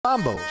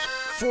Mambo's,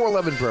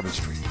 411 Bourbon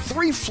Street.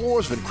 3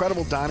 floors of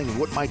incredible dining in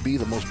what might be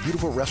the most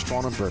beautiful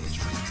restaurant on Bourbon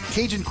Street.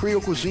 Cajun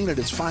Creole cuisine at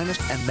its finest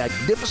and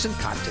magnificent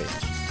cocktails.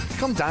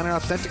 Come dine in our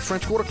authentic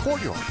French Quarter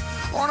courtyard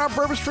or on our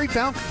Bourbon Street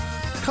balcony.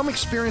 Come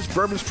experience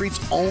Bourbon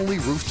Street's only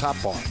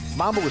rooftop bar.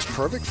 Mambo is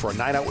perfect for a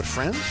night out with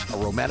friends, a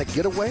romantic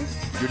getaway,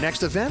 your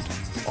next event,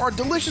 or a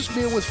delicious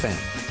meal with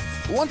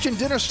family. Lunch and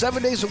dinner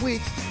 7 days a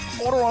week.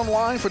 Order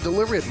online for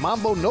delivery at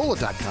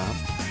mambonola.com.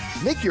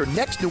 Make your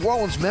next New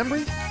Orleans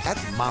memory at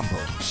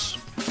Mambo's.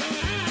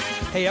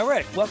 Hey,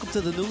 Eric, welcome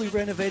to the newly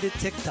renovated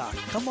TikTok.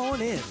 Come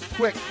on in.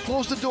 Quick,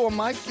 close the door,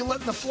 Mike. You're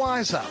letting the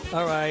flies out.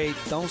 All right,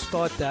 don't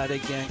start that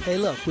again. Hey,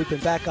 look, we've been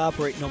back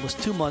operating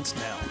almost 2 months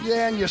now.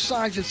 Yeah, and your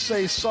sign should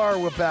say,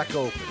 sorry, we're back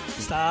open.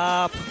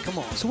 Stop. Come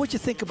on. So what you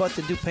think about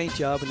the new paint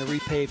job and the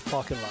repaved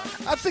parking lot?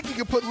 I think you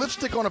can put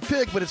lipstick on a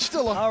pig, but it's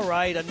still a... All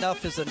right,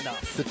 enough is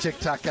enough. The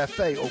TikTok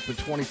Cafe, open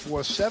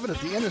 24/7 at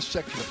the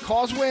intersection of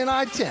Causeway and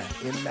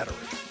I-10 in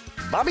Metairie.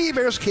 Bobby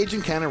Hebert's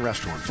Cajun Cannon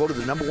Restaurant, voted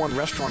the #1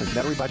 restaurant in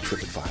Metairie by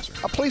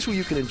TripAdvisor. A place where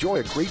you can enjoy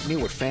a great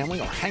meal with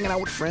family or hanging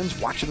out with friends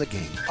watching the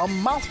game. A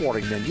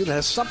mouth-watering menu that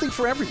has something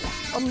for everyone.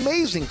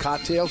 Amazing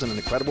cocktails and an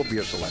incredible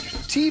beer selection.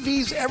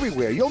 TVs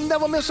everywhere. You'll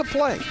never miss a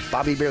play.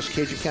 Bobby Hebert's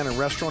Cajun Cannon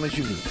Restaurant is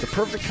unique. The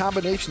perfect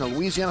combination of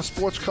Louisiana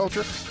sports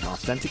culture and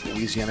authentic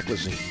Louisiana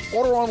cuisine.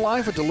 Order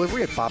online for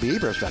delivery at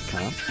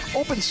BobbyHeberts.com.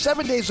 Open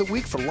 7 days a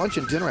week for lunch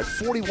and dinner at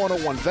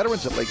 4101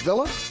 Veterans at Lake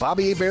Villa.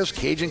 Bobby Hebert's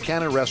Cajun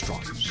Cannon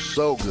Restaurant.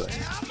 So good.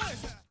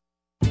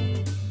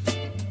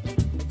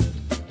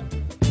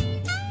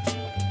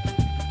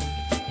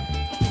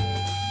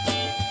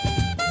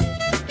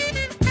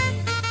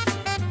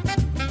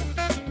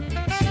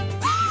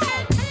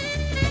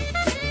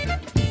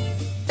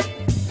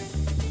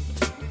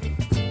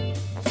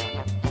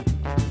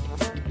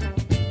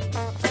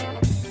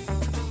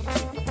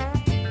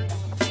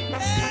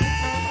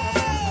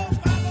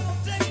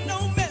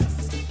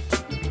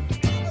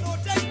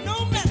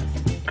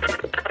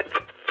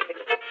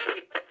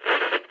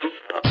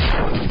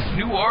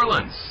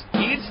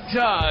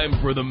 Time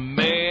for the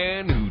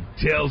man who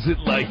tells it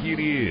like it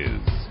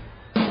is.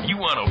 You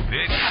want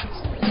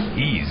opinions?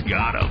 He's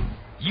got them.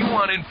 You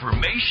want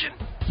information?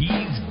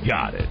 He's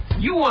got it.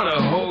 You want a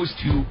host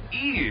who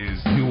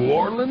is New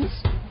Orleans?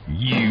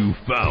 You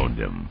found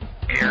him.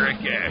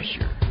 Eric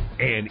Asher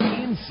and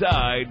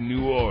Inside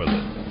New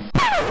Orleans.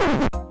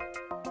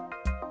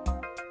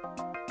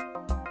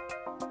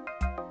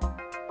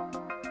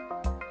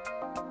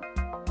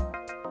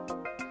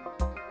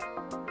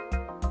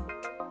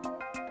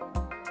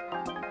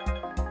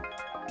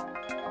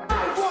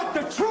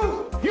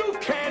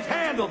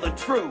 The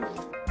truth.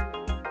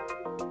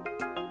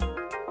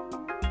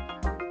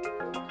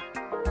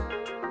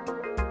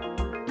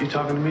 You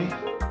talking to me?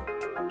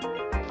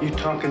 You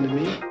talking to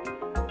me?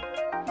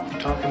 You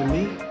talking to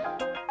me?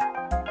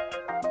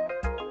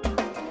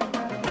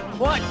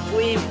 What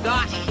we've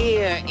got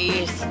here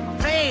is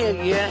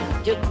failure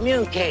to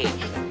communicate.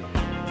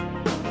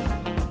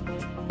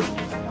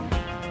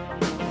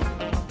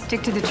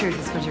 Stick to the truth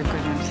is what you're good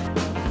at.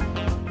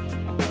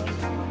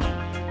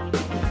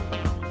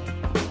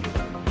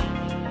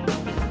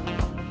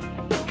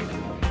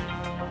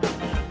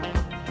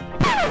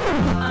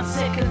 I'm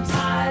sick and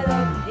tired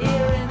of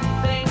hearing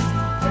things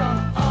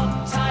from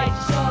uptight,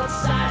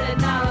 short-sighted,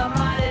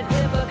 narrow-minded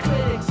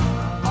hypocrites.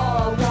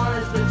 All I want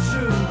is the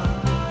truth.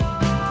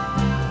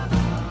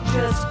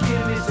 Just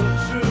give me some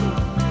truth.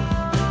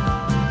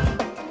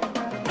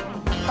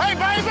 Hey,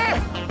 baby!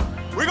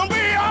 We're gonna be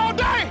here all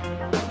day!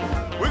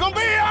 We're gonna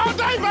be here all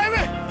day,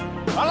 baby!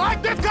 I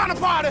like this kind of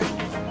party!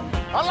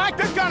 I like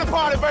this kind of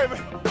party, baby!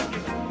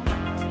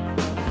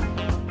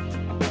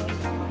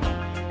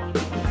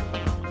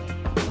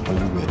 Are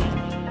you ready?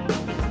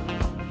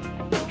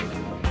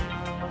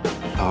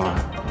 Are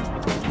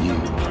you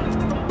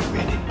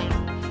ready?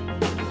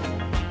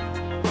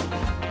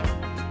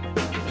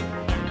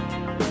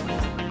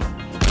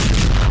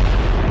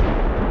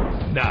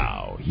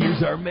 Now,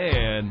 here's our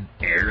man,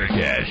 Eric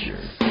Asher.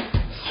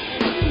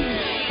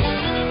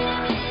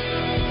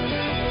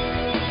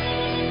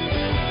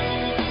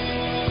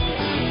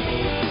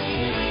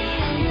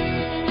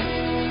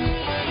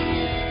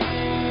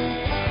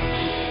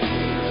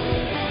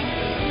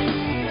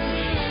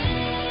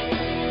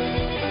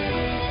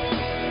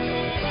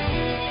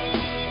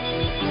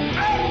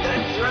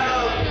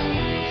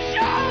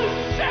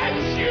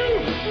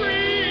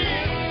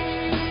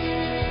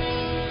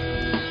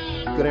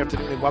 Good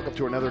afternoon and welcome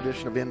to another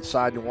edition of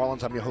Inside New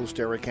Orleans. I'm your host,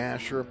 Eric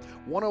Asher.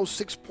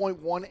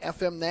 106.1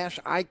 FM Nash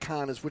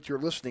Icon is what you're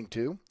listening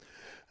to.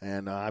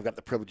 And I've got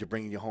the privilege of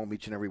bringing you home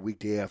each and every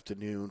weekday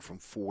afternoon from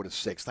 4 to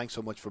 6. Thanks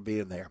so much for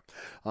being there.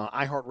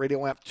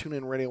 iHeartRadio app,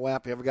 TuneIn Radio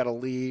app. If you ever got to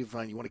leave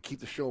and you want to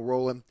keep the show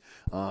rolling,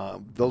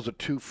 those are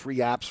 2 free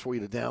apps for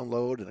you to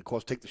download. And, of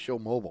course, take the show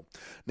mobile.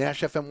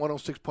 Nash FM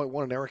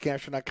 106.1 and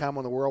ericasher.com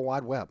on the World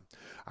Wide Web.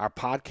 Our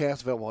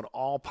podcast available on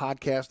all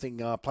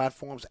podcasting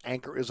platforms.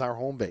 Anchor is our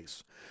home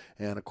base.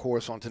 And, of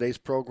course, on today's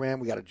program,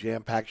 we got a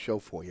jam-packed show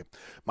for you.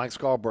 Mike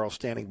Scarborough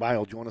standing by.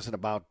 He'll join us in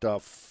about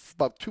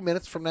 2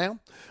 minutes from now.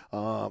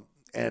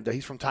 and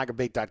he's from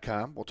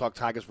TigerBait.com. We'll talk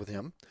Tigers with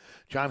him.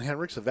 John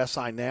Hendricks of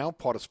SI Now,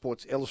 part of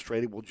Sports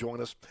Illustrated, will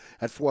join us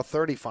at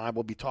 4:35.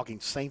 We'll be talking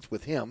Saints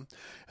with him.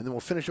 And then we'll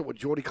finish up with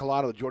Jordy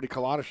Collada, the Jordy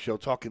Collada Show,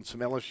 talking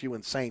some LSU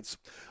and Saints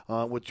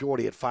with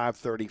Jordy at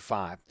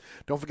 5:35.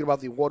 Don't forget about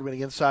the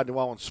award-winning Inside New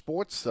Orleans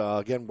Sports.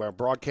 Again, we're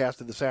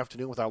broadcasting this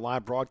afternoon with our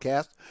live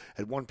broadcast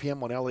at 1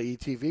 p.m. on LAE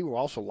TV. We're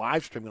also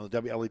live streaming on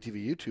the WLAE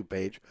TV YouTube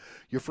page.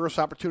 Your first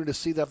opportunity to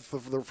see that for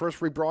the first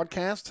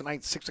rebroadcast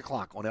tonight, 6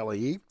 o'clock on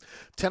LAE.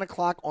 10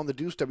 o'clock on the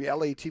Deuce,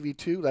 WLAE TV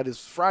 2. That is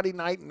Friday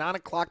night, 9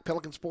 o'clock,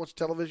 Pelican Sports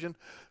Television.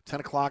 10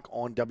 o'clock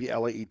on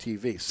WLAE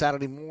TV.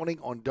 Saturday morning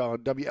on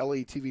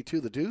WLAE TV 2,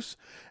 the Deuce,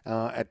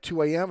 at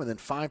 2 a.m. and then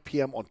 5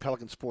 p.m. on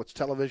Pelican Sports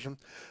Television.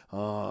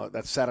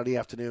 That's Saturday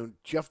afternoon.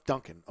 Jeff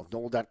Duncan of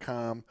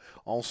NOLA.com,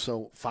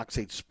 also Fox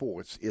 8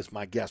 Sports, is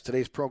my guest.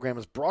 Today's program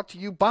is brought to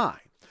you by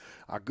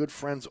our good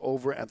friends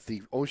over at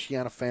the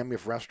Oceana family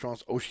of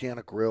restaurants,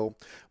 Oceana Grill,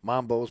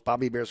 Mambo's,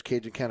 Bobby Hebert's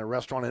Cajun Cannon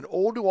Restaurant, and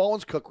Old New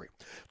Orleans Cookery,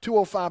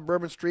 205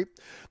 Bourbon Street.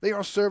 They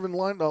are serving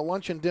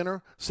lunch and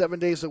dinner 7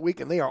 days a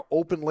week, and they are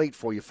open late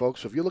for you,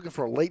 folks. So if you're looking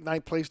for a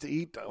late-night place to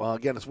eat,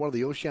 again, it's one of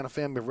the Oceana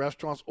family of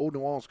restaurants. Old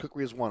New Orleans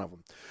Cookery is one of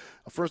them.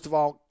 First of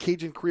all,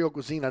 Cajun Creole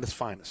cuisine at its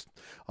finest.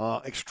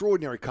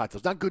 Extraordinary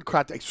cocktails. Not good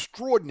cocktails,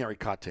 extraordinary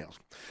cocktails.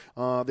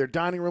 Their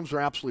dining rooms are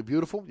absolutely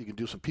beautiful. You can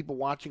do some people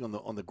watching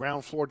on the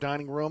ground floor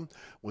dining room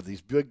with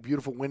these big,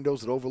 beautiful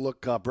windows that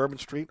overlook Bourbon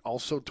Street.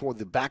 Also, toward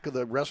the back of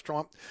the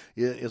restaurant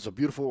is a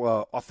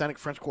beautiful, authentic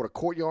French Quarter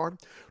courtyard.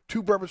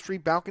 2 Bourbon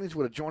Street balconies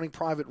with adjoining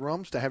private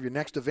rooms to have your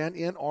next event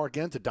in or,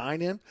 again, to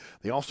dine in.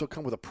 They also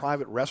come with a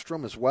private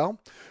restroom as well.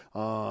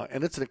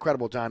 And it's an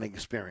incredible dining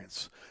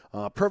experience.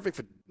 Perfect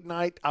for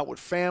night out with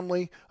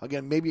family.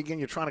 Maybe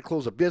you're trying to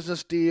close a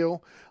business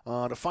deal.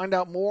 To find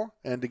out more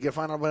and to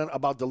find out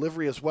about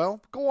delivery as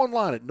well, go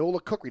online at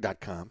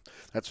NOLAcookery.com.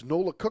 That's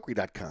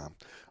NOLAcookery.com.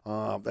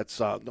 That's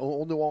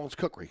Old New Orleans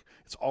Cookery.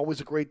 It's always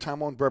a great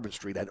time on Bourbon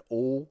Street at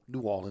Old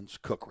New Orleans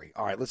Cookery.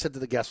 All right, let's head to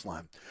the guest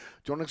line.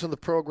 Joining us on the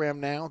program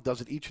now,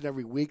 does it each and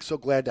every week. So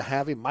glad to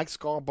have him, Mike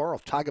Scarborough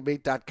of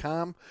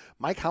TigerBait.com.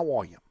 Mike, how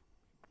are you?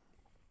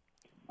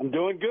 I'm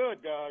doing good.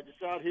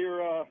 Just out here,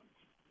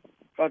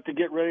 about to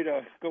get ready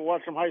to go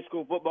watch some high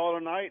school football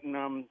tonight, and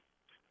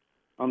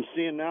I'm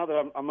seeing now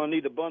that I'm gonna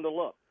need to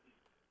bundle up.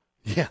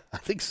 Yeah, I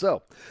think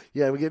so.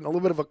 Yeah, we're getting a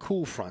little bit of a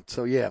cool front.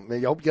 So, yeah, I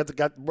hope you got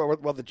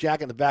the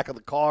jack in the back of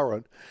the car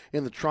or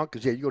in the trunk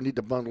because, yeah, you're going to need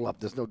to bundle up.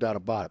 There's no doubt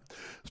about it.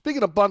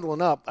 Speaking of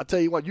bundling up, I'll tell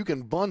you what, you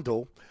can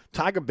bundle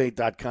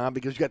TigerBait.com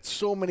because you got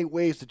so many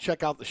ways to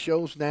check out the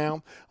shows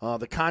now.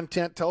 The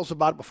content, tell us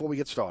about it before we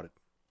get started.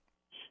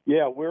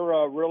 Yeah,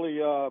 we're really,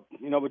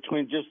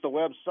 between just the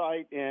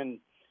website and,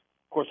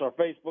 of course, our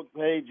Facebook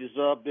page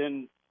has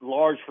been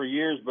large for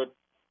years, but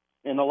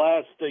in the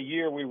last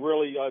year, we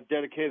really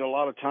dedicated a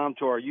lot of time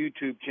to our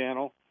YouTube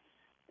channel,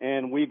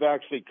 and we've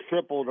actually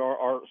tripled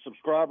our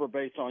subscriber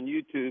base on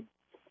YouTube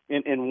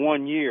in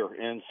 1 year.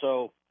 And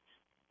so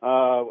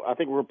I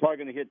think we're probably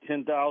going to hit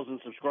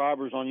 10,000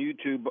 subscribers on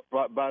YouTube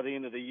by the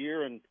end of the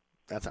year. And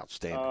that's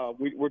outstanding.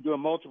 We're doing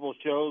multiple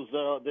shows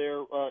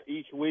there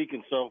each week.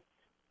 And so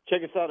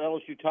check us out,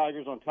 LSU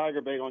Tigers on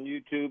Tiger Bait on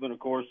YouTube, and, of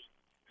course,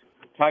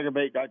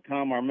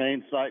 TigerBait.com, our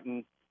main site.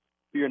 And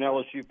if you're an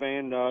LSU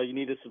fan, you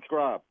need to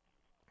subscribe.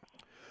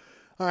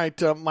 All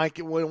right, Mike,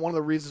 one of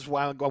the reasons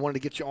why I wanted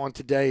to get you on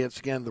today is,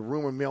 again, the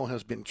rumor mill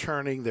has been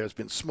churning. There's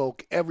been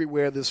smoke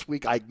everywhere this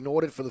week. I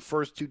ignored it for the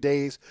first 2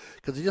 days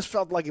because it just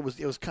felt like it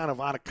was kind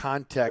of out of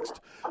context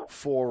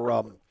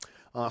for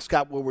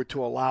Scott Woodward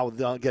to allow,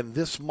 again,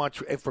 this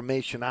much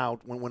information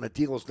out when a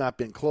deal has not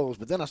been closed.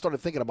 But then I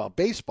started thinking about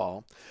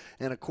baseball,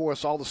 and, of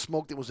course, all the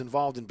smoke that was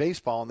involved in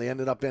baseball, and they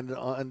ended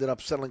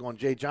up settling on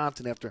Jay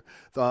Johnson after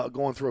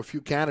going through a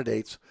few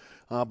candidates.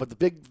 But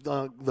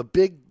the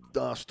big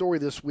story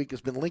this week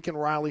has been Lincoln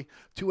Riley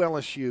to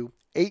LSU,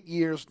 8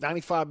 years,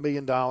 $95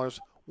 million.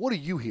 What are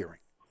you hearing?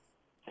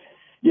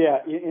 Yeah,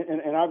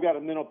 and I've got a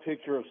mental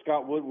picture of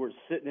Scott Woodward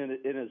sitting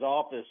in his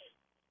office,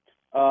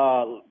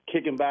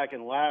 kicking back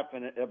and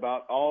laughing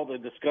about all the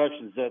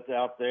discussions that's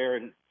out there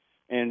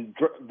and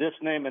this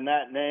name and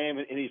that name.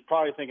 And he's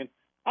probably thinking,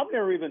 I've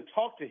never even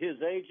talked to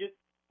his agent.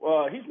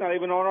 He's not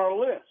even on our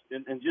list.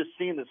 And just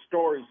seeing the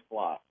stories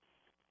fly.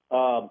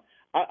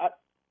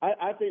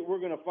 I think we're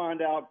going to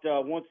find out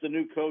once the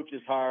new coach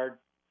is hired.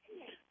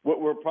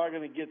 We're probably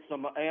going to get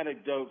some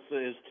anecdotes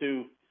as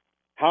to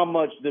how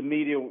much the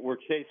media were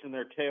chasing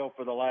their tail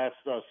for the last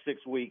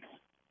 6 weeks.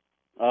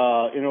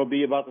 It'll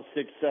be about the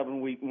 6-7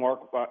 week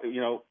mark,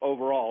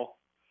 overall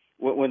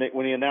when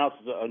he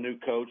announces a new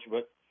coach.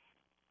 But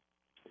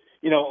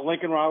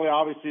Lincoln Riley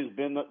obviously has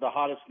been the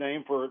hottest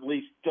name for at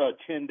least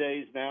 10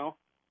 days now.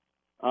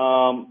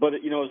 But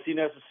is he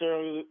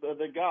necessarily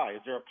the guy?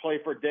 Is there a play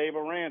for Dave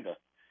Aranda?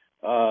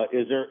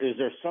 Is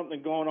there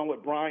something going on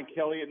with Brian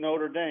Kelly at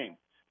Notre Dame?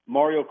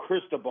 Mario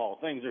Cristobal,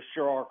 things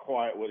sure are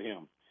quiet with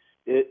him.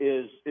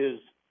 Is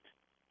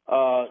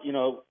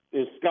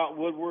Scott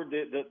Woodward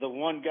the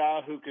one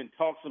guy who can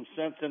talk some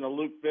sense into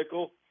Luke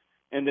Fickell,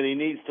 and that he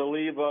needs to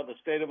leave the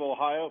state of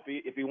Ohio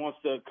if he wants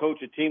to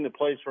coach a team that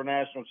plays for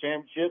national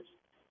championships?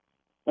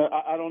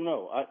 I don't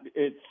know.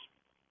 It's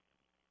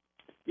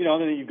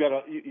then you've got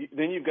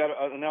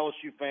an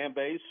LSU fan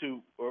base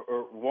who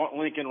want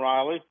Lincoln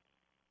Riley.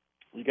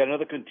 You got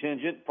another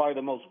contingent, probably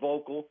the most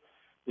vocal,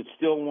 that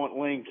still want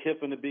Lane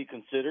Kiffin to be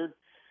considered.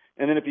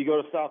 And then if you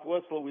go to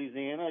Southwest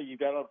Louisiana, you've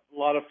got a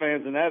lot of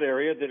fans in that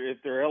area that if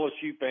they're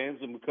LSU fans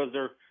and because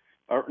they're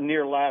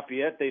near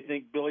Lafayette, they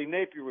think Billy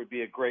Napier would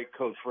be a great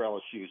coach for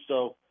LSU.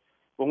 So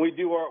when we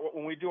do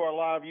our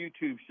live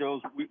YouTube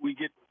shows, we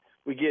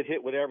get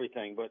hit with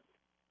everything. But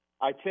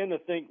I tend to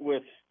think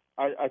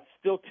I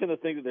still tend to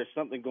think that there's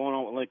something going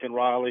on with Lincoln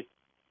Riley.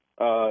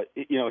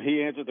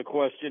 He answered the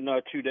question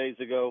 2 days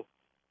ago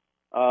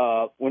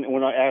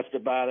when I asked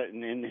about it,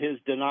 and his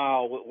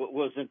denial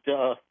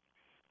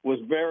was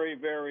very,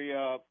 very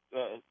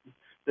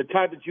the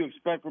type that you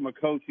expect from a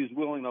coach who's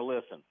willing to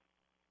listen.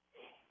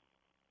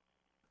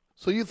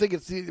 So you think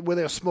it's where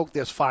there's smoke,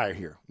 there's fire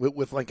here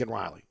with Lincoln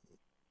Riley?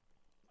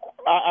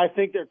 I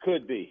think there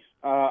could be.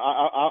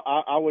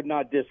 I would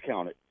not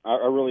discount it.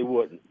 I really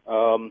wouldn't.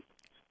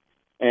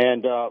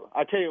 And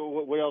I tell you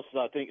what else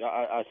I think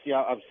I see.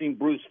 I've seen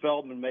Bruce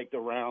Feldman make the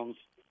rounds,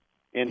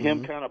 and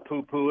him kind of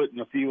poo-poo it,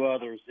 and a few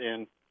others.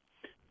 And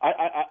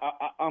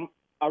I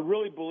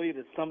really believe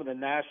that some of the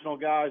national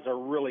guys are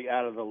really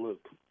out of the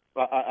loop.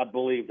 I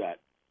believe that,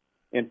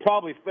 and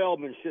probably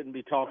Feldman shouldn't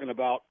be talking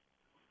about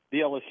the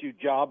LSU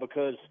job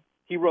because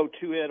he wrote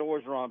 2 Ed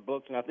Orgeron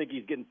books, and I think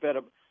he's getting fed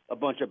up a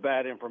bunch of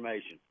bad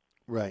information.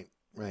 Right.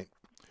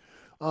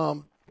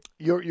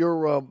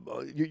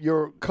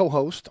 Your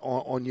co-host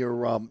on your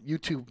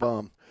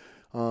YouTube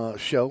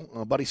show,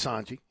 Buddy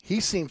Sanji,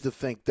 he seems to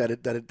think that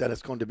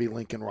it's going to be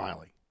Lincoln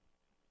Riley.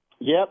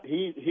 Yep,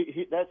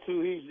 he that's who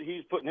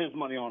he's putting his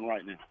money on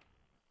right now.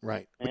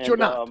 Right, but you're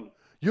not.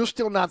 You're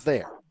still not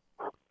there.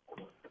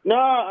 No,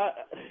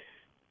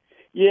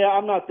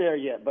 I'm not there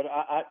yet. But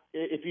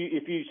if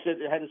you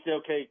had to say,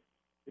 okay,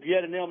 if you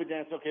had to nail me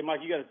down, say, okay,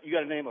 Mike, you got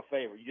to name a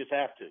favorite. You just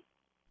have to.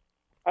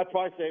 I'd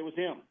probably say it was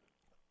him.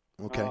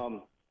 Okay.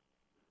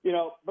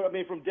 But I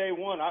mean, from day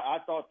one, I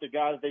thought the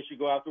guy that they should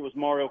go after was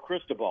Mario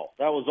Cristobal.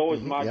 That was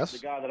always the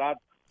guy that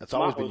That's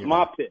always been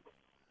my pick.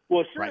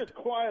 Well, sure, right. It's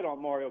quiet on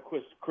Mario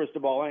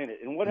Cristobal, ain't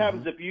it? And what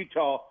happens if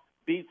Utah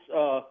beats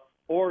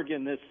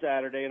Oregon this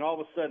Saturday, and all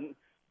of a sudden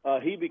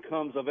he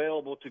becomes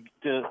available to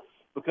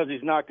because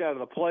he's knocked out of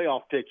the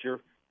playoff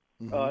picture?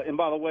 And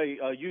by the way,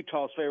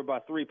 Utah's favored by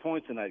 3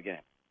 points in that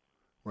game.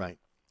 Right.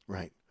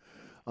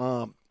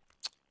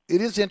 It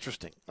is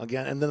interesting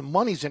again, and the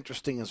money's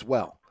interesting as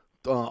well.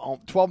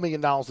 $12 million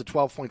to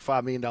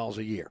 $12.5 million a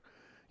year.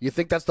 You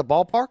think that's the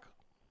ballpark?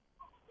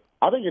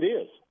 I think it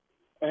is,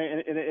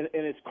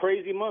 and it's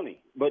crazy money.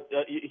 But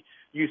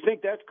you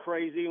think that's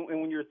crazy,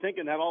 and when you're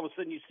thinking that, all of a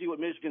sudden you see what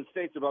Michigan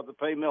State's about to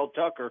pay Mel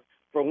Tucker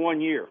for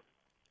 1 year,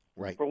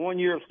 right? For 1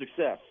 year of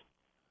success.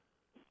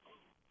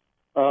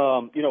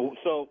 So,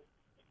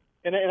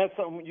 and that's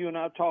something you and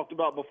I talked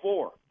about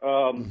before.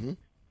 The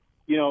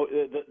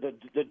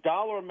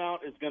dollar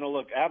amount is going to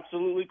look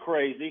absolutely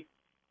crazy.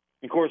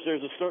 Of course,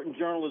 there's a certain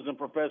journalism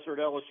professor at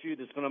LSU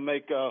that's going to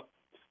make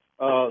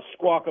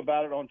squawk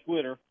about it on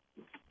Twitter.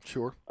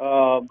 Sure.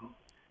 And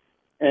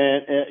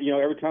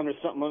every time there's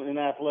something in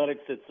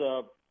athletics, it's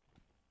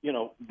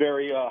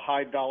very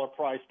high dollar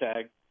price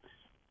tag.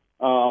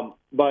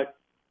 But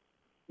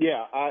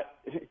yeah,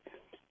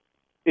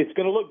 it's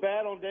going to look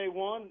bad on day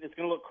one. It's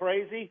going to look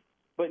crazy.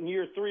 But in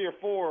year 3 or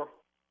 4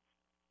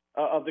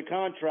 of the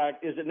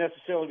contract, is it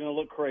necessarily going to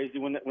look crazy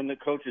when the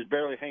coach is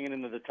barely hanging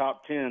into the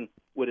top 10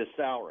 with his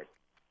salary?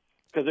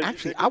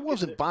 Actually, I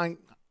wasn't buying.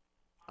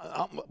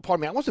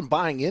 Pardon me, I wasn't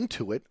buying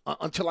into it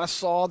until I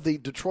saw the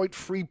Detroit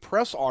Free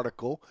Press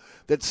article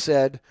that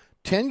said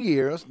 10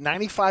 years,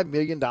 $95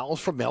 million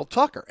for Mel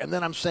Tucker, and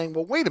then I'm saying,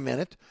 well, wait a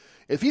minute,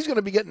 if he's going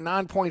to be getting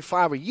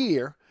 9.5 a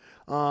year,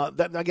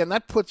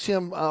 that puts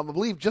him, I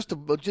believe, just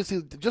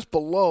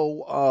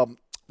below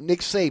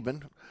Nick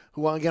Saban,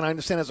 who, again, I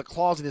understand has a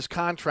clause in his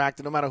contract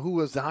that no matter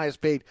who is the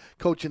highest paid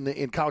coach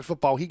in college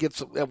football, he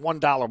gets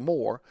 $1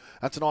 more.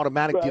 That's an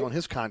automatic deal in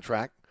his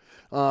contract.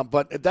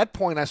 But at that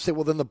point, I say,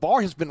 well, then the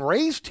bar has been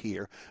raised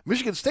here.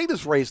 Michigan State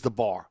has raised the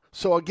bar.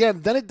 So,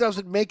 again, then it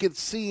doesn't make it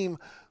seem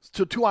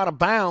too out of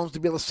bounds to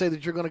be able to say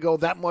that you're going to go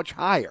that much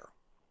higher.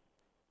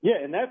 Yeah,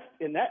 and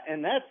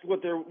that's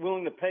what they're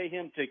willing to pay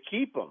him to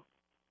keep him.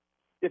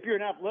 If you're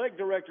an athletic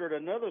director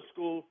at another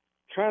school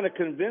trying to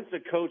convince a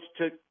coach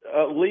to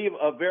leave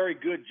a very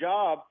good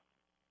job,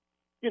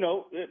 in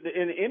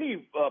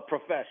any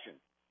profession,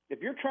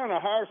 if you're trying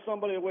to hire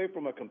somebody away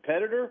from a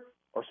competitor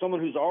or someone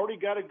who's already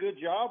got a good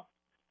job,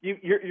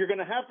 you're going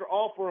to have to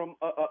offer them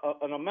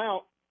an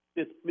amount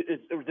that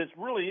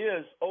really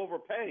is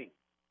overpaying.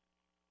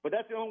 But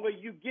that's the only way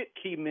you get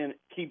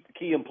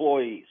key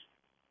employees.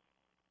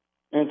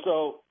 And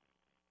so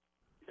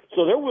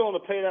they're willing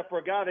to pay that for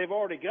a guy they've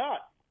already got.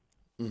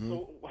 Mm-hmm.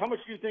 So how much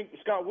do you think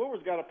Scott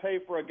Woodward's got to pay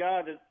for a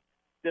guy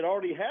that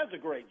already has a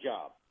great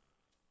job?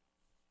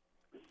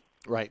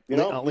 Right.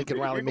 Lincoln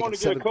Riley making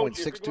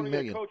 $7.62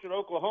 million. A coach at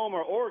Oklahoma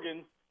or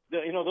Oregon,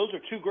 those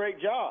are 2 great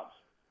jobs.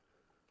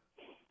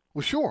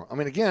 Well, sure. I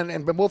mean, again,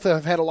 and both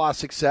have had a lot of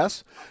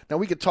success. Now,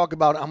 we could talk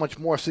about how much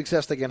more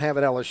success they can have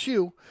at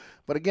LSU.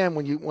 But again,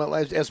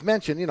 as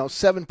mentioned,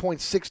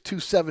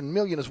 $7.627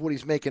 million is what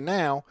he's making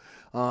now.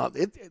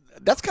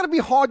 That's got to be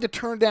hard to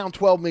turn down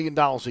 $12 million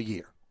a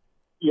year.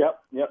 Yep.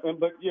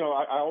 But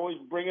I always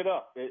bring it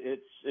up.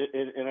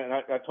 And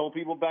I told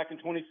people back in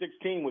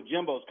 2016 with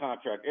Jimbo's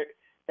contract,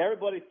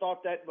 everybody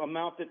thought that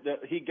amount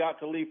that he got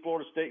to leave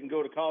Florida State and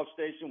go to College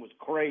Station was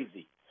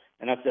crazy.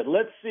 And I said,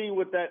 let's see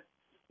what that.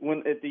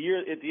 When at the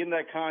end of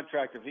that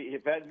contract, if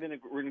it hadn't been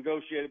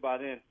renegotiated by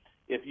then,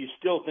 if you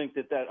still think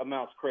that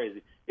amount's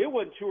crazy. It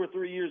wasn't 2 or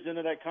 3 years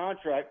into that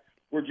contract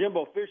where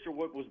Jimbo Fisher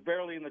was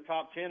barely in the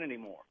top 10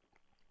 anymore.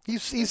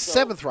 He's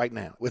seventh right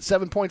now with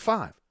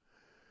 7.5.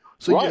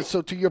 So right.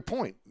 So to your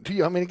point,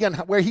 again,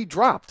 where he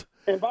dropped,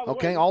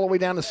 way, all the way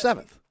down to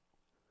seventh.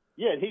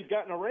 Yeah, and he's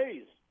gotten a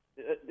raise.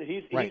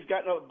 He's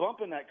gotten a bump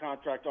in that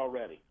contract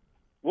already.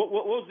 What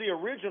was the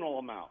original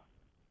amount?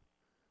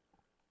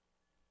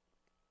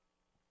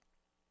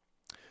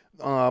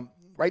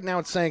 Right now,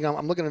 it's saying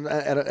I'm looking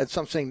at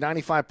something saying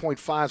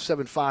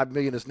 $95.575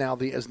 million is now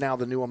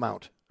the new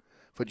amount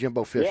for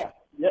Jimbo Fisher.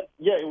 Yeah.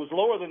 It was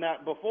lower than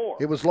that before.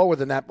 It was lower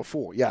than that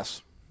before.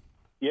 Yes.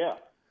 Yeah.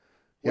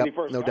 When he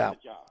first no got doubt.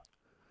 the job.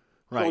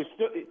 Right.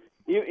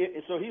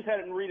 So he's had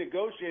it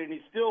renegotiated, and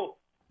he's still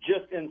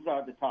just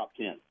inside the top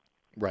 10.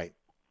 Right.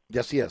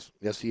 Yes, he is.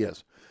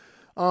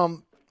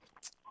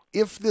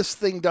 If this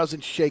thing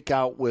doesn't shake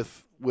out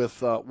with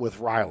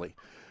Riley.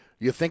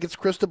 You think it's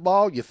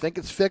Cristobal? You think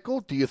it's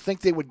Fickell? Do you think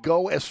they would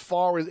go as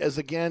far as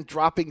again,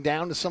 dropping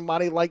down to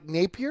somebody like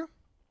Napier?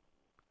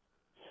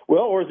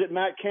 Well, or is it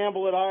Matt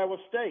Campbell at Iowa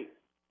State?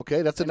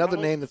 Okay, that's another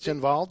name that's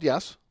involved,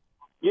 yes.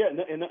 Yeah,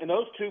 and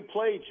those two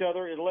play each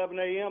other at 11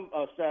 a.m.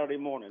 Saturday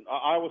morning,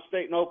 Iowa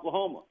State and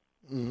Oklahoma.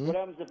 Mm-hmm. What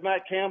happens if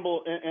Matt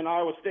Campbell and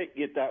Iowa State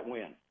get that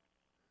win?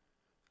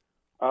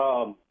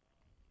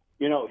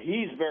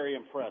 He's very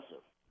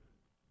impressive.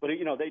 But,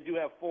 they do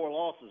have 4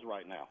 losses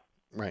right now.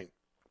 Right.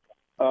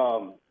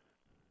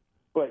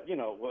 But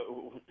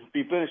if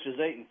he finishes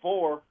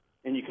 8-4,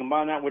 and you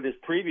combine that with his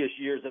previous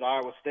years at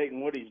Iowa State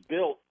and what he's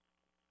built,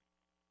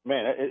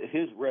 man,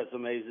 his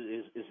resume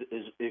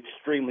is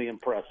extremely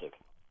impressive.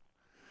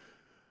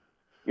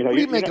 What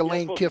do you make of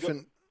Lane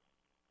Kiffin?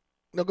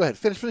 No, go ahead.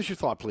 Finish your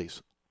thought,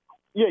 please.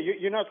 Yeah,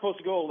 you're not supposed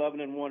to go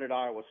 11-1 at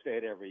Iowa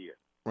State every year.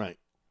 Right.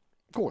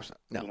 Of course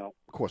not. No,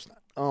 of course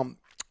not.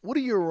 What are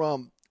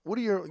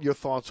your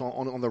thoughts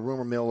on the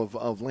rumor mill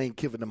of Lane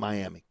Kiffin to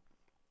Miami?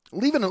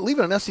 Leaving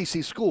an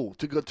SEC school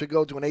to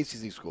go to an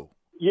ACC school.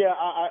 Yeah,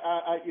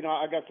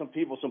 I got some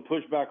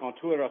pushback on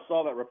Twitter. I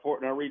saw that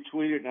report and I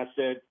retweeted and I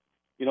said,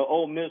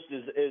 Ole Miss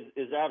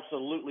is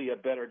absolutely a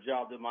better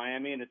job than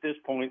Miami, and at this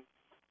point,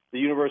 the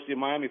University of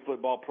Miami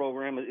football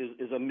program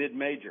is a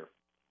mid-major,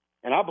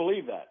 and I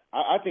believe that.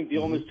 I think the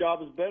Ole Miss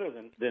job is better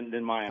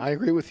than Miami. I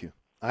agree with you.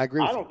 I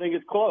don't think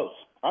it's close.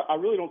 I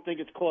really don't think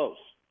it's close.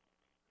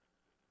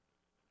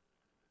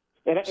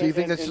 So you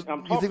think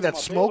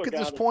that's smoke at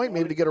this point,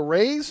 maybe to get a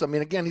raise? I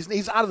mean, again,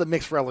 he's out of the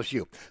mix for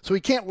LSU, so he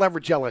can't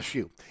leverage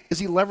LSU. Is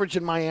he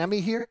leveraging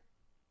Miami here?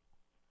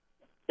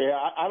 Yeah,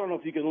 I don't know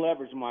if you can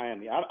leverage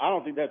Miami. I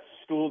don't think that's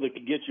a school that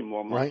could get you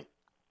more money. Right.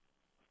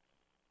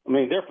 I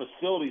mean, their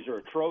facilities are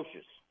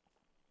atrocious.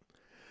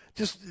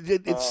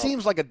 It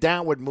seems like a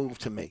downward move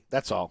to me.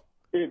 That's all.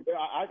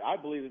 I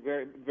believe it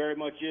very, very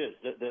much is.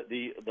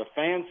 The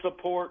fan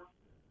support,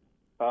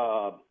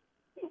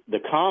 the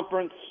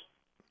conference.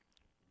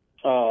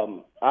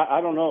 I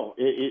don't know.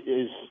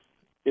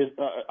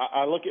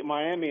 I look at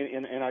Miami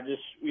and I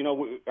just,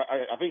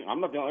 I think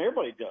I'm not the only.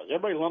 Everybody does.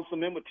 Everybody lumps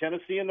them in with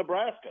Tennessee and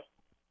Nebraska.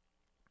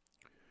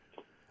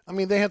 I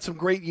mean, they had some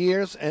great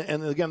years,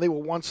 and again, they were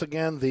once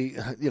again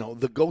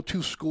the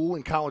go-to school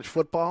in college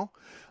football.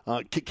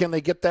 Can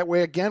they get that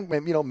way again?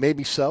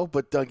 Maybe so.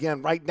 But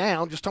again, right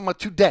now, just talking about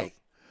today,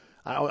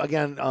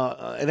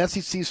 an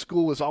SEC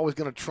school is always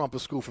going to trump a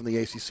school from the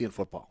ACC in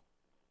football.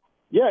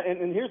 Yeah,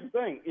 and here's the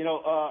thing.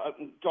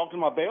 Talking to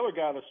my Baylor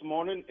guy this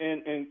morning,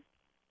 and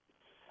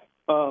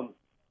talking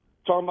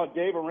about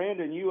Dave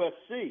Aranda and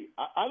USC.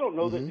 I don't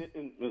know that,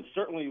 and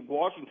certainly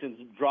Washington's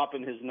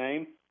dropping his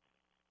name.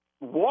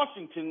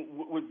 Washington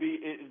would be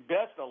at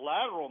best a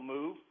lateral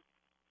move.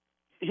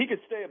 He could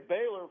stay at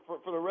Baylor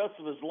for the rest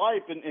of his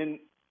life and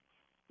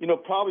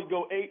probably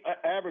go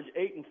average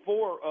 8-4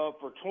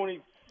 for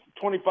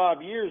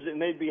 25 years,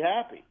 and they'd be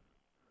happy.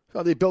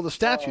 So they build a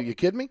statue. You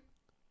kidding me?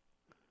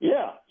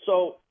 Yeah.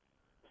 So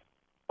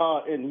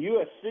in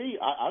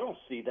USC, I don't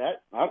see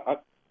that.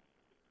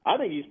 I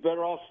think he's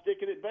better off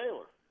sticking at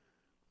Baylor.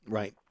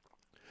 Right.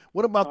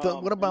 What about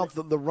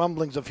the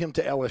rumblings of him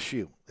to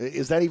LSU?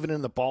 Is that even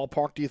in the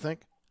ballpark, do you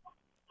think?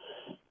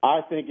 I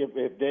think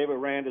if David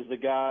Rand is the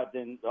guy,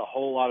 then a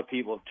whole lot of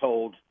people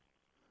have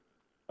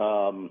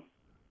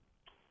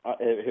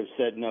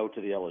said no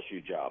to the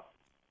LSU job.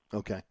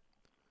 Okay.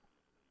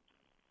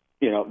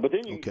 But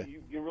then you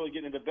really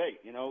get in a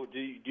debate.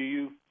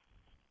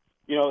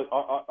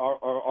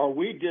 Are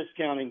we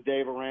discounting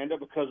Dave Aranda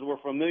because we're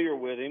familiar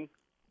with him?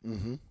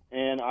 Mm-hmm.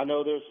 And I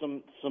know there's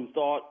some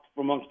thought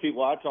amongst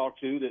people I talk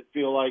to that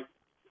feel like,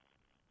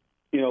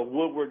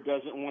 Woodward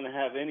doesn't want to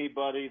have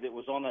anybody that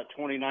was on that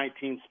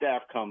 2019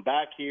 staff come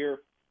back here.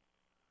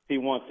 He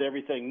wants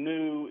everything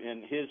new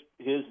in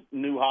his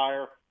new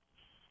hire.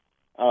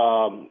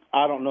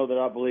 I don't know that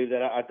I believe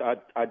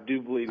that. I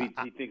do believe he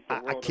thinks the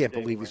world I can't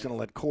believe he's going to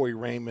let Corey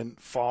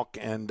Raymond, Falk,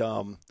 and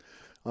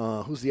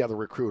who's the other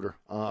recruiter?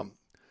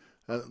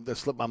 That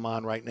slipped my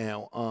mind right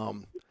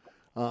now.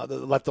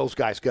 Let those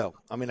guys go.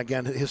 I mean,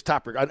 again, his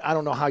top. I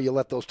don't know how you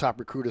let those top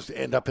recruiters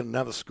end up in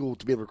another school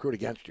to be able to recruit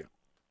against you.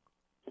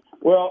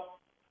 Well,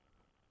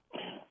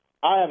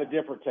 I have a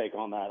different take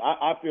on that.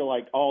 I feel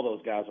like all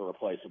those guys are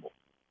replaceable,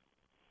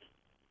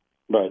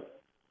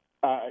 but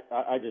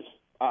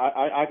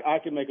I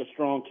can make a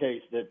strong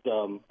case that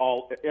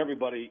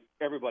everybody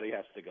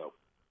has to go.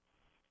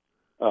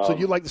 So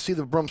you'd like to see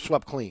the broom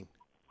swept clean?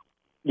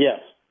 Yes.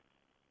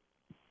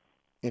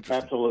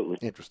 Interesting. Absolutely.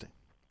 Interesting.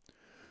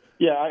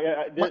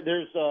 Yeah,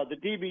 there's the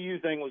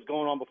DBU thing was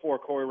going on before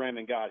Corey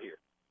Raymond got here.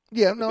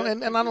 Yeah, no,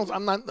 and I'm not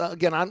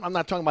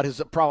talking about his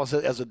prowess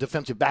as a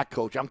defensive back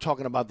coach. I'm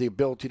talking about the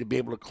ability to be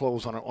able to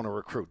close on a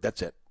recruit.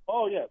 That's it.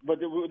 Oh yeah, but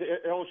the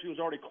LSU was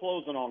already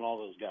closing on all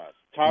those guys.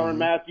 Tyrann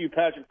Mathieu,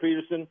 Patrick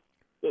Peterson,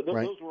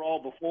 those were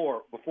all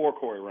before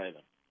Corey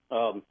Raymond.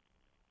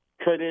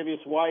 Trey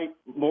Davis-White,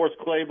 Morris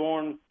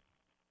Claiborne,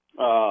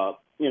 Derek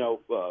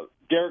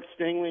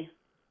Stingley,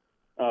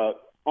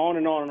 on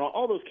and on and on.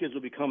 All those kids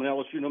will be coming to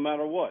LSU no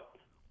matter what.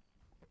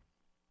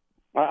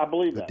 I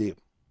believe that. Good deal.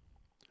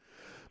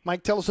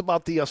 Mike, tell us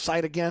about the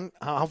site again,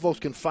 how folks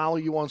can follow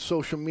you on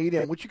social media,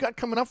 and what you got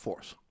coming up for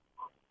us.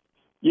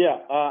 Yeah,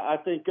 I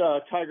think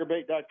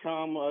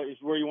TigerBait.com is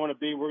where you want to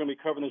be. We're going to be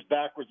covering this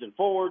backwards and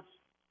forwards.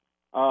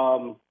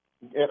 LSU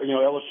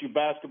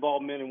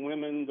basketball, men and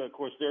women, of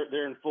course,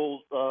 they're in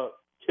full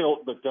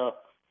tilt. But,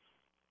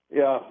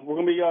 we're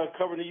going to be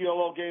covering the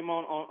ULL game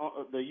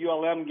on the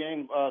ULM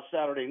game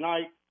Saturday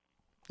night.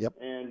 Yep.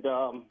 And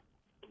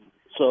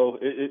so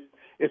it's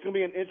going to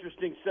be an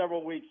interesting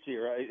several weeks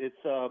here.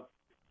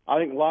 I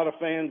think a lot of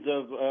fans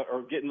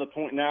are getting to the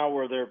point now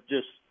where they're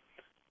just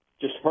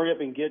hurry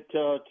up and get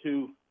to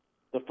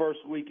the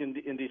first week in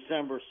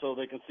December so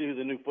they can see who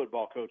the new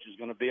football coach is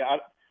going to be.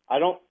 I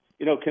don't,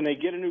 can they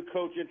get a new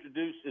coach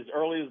introduced as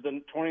early as the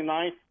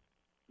 29th,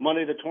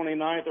 Monday the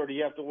 29th, or do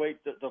you have to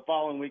wait the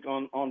following week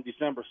on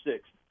December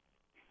 6th?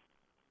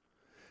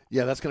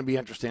 Yeah, that's going to be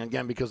interesting,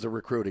 again, because of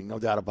recruiting, no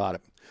doubt about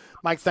it.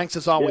 Mike, thanks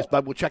as always,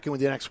 bud. We'll check in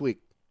with you next week.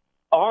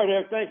 All right,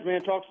 Eric. Thanks,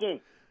 man. Talk soon.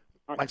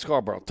 Mike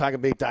Scarborough,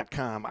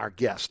 TigerBait.com, our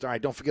guest. All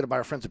right, don't forget about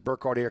our friends at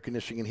Burkhardt Air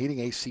Conditioning and Heating,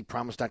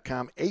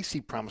 acpromise.com,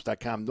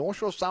 acpromise.com, North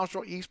Shore, South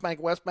Shore, East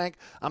Bank, West Bank.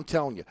 I'm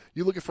telling you,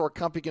 you're looking for a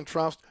company you can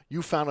trust,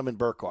 you found them in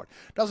Burkhardt.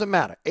 Doesn't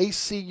matter.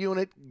 AC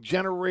unit,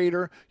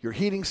 generator, your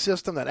heating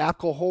system, that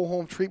APCO whole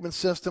home treatment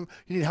system.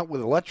 You need help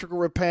with electrical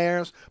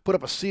repairs, put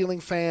up a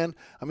ceiling fan.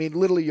 I mean,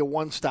 literally your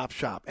one-stop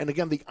shop. And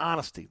again, the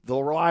honesty, the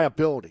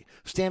reliability,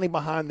 standing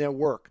behind their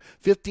work.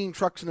 15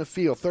 trucks in the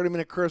field,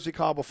 30-minute courtesy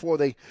call before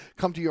they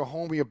come to your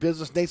home or your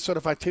business.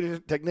 Nate-certified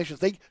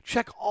technicians. They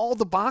check all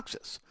the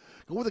boxes.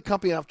 Go with a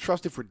company I've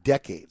trusted for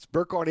decades.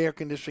 Burkhardt Air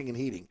Conditioning and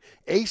Heating.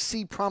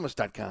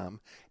 acpromise.com.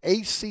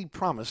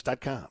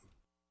 acpromise.com.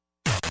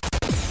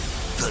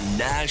 The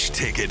Nash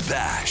Ticket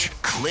Bash.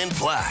 Clint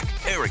Black,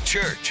 Eric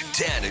Church,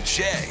 Dan and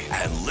Shay,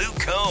 and Luke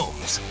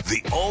Combs.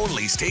 The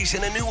only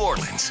station in New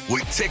Orleans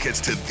with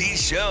tickets to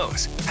these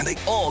shows. And they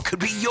all could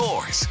be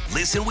yours.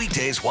 Listen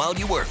weekdays while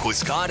you work with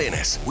Scott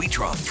Innes. We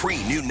draw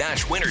 3 new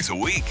Nash winners a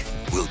week.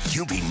 Will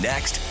you be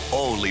next?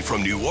 Only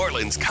from New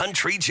Orleans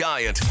Country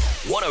Giant.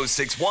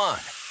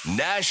 106.1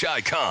 Nash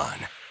Icon.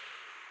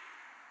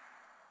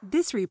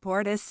 This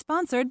report is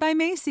sponsored by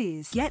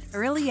Macy's. Get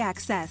early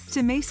access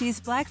to Macy's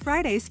Black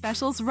Friday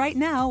specials right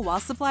now while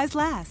supplies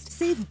last.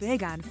 Save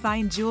big on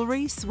fine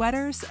jewelry,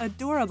 sweaters,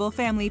 adorable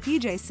family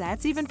PJ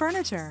sets, even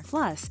furniture.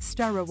 Plus,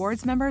 Star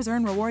Rewards members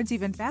earn rewards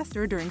even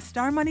faster during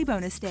Star Money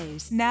Bonus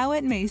Days. Now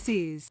at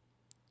Macy's.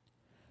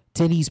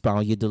 10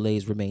 eastbound, your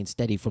delays remain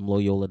steady from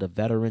Loyola to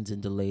Veterans,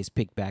 and delays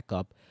pick back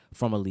up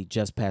from Elite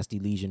just past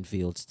Elysian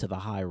Fields to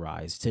the High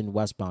Rise. 10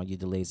 westbound, your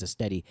delays are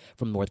steady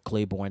from North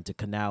Claiborne to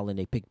Canal, and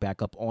they pick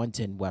back up on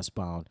 10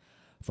 westbound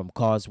from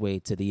Causeway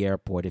to the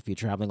airport. If you're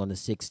traveling on the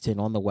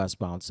 610 on the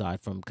westbound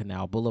side from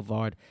Canal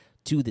Boulevard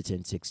to the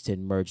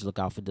 10610 merge, look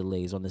out for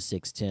delays on the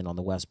 610 on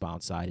the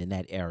westbound side in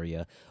that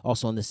area.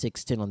 Also on the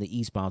 610 on the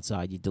eastbound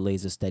side, your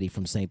delays are steady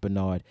from St.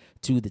 Bernard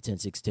to the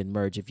 10610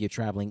 merge. If you're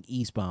traveling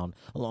eastbound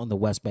along the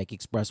West Bank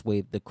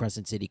Expressway, the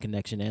Crescent City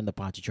Connection, and the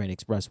Pontchartrain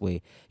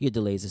Expressway, your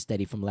delays are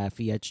steady from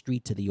Lafayette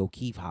Street to the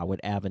O'Keefe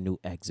Howard Avenue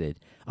exit.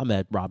 I'm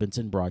Ed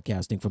Robinson,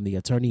 broadcasting from the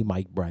Attorney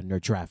Mike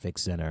Bradner Traffic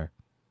Center.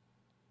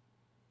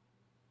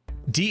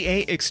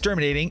 DA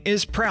Exterminating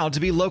is proud to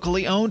be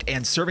locally owned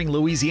and serving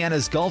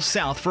Louisiana's Gulf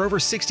South for over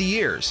 60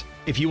 years.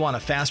 If you want a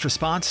fast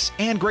response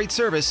and great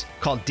service,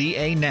 call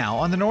DA now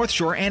on the North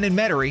Shore and in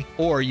Metairie,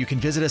 or you can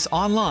visit us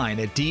online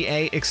at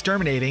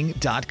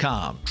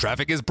daexterminating.com.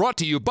 Traffic is brought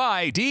to you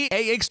by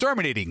DA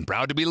Exterminating,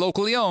 proud to be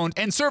locally owned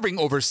and serving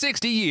over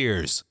 60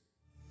 years.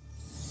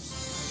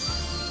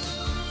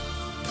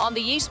 On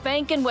the East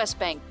Bank and West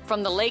Bank,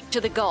 from the lake to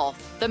the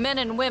Gulf, the men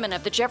and women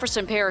of the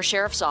Jefferson Parish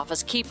Sheriff's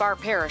Office keep our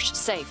parish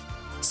safe.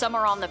 Some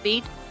are on the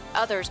beat,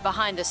 others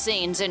behind the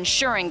scenes,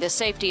 ensuring the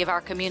safety of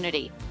our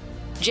community.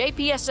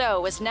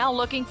 JPSO is now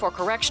looking for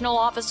correctional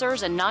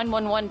officers and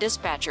 911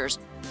 dispatchers.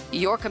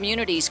 Your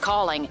community's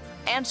calling.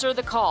 Answer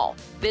the call.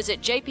 Visit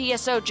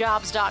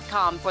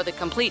jpsojobs.com for the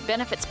complete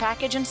benefits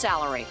package and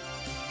salary.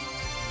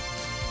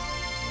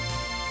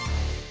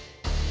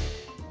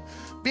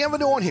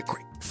 Bienvenue on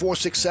Hickory,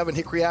 467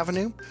 Hickory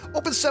Avenue.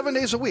 Open 7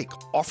 days a week,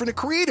 offering a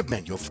creative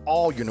menu of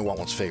all your New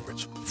Orleans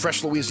favorites.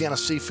 Fresh Louisiana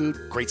seafood,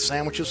 great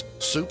sandwiches,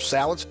 soups,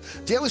 salads,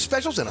 daily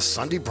specials, and a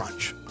Sunday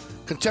brunch.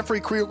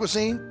 Contemporary Creole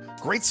cuisine,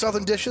 great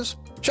southern dishes.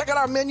 Check out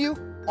our menu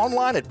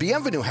online at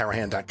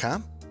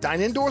bienvenueharahan.com.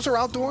 Dine indoors or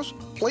outdoors.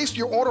 Place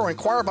your order or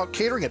inquire about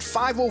catering at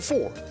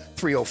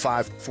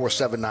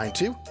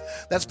 504-305-4792.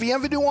 That's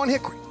Bienvenue on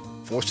Hickory,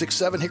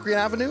 467 Hickory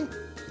Avenue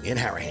in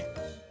Harahan.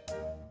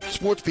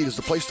 SportsBeat is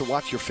the place to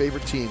watch your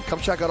favorite team. Come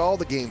check out all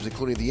the games,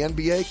 including the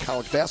NBA,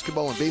 college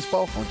basketball, and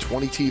baseball on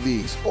 20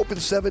 TVs. Open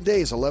 7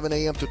 days, 11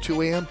 a.m. to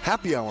 2 a.m.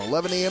 Happy hour,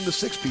 11 a.m. to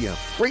 6 p.m.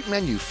 Great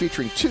menu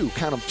featuring two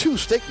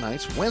steak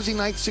nights. Wednesday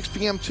night, 6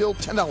 p.m. till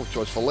 $10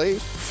 choice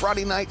fillets.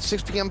 Friday night,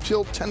 6 p.m.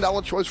 till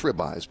 $10 choice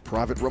ribeyes.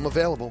 Private room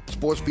available.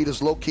 SportsBeat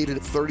is located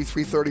at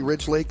 3330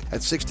 Ridge Lake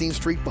at 16th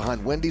Street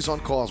behind Wendy's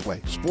on Causeway.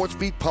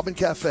 SportsBeat Pub and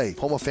Cafe,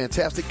 home of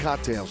fantastic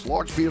cocktails,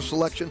 large beer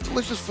selection,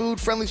 delicious food,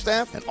 friendly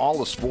staff, and all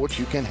the sports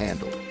you can handle.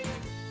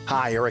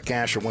 Hi, Eric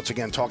Asher, once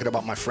again talking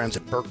about my friends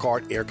at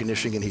Burkhardt Air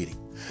Conditioning and Heating.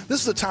 This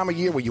is the time of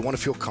year where you want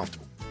to feel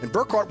comfortable, and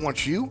Burkhardt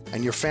wants you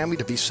and your family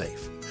to be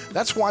safe.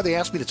 That's why they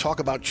asked me to talk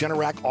about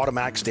Generac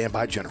automatic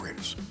standby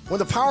generators. When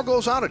the power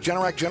goes out, a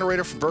Generac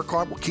generator from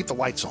Burkhardt will keep the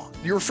lights on,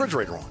 your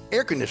refrigerator on,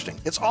 air conditioning.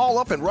 It's all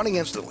up and running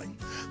instantly.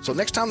 So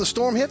next time the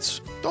storm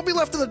hits, don't be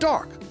left in the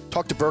dark.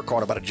 Talk to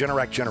Burkhardt about a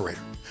Generac generator.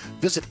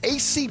 Visit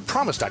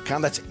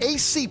acpromise.com, that's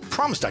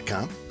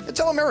acpromise.com, and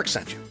tell them Eric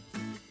sent you.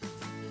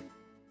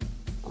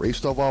 Ray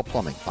Stovall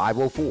Plumbing,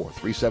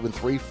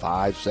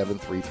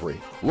 504-373-5733.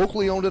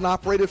 Locally owned and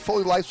operated,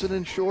 fully licensed and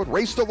insured,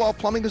 Ray Stovall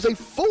Plumbing is a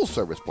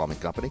full-service plumbing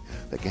company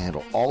that can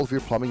handle all of your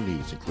plumbing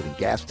needs, including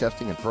gas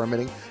testing and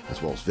permitting, as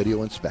well as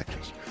video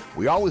inspections.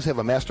 We always have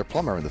a master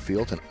plumber in the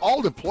field, and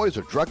all employees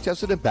are drug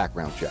tested and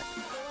background checked.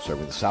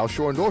 Serving the South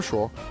Shore and North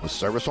Shore with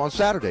service on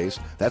Saturdays.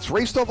 That's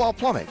Ray Stovall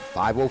Plumbing,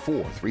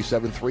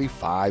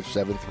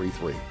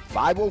 504-373-5733.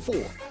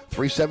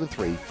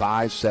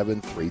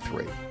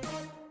 504-373-5733.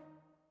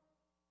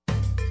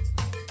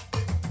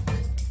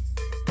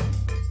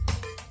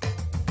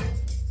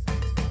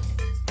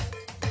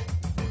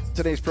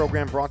 Today's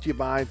program brought to you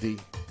by the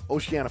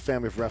Oceana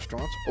family of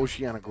restaurants,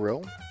 Oceana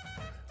Grill,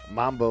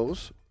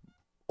 Mambo's,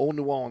 Old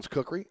New Orleans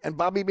Cookery, and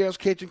Bobby Hebert's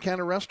Cajun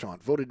Cannon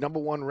Restaurant, voted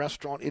 #1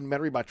 restaurant in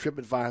Metairie by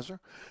TripAdvisor.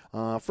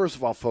 First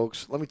of all,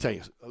 folks, let me tell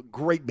you, a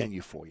great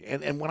menu for you.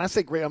 And when I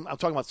say great, I'm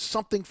talking about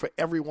something for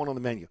everyone on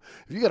the menu.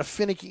 If you got a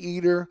finicky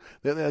eater,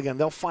 then again,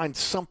 they'll find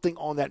something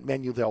on that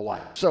menu they'll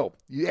like. So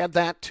you add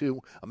that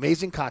to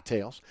amazing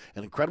cocktails,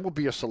 an incredible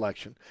beer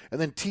selection, and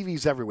then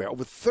TVs everywhere.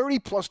 Over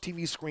 30-plus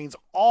TV screens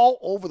all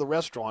over the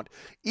restaurant.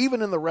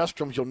 Even in the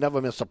restrooms, you'll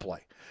never miss a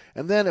play.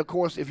 And then, of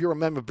course, if you're a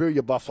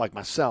memorabilia buff like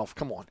myself,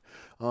 come on.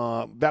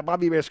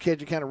 Bobby Hebert's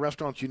Cajun Cannon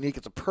Restaurant's unique.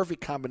 It's a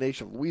perfect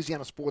combination of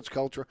Louisiana sports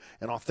culture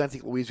and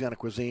authentic Louisiana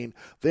cuisine.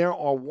 There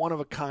are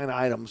one-of-a-kind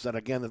items that,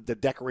 again,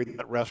 that decorate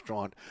that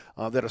restaurant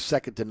that are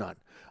second to none.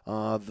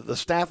 The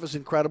staff is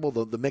incredible.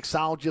 The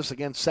mixologists,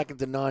 again, second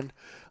to none.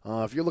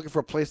 If you're looking for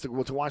a place to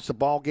watch the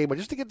ball game or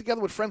just to get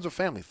together with friends or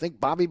family, think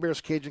Bobby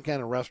Hebert's Cajun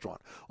Cannon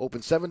Restaurant.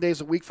 Open 7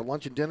 days a week for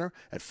lunch and dinner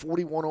at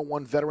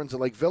 4101 Veterans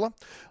of Lake Villa.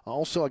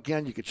 Also,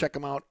 again, you can check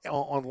them out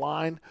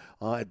online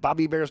at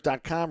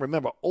BobbyHeberts.com.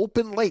 Remember,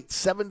 open late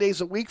 7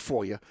 days a week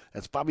for you.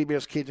 That's Bobby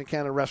Hebert's Cajun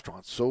Cannon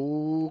Restaurant.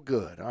 So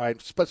good. All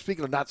right, but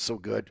speaking of not so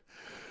good,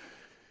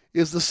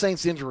 is the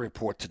Saints injury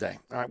report today.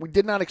 All right, we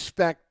did not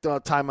expect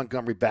Ty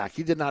Montgomery back.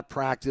 He did not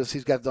practice.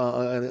 He's got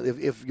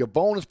if your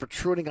bone is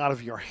protruding out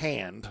of your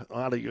hand,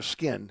 out of your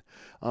skin,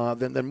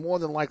 then more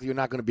than likely you're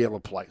not going to be able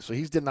to play. So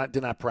he did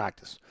not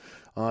practice.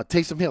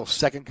 Taysom Hill,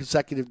 second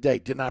consecutive day,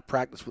 did not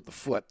practice with the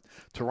foot.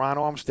 Teron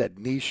Armstead,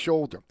 knee,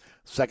 shoulder.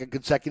 Second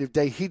consecutive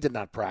day, he did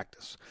not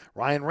practice.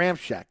 Ryan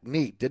Ramczyk,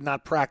 knee, did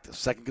not practice.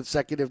 Second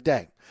consecutive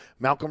day.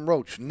 Malcolm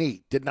Roach,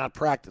 knee, did not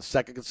practice.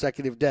 Second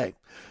consecutive day.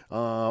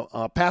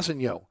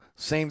 Passanio,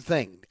 same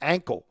thing.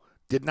 Ankle,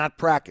 did not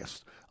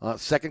practice.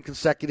 Second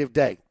consecutive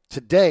day.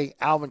 Today,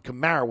 Alvin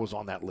Kamara was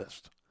on that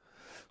list.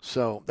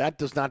 So that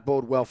does not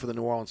bode well for the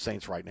New Orleans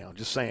Saints right now.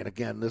 Just saying,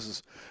 again,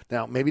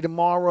 now maybe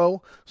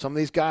tomorrow some of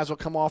these guys will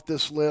come off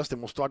this list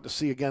and we'll start to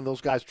see, again, those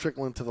guys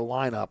trickle into the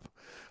lineup.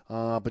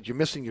 But you're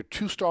missing your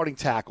two starting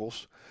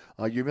tackles.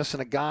 You're missing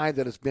a guy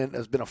that has been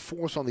a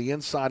force on the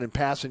inside in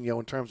passing,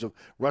 in terms of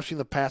rushing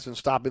the pass and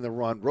stopping the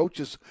run. Roach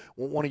is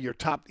one of your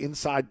top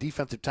inside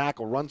defensive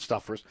tackle run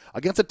stuffers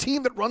against a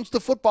team that runs the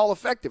football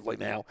effectively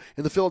now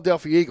in the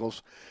Philadelphia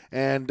Eagles.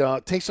 And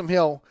Taysom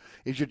Hill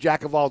is your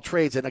jack of all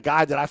trades and a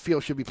guy that I feel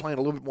should be playing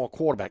a little bit more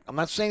quarterback. I'm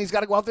not saying he's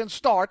got to go out there and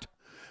start,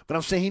 But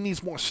I'm saying he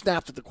needs more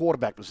snaps at the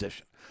quarterback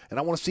position, and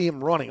I want to see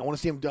him running. I want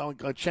to see him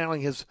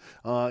channeling his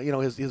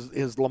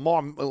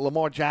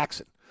Lamar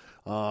Jackson,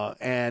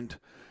 and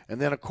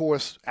then of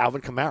course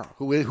Alvin Kamara,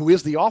 who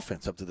is the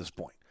offense up to this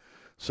point.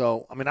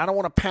 So I mean, I don't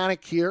want to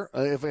panic here,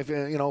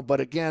 but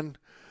again.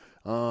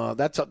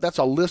 That's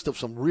a list of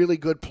some really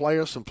good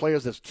players, some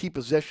players that's key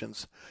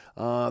positions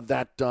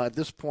that at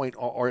this point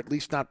are at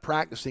least not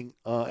practicing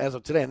as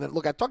of today. And then,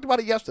 look, I talked about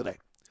it yesterday.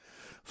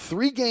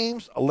 3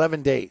 games,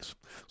 11 days.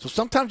 So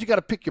sometimes you got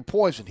to pick your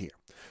poison here.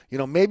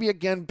 Maybe,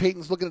 again,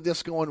 Peyton's looking at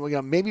this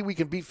going, maybe we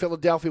can beat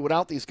Philadelphia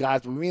without these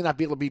guys, but we may not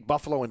be able to beat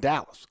Buffalo and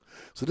Dallas.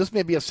 So this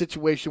may be a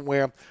situation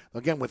where,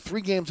 again, with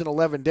 3 games in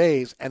 11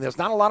 days, and there's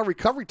not a lot of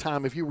recovery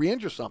time if you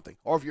re-injure something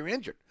or if you're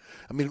injured.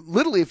 I mean,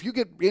 literally, if you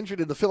get injured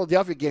in the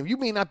Philadelphia game, you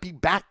may not be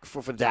back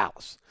for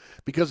Dallas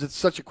because it's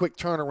such a quick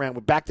turnaround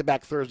with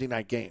back-to-back Thursday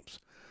night games.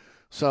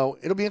 So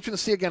it'll be interesting to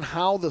see, again,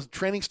 how the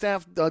training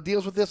staff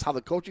deals with this, how the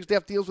coaching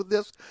staff deals with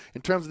this in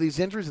terms of these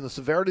injuries and the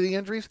severity of the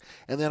injuries.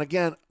 And then,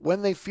 again,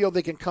 when they feel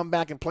they can come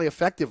back and play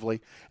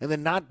effectively and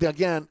then not,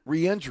 again,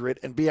 re-injure it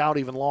and be out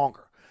even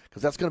longer,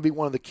 because that's going to be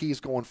one of the keys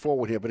going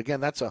forward here. But, again,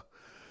 that's a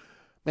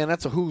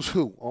who's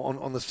who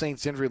on the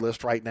Saints injury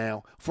list right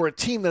now for a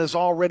team that is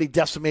already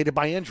decimated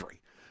by injury.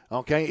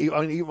 Okay,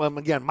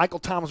 again, Michael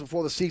Thomas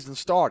before the season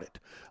started.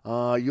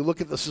 You look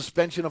at the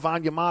suspension of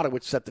Onyemata,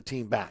 which set the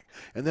team back.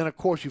 And then, of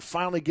course, you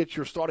finally get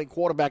your starting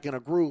quarterback in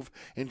a groove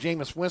in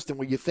Jameis Winston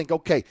where you think,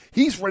 okay,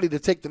 he's ready to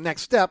take the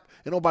next step.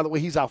 And, oh, by the way,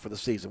 he's out for the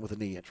season with a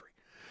knee injury.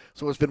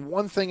 So it's been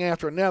one thing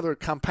after another,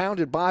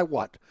 compounded by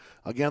what?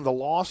 Again, the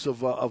loss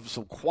of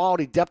some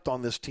quality depth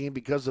on this team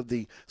because of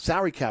the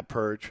salary cap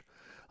purge.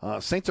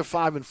 Saints are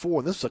 5-4,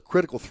 and this is a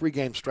critical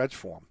 3-game stretch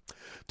for them.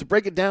 To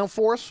break it down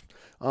for us,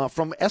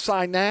 from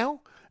SI Now,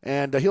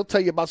 and he'll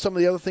tell you about some of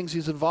the other things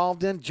he's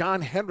involved in.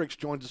 John Hendricks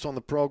joins us on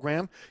the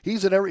program.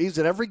 He's at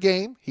every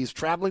game. He's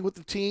traveling with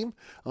the team,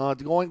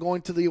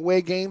 going to the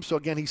away game. So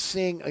again, he's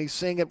seeing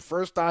it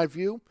first eye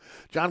view.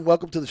 John,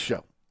 welcome to the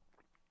show.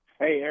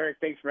 Hey, Eric,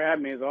 thanks for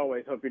having me as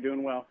always. Hope you're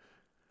doing well.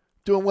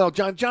 Doing well,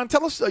 John. John,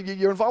 tell us,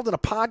 you're involved in a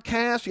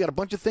podcast. You got a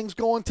bunch of things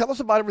going. Tell us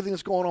about everything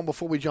that's going on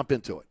before we jump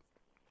into it.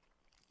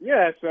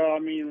 Yeah, so, I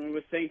mean,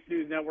 with Saints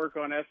News Network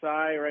on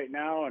SI right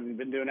now, and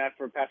been doing that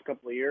for the past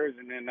couple of years.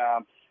 And then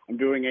I'm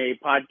doing a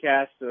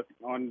podcast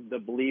on the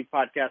Believe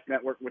Podcast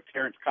Network with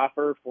Terrence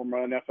Copper,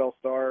 former NFL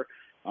star.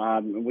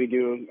 We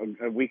do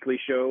a weekly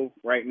show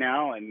right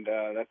now, and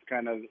that's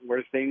kind of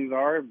where things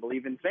are,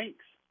 Believe in Saints.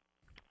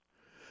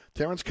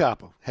 Terrence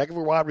Copper, heck of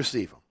a wide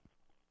receiver.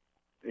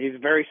 He's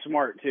very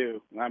smart,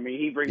 too. I mean,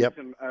 he brings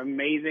some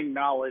amazing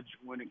knowledge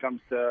when it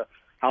comes to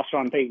how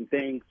Sean Payton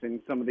thinks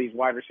and some of these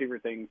wide receiver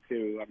things,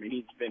 too. I mean,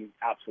 he's been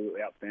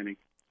absolutely outstanding.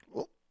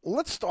 Well,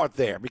 let's start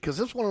there, because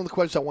this is one of the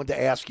questions I wanted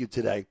to ask you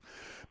today,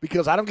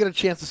 because I don't get a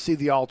chance to see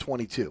the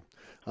All-22.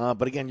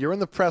 But, again, you're in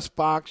the press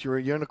box. You're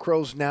in the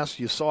crow's nest.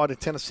 You saw it in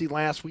Tennessee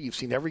last week. You've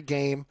seen every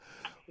game.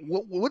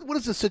 What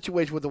is the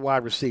situation with the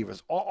wide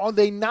receivers? Are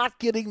they not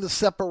getting the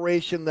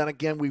separation that,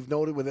 again, we've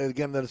noted with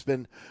again that it's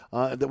been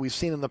that we've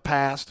seen in the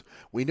past?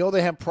 We know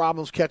they have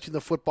problems catching the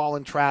football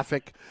in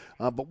traffic,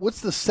 but what's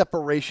the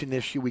separation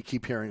issue we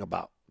keep hearing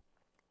about?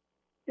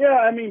 Yeah,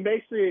 I mean,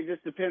 basically it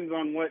just depends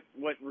on what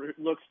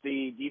looks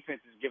the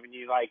defense is giving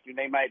you. Like,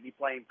 they might be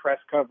playing press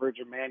coverage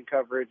or man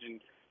coverage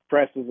and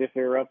press as if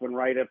they're up and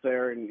right up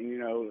there, and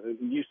it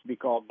used to be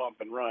called bump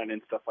and run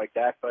and stuff like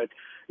that. But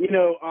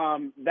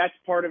that's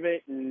part of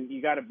it, and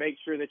you got to make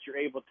sure that you're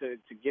able to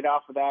get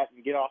off of that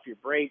and get off your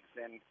brakes,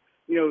 and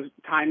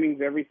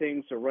timing's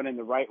everything. So running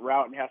the right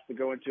route and has to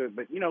go into it.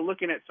 But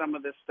looking at some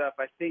of this stuff,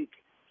 I think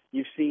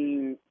you've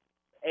seen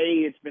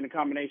it's been a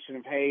combination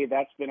of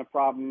that's been a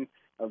problem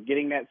of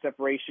getting that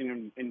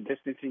separation and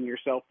distancing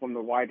yourself from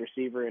the wide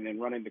receiver and then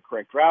running the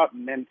correct route,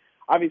 and then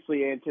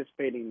obviously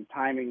anticipating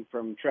timing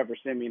from Trevor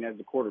Siemian as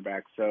the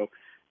quarterback. So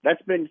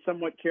that's been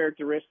somewhat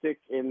characteristic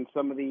in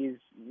some of these,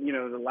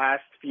 the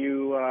last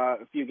few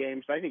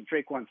games. I think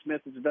Traquan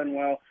Smith has done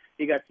well.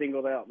 He got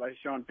singled out by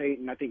Sean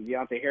Payton. I think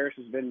Deontay Harris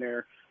has been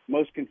their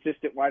most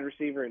consistent wide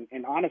receiver.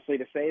 And honestly,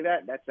 to say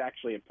that's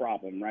actually a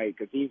problem, right?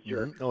 Because he's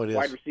your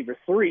wide receiver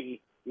 3.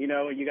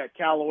 You got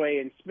Callaway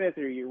and Smith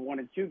are your 1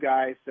 and 2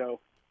 guys. So,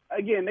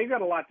 again, they've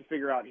got a lot to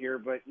figure out here.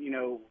 But,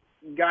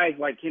 guys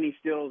like Kenny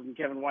Stills and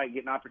Kevin White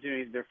getting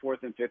opportunities, their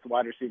 4th and 5th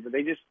wide receiver,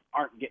 they just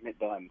aren't getting it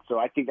done. So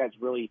I think that's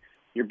really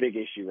your big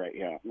issue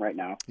right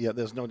now. Yeah,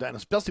 there's no doubt, and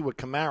especially with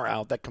Kamara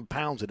out, that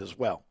compounds it as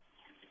well.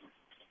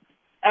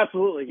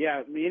 Absolutely,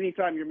 yeah. I mean,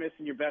 anytime you're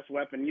missing your best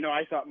weapon,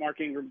 I thought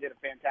Mark Ingram did a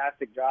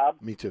fantastic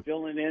job. Me too.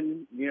 Filling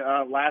in,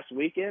 last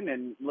weekend,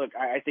 and look,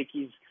 I think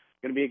he's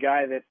going to be a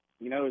guy that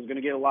is going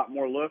to get a lot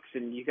more looks.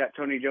 And you got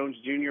Tony Jones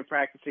Jr.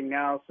 practicing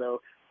now,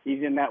 so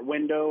he's in that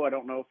window. I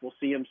don't know if we'll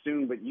see him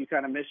soon, but you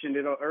kind of mentioned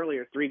it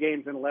earlier. 3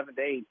 games in 11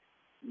 days.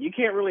 You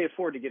can't really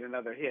afford to get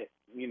another hit,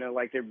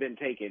 like they've been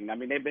taking. I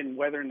mean, they've been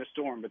weathering the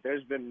storm, but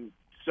there's been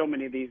so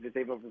many of these that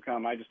they've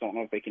overcome. I just don't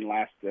know if they can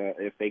last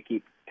if they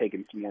keep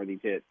taking some more of these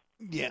hits.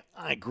 Yeah,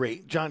 I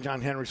agree. John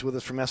Henry's with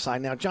us from SI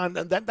now. John,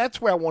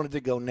 that's where I wanted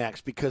to go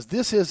next because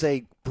this is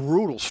a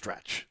brutal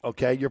stretch,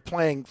 okay? You're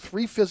playing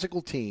 3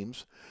 physical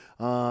teams.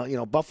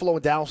 Buffalo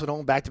and Dallas at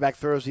home, back-to-back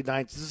Thursday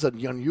nights. This is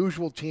an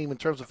unusual team in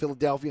terms of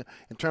Philadelphia,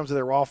 in terms of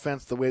their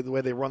offense, the way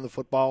they run the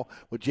football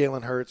with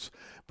Jalen Hurts.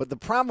 But the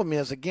problem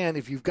is, again,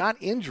 if you've got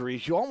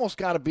injuries, you almost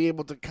got to be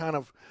able to kind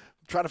of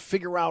try to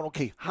figure out,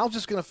 okay, how's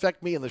this going to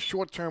affect me in the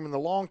short term and the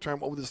long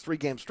term over this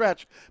 3-game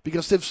stretch?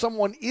 Because if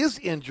someone is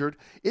injured,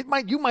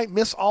 you might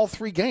miss all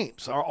 3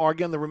 games, or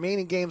again the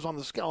remaining games on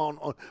the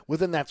scale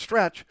within that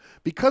stretch,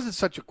 because it's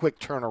such a quick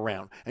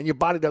turnaround and your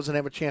body doesn't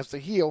have a chance to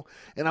heal.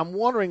 And I'm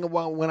wondering,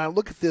 well, when I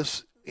look at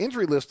this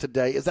injury list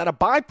today, is that a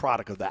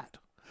byproduct of that?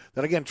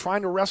 That again,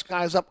 trying to rest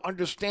guys up,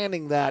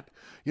 understanding that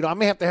I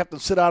may have to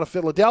sit out of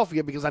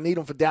Philadelphia because I need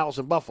them for Dallas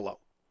and Buffalo.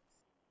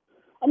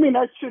 I mean,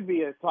 that should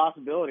be a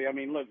possibility. I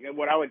mean, look,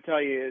 what I would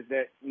tell you is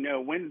that,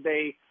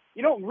 Wednesday,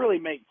 you don't really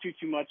make too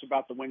much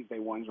about the Wednesday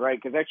ones, right?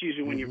 Because that's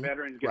usually when your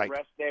veterans get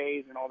rest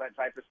days and all that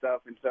type of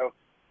stuff. And so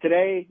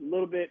today, a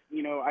little bit,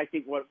 I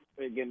think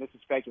again, this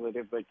is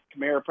speculative, but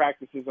Kamara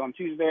practices on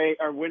Tuesday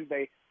or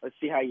Wednesday. Let's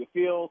see how you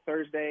feel.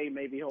 Thursday,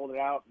 maybe hold it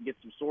out and get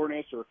some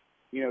soreness or,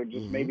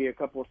 just maybe a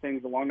couple of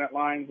things along that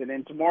lines. And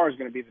then tomorrow's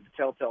going to be the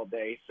telltale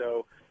day.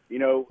 So,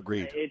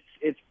 Agreed.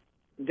 It's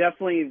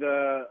definitely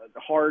the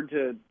hard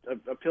to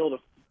a pill to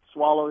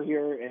swallow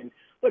here. And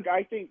look,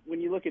 I think when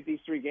you look at these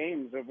 3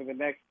 games over the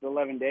next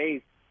 11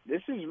 days,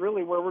 this is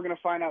really where we're going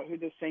to find out who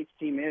this Saints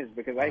team is,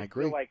 because I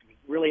feel like we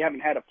really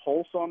haven't had a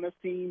pulse on this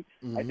team.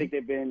 I think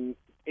they've been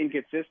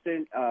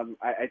inconsistent.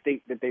 I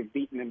think that they've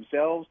beaten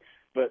themselves.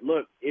 But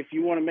look, if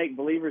you want to make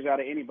believers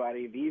out of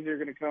anybody, these are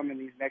going to come in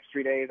these next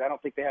 3 days. I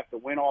don't think they have to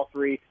win all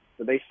 3,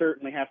 but they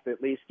certainly have to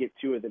at least get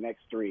 2 of the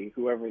next 3,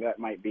 whoever that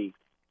might be.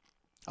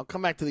 I'll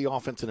come back to the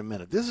offense in a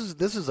minute. This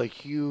is a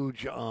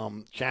huge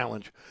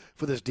challenge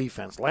for this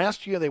defense.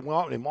 Last year they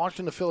marched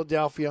into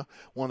Philadelphia,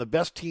 one of the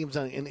best teams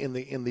in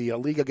the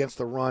league against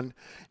the run,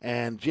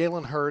 and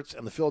Jalen Hurts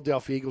and the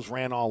Philadelphia Eagles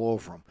ran all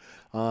over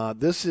them.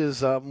 This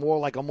is more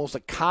like almost a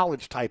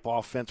college type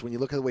offense when you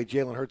look at the way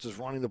Jalen Hurts is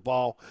running the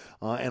ball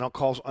and of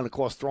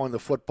course throwing the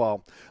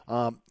football.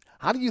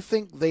 How do you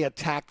think they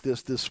attack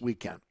this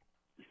weekend?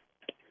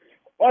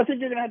 Well, I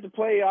think you're going to have to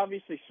play,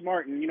 obviously,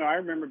 smart. And, I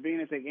remember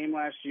being at that game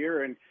last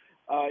year, and,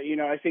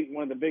 I think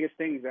one of the biggest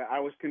things that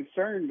I was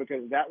concerned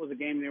because that was a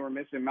game they were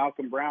missing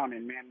Malcolm Brown.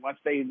 And, man, once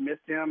they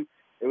missed him,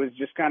 it was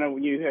just kind of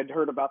when you had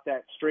heard about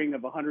that string of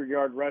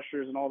 100-yard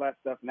rushers and all that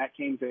stuff, and that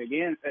came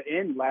to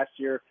end last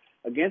year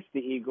against the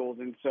Eagles.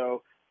 And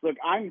so, look,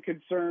 I'm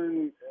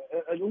concerned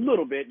a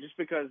little bit just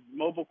because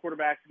mobile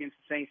quarterbacks against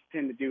the Saints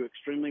tend to do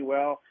extremely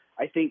well.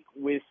 I think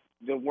with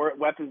the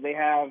weapons they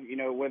have,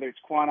 whether it's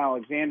Quan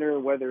Alexander,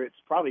 whether it's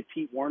probably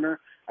Pete Werner,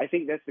 I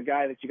think that's the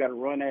guy that you got to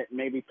run at and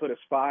maybe put a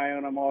spy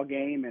on them all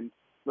game. And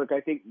look, I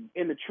think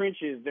in the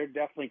trenches, they're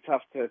definitely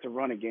tough to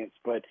run against,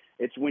 but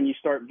it's when you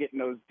start getting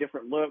those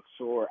different looks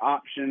or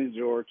options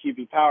or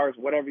QB powers,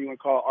 whatever you want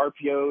to call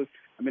it, RPOs.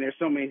 I mean, there's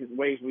so many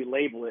ways we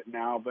label it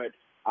now, but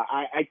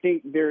I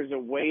think there's a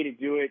way to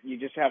do it. You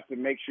just have to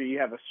make sure you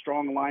have a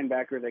strong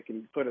linebacker that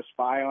can put a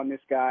spy on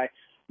this guy.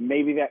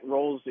 Maybe that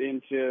rolls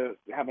into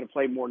having to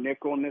play more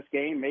nickel in this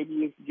game. Maybe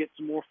you can get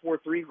some more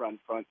 4-3 run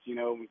fronts,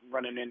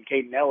 running in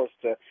Caden Ellis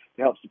to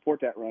help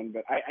support that run.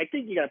 But I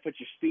think you got to put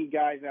your speed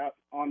guys out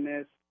on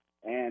this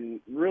and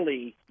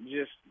really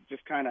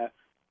just kind of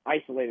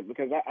isolate it,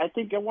 because I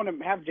think I want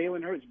to have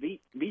Jalen Hurts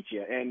beat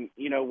you. And,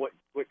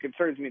 what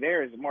concerns me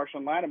there is that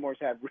Marshawn Lattimore's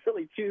had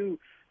really two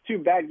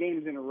bad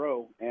games in a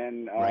row.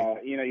 And,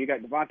 you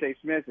got Devontae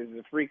Smith is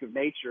a freak of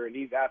nature, and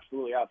he's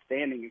absolutely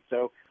outstanding. And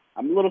so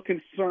I'm a little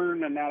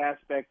concerned in that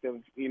aspect of,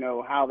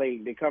 how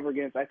they cover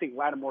against. I think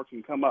Lattimore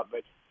can come up,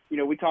 but,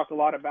 we talk a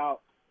lot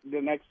about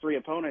the next 3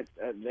 opponents.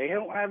 They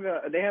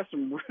have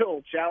some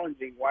real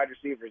challenging wide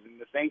receivers, and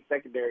the Saints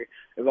secondary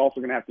is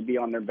also going to have to be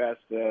on their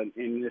best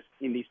in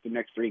these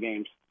next 3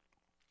 games.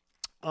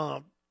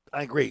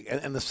 I agree.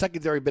 And the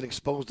secondary been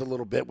exposed a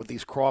little bit with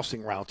these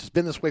crossing routes. It's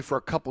been this way for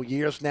a couple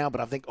years now,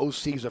 but I think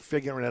OCs are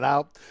figuring it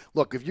out.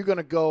 Look, if you're going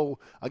to go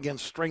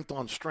against strength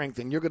on strength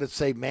and you're going to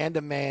say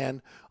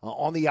man-to-man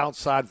on the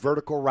outside,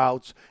 vertical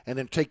routes, and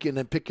then pick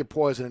your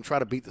poison and try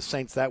to beat the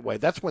Saints that way,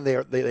 that's when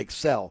they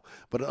excel.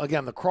 But,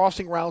 again, the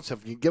crossing routes,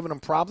 have you given them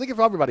problems? They give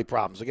everybody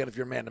problems, again, if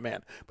you're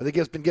man-to-man. But they've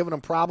just been giving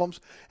them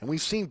problems, and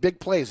we've seen big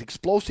plays,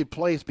 explosive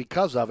plays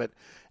because of it.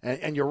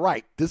 And you're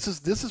right. This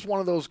is one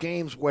of those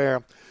games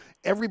where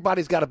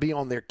everybody's got to be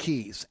on their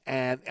keys.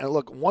 And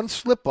look, one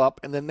slip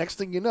up, and then next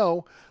thing you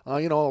know, a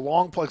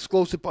long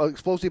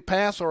explosive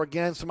pass, or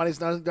again,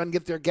 somebody's not going to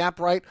get their gap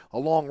right, a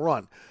long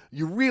run.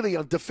 You really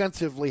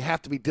defensively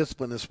have to be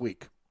disciplined this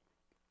week.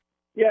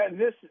 Yeah,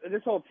 this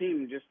whole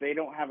team they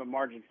don't have a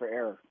margin for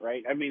error,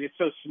 right? I mean, it's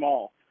so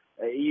small.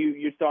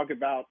 You talk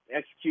about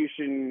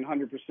execution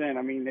 100%.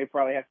 I mean, they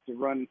probably have to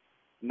run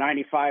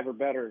 95 or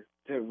better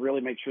to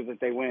really make sure that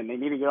they win. They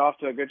need to get off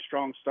to a good,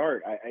 strong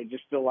start. I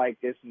just feel like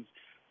this is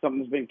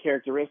something's been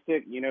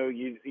characteristic. You know,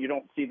 you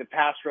don't see the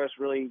pass rush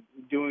really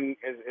doing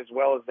as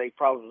well as they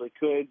probably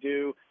could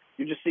do.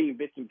 You're just seeing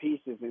bits and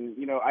pieces. And,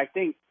 you know, I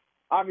think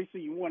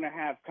obviously you want to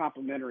have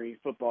complementary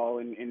football.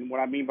 And what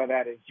I mean by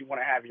that is you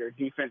want to have your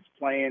defense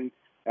playing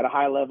at a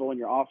high level and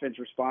your offense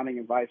responding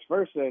and vice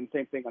versa. And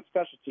same thing on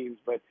special teams.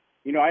 But,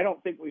 you know, I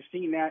don't think we've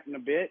seen that in a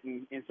bit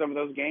in some of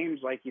those games.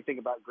 Like you think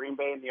about Green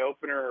Bay in the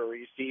opener, or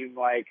you see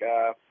like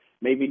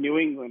maybe New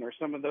England, or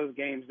some of those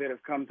games that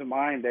have come to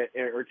mind,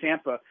 or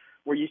Tampa,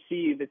 where you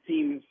see the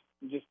teams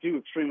just do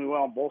extremely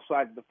well on both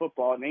sides of the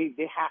football, and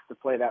they have to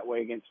play that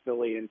way against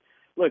Philly. And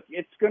look,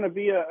 it's going to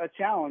be a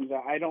challenge.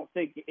 I don't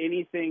think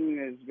anything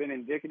has been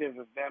indicative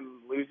of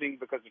them losing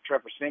because of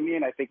Trevor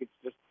Siemian. I think it's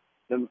just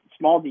the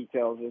small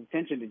details, the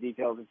attention to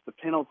details. It's the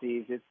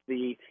penalties. It's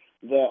the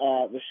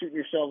shooting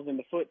yourselves in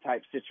the foot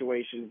type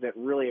situations that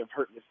really have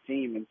hurt this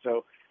team. And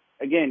so,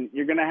 again,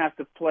 you're going to have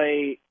to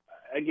play,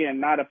 again,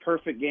 not a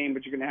perfect game,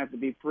 but you're going to have to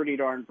be pretty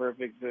darn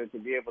perfect to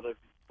be able to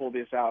pull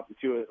this out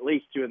in at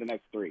least two of the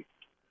next three.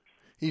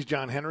 He's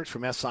John Hendricks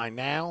from SI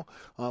Now.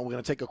 We're going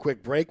to take a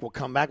quick break. We'll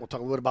come back. We'll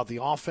talk a little bit about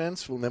the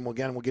offense. Then we'll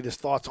get his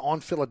thoughts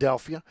on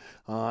Philadelphia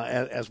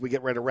as we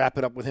get ready to wrap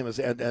it up with him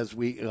as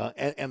we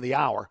end the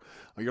hour.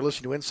 You're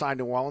listening to Inside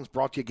New Orleans,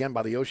 brought to you again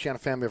by the Oceana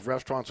family of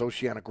restaurants,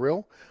 Oceana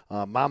Grill,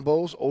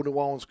 Mambo's, Old New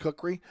Orleans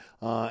Cookery,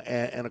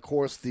 and of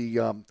course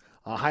the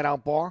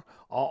Hideout Bar,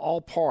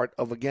 all part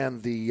of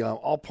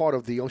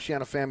the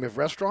Oceana family of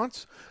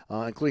restaurants,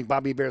 including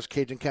Bobby Hebert's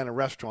Cajun Cannon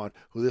Restaurant,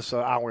 who this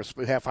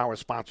half hour is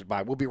sponsored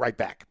by. We'll be right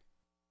back.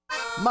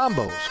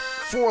 Mambo's,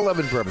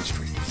 411 Bourbon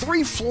Street.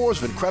 3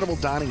 floors of incredible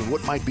dining in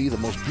what might be the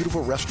most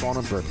beautiful restaurant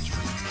on Bourbon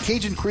Street.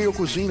 Cajun Creole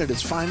cuisine at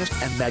its finest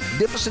and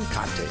magnificent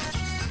cocktails.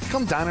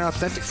 Come dine in our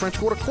authentic French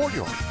Quarter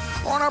courtyard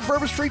or on our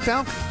Bourbon Street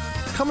balcony.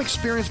 Come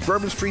experience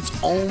Bourbon Street's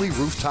only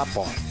rooftop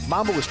bar.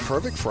 Mambo is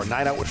perfect for a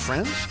night out with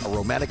friends, a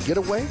romantic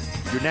getaway,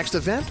 your next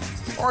event,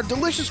 or a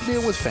delicious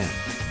meal with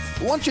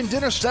family. Lunch and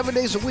dinner 7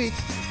 days a week.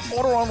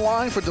 Order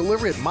online for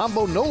delivery at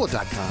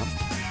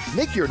mambonola.com.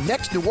 Make your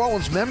next New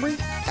Orleans memory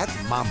at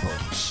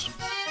Mambo's.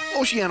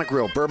 Oceana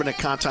Grill, Bourbon at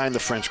Conti in the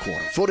French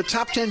Quarter. Voted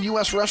top 10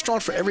 U.S.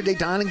 restaurant for everyday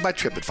dining by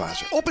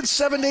TripAdvisor. Open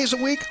 7 days a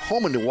week,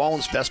 home of New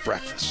Orleans' best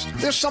breakfast.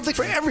 There's something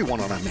for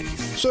everyone on our menu.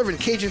 Serving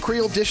Cajun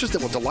Creole dishes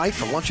that will delight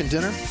for lunch and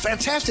dinner.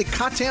 Fantastic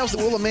cocktails that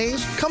will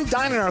amaze. Come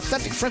dine in our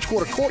authentic French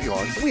Quarter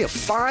courtyard. We have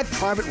 5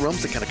 private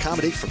rooms that can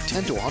accommodate from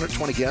 10 to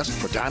 120 guests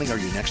for dining or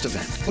your next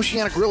event.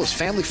 Oceana Grill is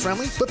family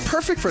friendly, but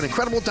perfect for an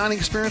incredible dining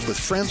experience with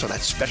friends or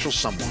that special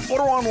someone.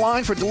 Order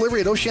online for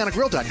delivery at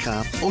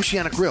oceanagrill.com.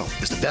 Oceana Grill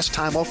is the best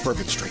time off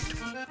Bourbon Street.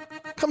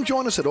 Come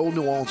join us at Old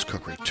New Orleans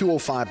Cookery,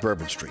 205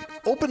 Bourbon Street.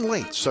 Open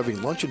late,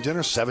 serving lunch and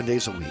dinner 7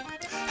 days a week.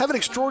 Have an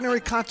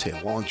extraordinary cocktail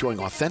while enjoying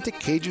authentic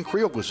Cajun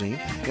Creole cuisine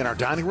in our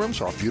dining rooms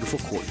or our beautiful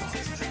courtyard.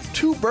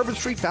 2 Bourbon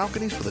Street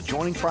balconies with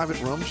adjoining private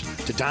rooms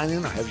to dine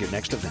in or have your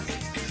next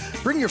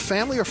event. Bring your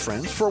family or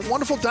friends for a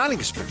wonderful dining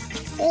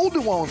experience. Old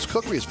New Orleans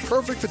Cookery is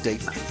perfect for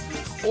date night.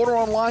 Order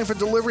online for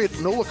delivery at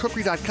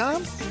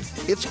nolacookery.com.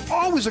 It's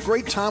always a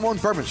great time on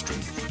Bourbon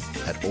Street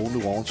at Old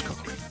New Orleans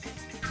Cookery.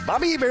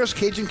 Bobby Hebert's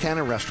Cajun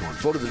Cannon Restaurant,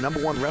 voted the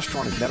 #1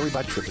 restaurant in Metairie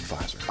by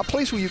TripAdvisor. A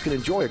place where you can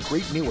enjoy a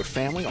great meal with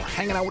family or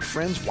hanging out with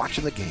friends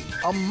watching the game.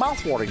 A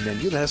mouth-watering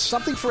menu that has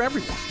something for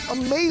everyone.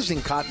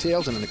 Amazing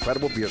cocktails and an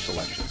incredible beer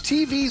selection.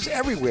 TVs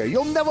everywhere.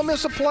 You'll never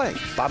miss a play.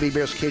 Bobby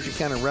Hebert's Cajun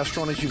Cannon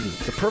Restaurant is unique.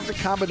 The perfect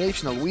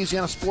combination of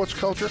Louisiana sports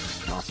culture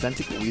and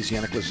authentic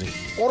Louisiana cuisine.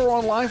 Order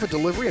online for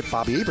delivery at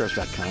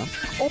BobbyHeberts.com.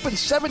 Open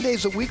 7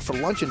 days a week for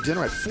lunch and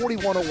dinner at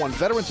 4101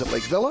 Veterans at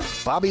Lake Villa.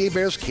 Bobby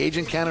Hebert's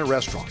Cajun Cannon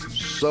Restaurant.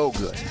 So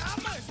good.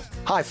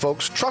 Hi,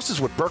 folks. Trust is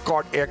what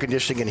Burkhardt Air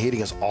Conditioning and Heating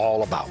is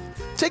all about.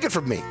 Take it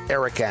from me,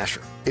 Eric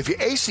Asher. If your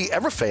AC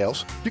ever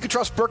fails, you can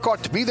trust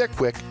Burkhardt to be there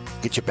quick,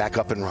 get you back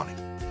up and running.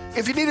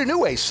 If you need a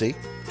new AC,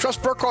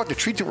 trust Burkhardt to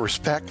treat you with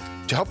respect,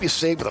 to help you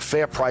save with a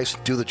fair price,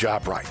 do the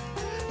job right.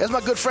 As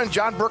my good friend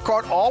John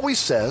Burkhardt always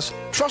says,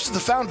 trust is the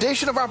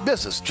foundation of our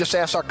business. Just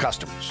ask our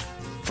customers.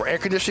 For air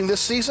conditioning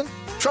this season,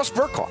 trust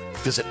Burkhardt.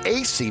 Visit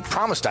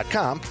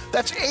acpromise.com.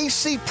 That's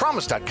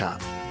acpromise.com.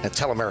 And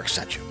tell them Eric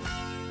sent you.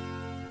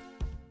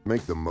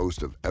 Make the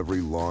most of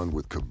every lawn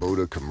with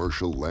Kubota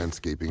commercial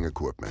landscaping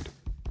equipment.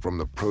 From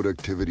the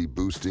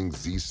productivity-boosting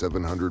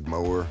Z700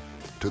 mower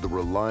to the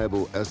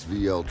reliable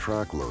SVL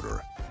track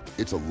loader,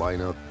 it's a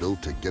lineup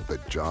built to get the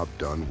job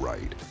done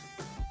right.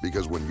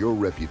 Because when your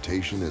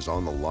reputation is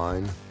on the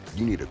line,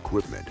 you need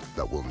equipment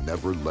that will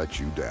never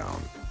let you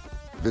down.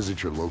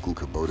 Visit your local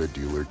Kubota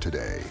dealer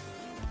today.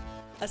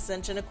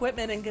 Ascension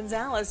Equipment in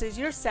Gonzales is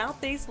your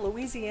Southeast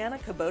Louisiana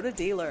Kubota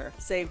dealer.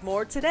 Save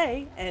more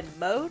today and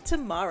mow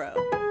tomorrow.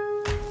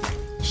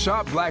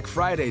 Shop Black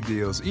Friday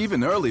deals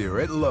even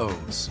earlier at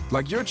Lowe's.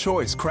 Like your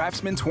choice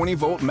Craftsman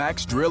 20-volt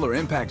max drill or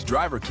impact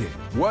driver kit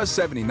was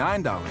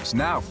 $79,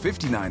 now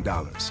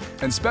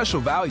 $59. And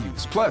special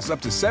values, plus up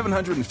to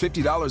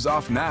 $750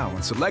 off now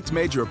on select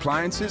major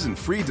appliances and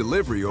free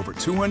delivery over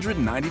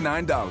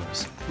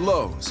 $299.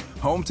 Lowe's,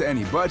 home to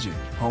any budget,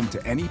 home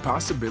to any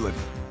possibility.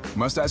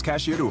 Must ask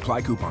cashier to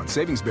apply coupon.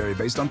 Savings vary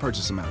based on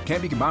purchase amount.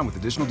 Can't be combined with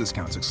additional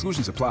discounts.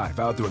 Exclusions apply.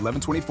 Valid through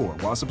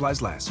 11/24 while supplies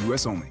last.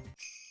 U.S. only.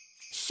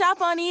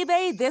 Shop on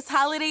eBay this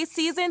holiday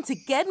season to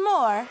get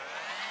more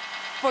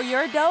for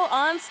your dough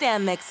on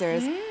stand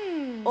mixers.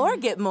 Or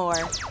get more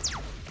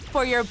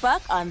for your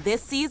buck on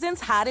this season's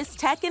hottest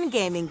tech and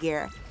gaming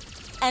gear.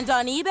 And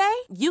on eBay,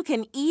 you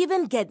can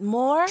even get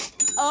more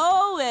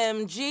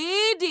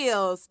OMG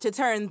deals to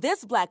turn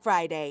this Black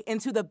Friday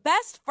into the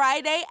best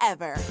Friday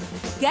ever.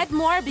 Get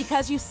more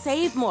because you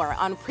save more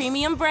on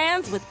premium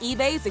brands with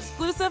eBay's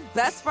exclusive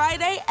Best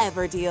Friday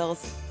Ever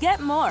deals.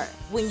 Get more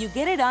when you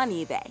get it on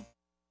eBay.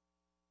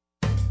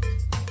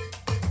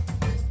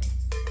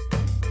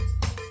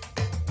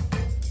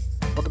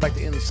 Welcome back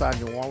to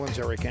Inside New Orleans.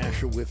 Eric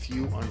Asher with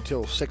you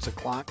until 6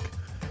 o'clock.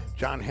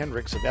 John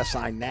Hendricks of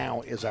SI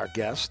Now is our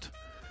guest.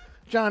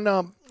 John,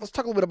 let's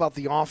talk a little bit about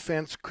the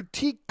offense.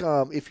 Critique,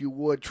 if you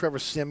would, Trevor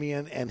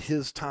Siemian and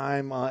his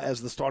time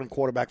as the starting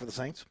quarterback for the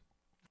Saints.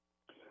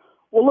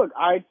 Well, look,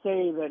 I'd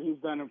say that he's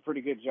done a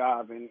pretty good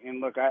job. And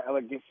look,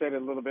 like you said a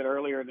little bit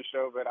earlier in the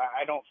show, but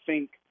I don't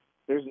think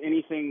there's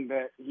anything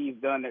that he's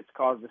done that's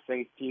caused the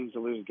Saints teams to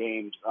lose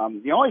games.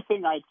 The only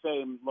thing I'd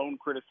say lone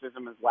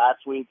criticism is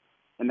last week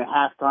in the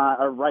halftime,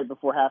 or right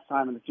before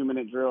halftime in the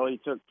 2-minute drill, he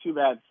took 2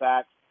 bad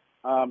sacks.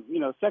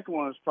 Second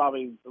one was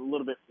probably a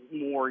little bit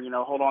more,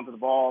 hold on to the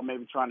ball,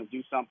 maybe trying to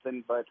do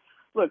something. But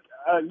look,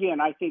 again,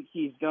 I think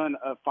he's done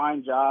a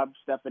fine job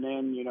stepping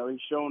in.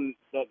 He's shown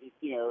that,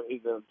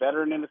 he's a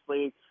veteran in this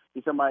league.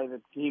 He's somebody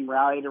that the team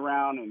rallied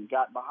around and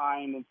got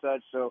behind and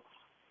such. So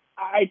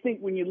I think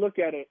when you look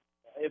at it,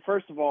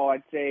 first of all,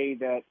 I'd say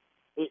that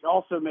it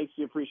also makes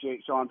you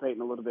appreciate Sean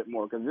Payton a little bit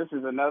more, because this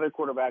is another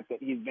quarterback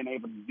that he's been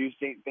able to do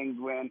things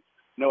with.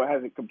 It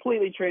hasn't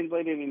completely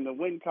translated in the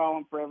win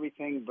column for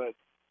everything, but,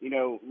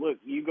 look,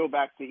 you go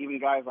back to even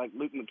guys like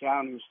Luke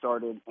McCown who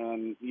started,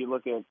 and you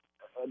look at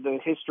the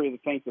history the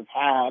Saints have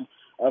had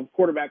of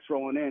quarterbacks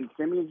rolling in.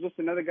 Simeon's just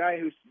another guy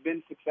who's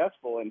been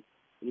successful, and,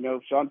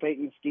 Sean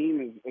Payton's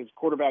scheme is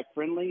quarterback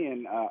friendly,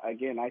 and,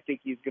 again, I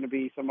think he's going to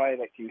be somebody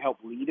that can help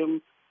lead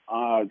him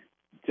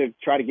to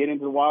try to get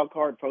into the wild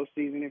card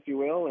postseason, if you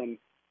will. And,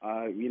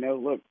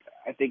 look,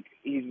 I think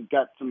he's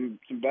got some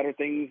better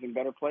things and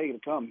better play to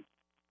come.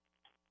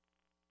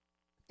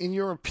 In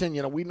your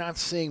opinion, are we not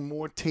seeing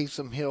more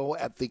Taysom Hill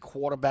at the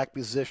quarterback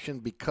position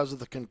because of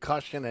the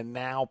concussion and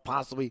now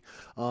possibly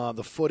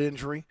the foot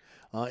injury?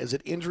 Is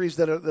it injuries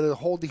that are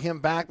holding him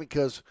back?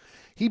 Because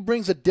he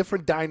brings a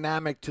different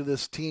dynamic to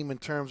this team in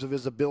terms of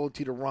his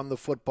ability to run the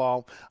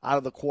football out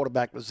of the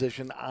quarterback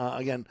position.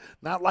 Again,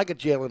 not like a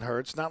Jalen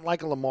Hurts, not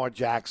like a Lamar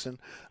Jackson,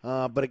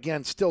 but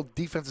again, still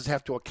defenses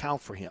have to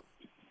account for him.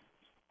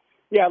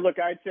 Yeah, look,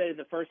 I'd say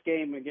the first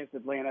game against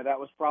Atlanta, that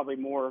was probably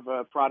more of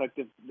a product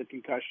of the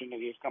concussion that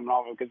he was coming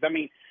off of. Because,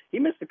 he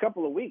missed a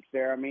couple of weeks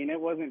there.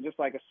 It wasn't just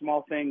like a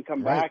small thing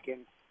come back,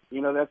 and,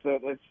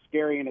 that's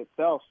scary in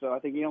itself. So I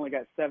think he only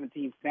got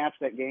 17 snaps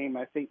that game.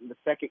 I think the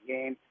second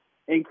game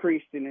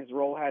increased in his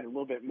role, had a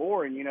little bit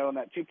more. And, in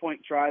that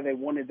 2-point try, they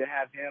wanted to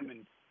have him.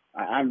 And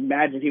I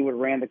imagine he would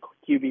have ran the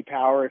QB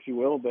power, if you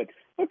will. But,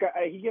 look,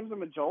 he gives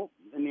them a jolt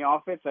in the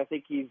offense. I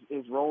think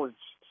his role is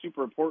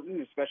super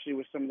important, especially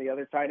with some of the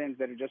other tight ends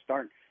that just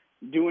aren't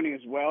doing as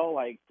well,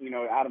 like,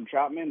 Adam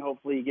Troutman.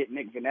 Hopefully you get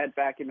Nick Vannett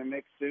back in the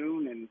mix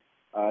soon,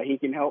 and he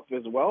can help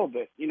as well.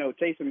 But,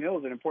 Taysom Hill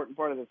is an important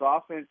part of this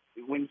offense.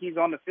 When he's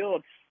on the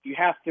field, you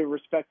have to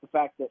respect the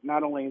fact that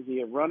not only is he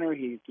a runner,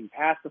 he can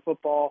pass the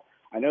football.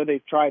 I know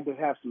they've tried to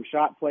have some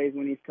shot plays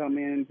when he's come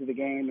into the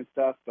game and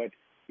stuff, but,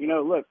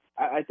 look,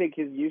 I think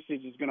his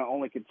usage is going to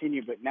only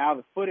continue. But now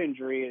the foot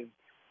injury is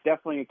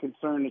definitely a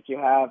concern that you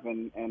have,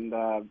 and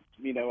I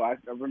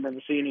remember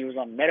seeing he was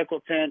on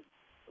medical tent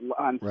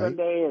on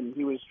Sunday, and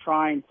he was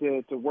trying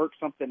to work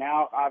something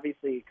out.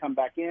 Obviously, he come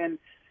back in,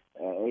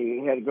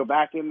 he had to go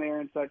back in there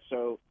and such.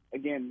 So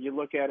again, you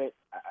look at it,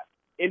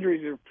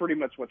 injuries are pretty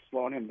much what's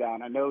slowing him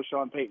down. I know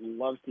Sean Payton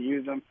loves to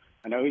use them.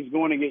 I know he's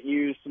going to get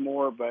used some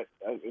more, but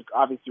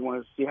obviously you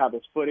want to see how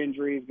this foot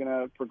injury is going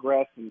to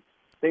progress. And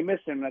if they miss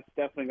him, that's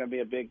definitely going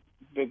to be a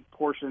big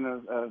portion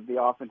of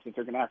the offense that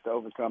they're going to have to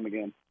overcome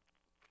again.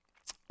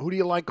 Who do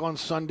you like on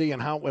Sunday,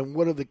 and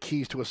what are the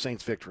keys to a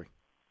Saints victory?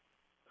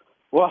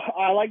 Well,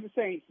 I like the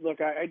Saints. Look,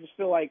 I just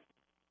feel like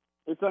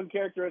it's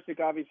uncharacteristic,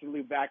 obviously, to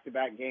lose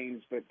back-to-back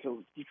games, but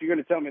if you're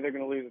going to tell me they're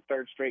going to lose a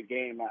third straight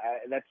game,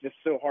 that's just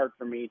so hard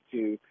for me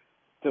to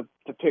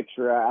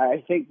picture.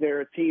 I think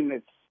they're a team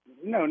that's,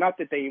 not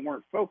that they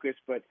weren't focused,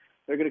 but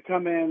they're going to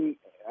come in,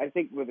 I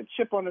think, with a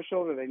chip on their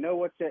shoulder. They know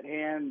what's at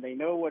hand. They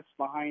know what's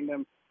behind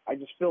them. I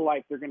just feel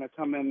like they're going to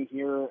come in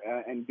here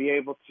and be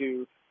able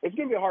to – it's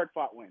going to be a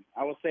hard-fought win.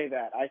 I will say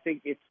that. I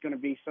think it's going to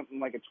be something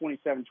like a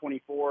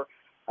 27-24.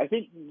 I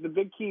think the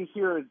big keys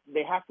here is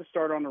they have to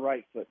start on the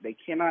right foot. They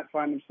cannot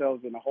find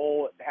themselves in a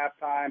hole at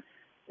halftime,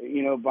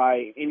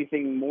 by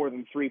anything more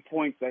than 3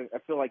 points. I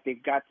feel like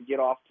they've got to get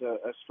off to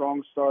a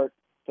strong start,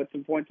 put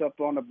some points up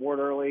on the board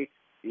early.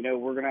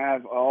 We're going to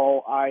have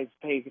all eyes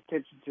pay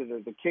attention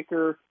to the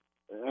kicker.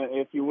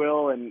 if you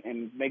will,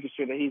 and making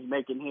sure that he's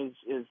making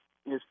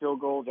his field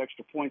goals,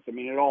 extra points. I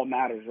mean, it all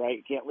matters, right?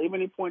 You can't leave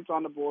any points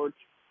on the board.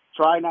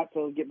 Try not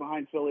to get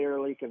behind Philly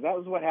early, because that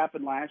was what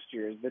happened last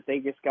year, is that they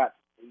just got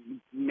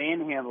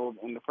manhandled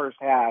in the first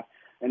half,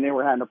 and they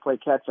were having to play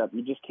catch-up.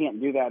 You just can't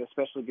do that,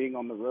 especially being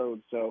on the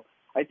road. So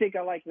I think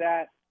I like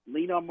that.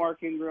 Lean on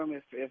Mark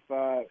Ingram if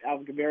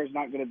Alvin Kamara is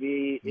not going to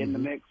be in the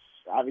mix.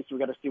 Obviously, we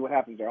got to see what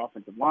happens to their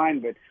offensive line.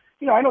 But,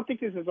 I don't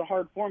think this is a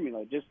hard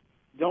formula. Just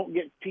don't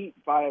get beat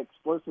by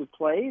explosive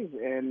plays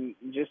and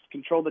just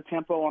control the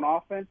tempo on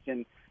offense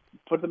and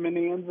put them in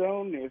the end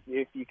zone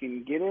if you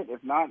can get it.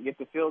 If not, get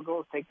the field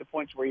goals, take the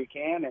points where you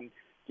can, and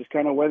just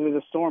kind of weather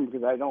the storm,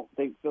 because I don't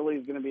think Philly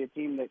is going to be a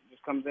team that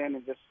just comes in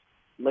and just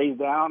lays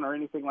down or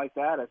anything like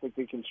that. I think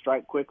they can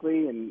strike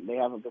quickly, and they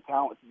have the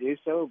talent to do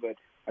so. But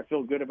I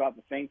feel good about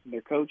the Saints and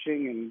their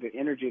coaching and the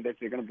energy that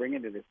they're going to bring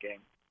into this game.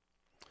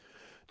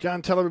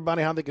 John, tell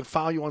everybody how they can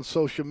follow you on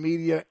social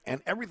media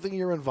and everything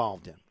you're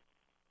involved in.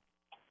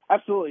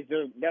 Absolutely.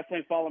 So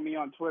definitely follow me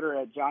on Twitter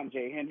at John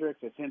J. Hendricks.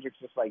 It's Hendricks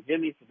just like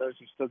Jimmy, for those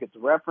who still get the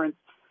reference.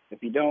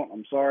 If you don't,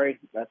 I'm sorry.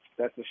 That's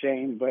a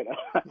shame. But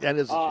that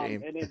is a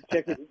shame. And then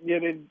check it.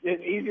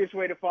 The easiest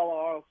way to follow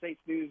all Saints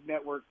News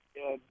Network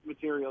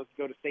materials,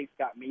 go to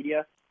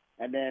Saints.media,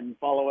 and then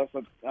follow us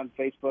on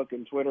Facebook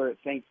and Twitter at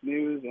Saints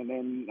News, and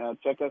then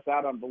check us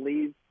out on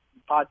Believe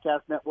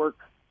Podcast Network.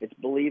 It's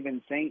Believe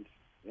in Saints.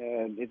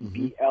 It's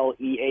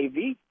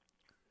BLEAV.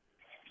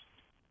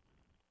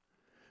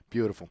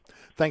 Beautiful.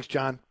 Thanks,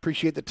 John.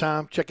 Appreciate the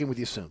time. Check in with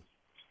you soon.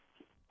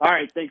 All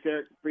right. Thanks,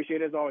 Eric.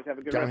 Appreciate it as always. Have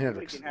a good John rest of the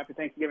Hendricks. week, and happy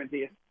Thanksgiving to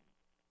you.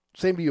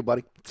 Same to you,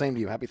 buddy. Same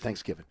to you. Happy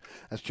Thanksgiving.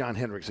 That's John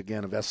Hendricks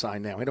again of SI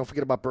Now. Hey, don't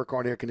forget about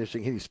Burkhardt Air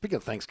Conditioning. Hey, speaking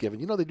of Thanksgiving,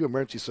 they do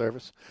emergency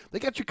service. They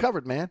got you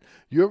covered, man.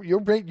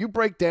 You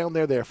break down,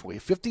 they're there for you.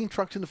 15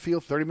 trucks in the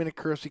field, 30-minute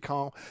courtesy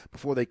call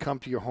before they come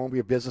to your home or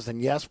your business. And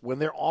yes, when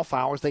they're off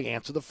hours, they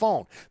answer the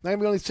phone. Not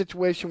the only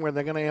situation where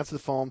they're going to answer the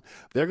phone.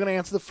 They're going to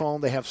answer the phone.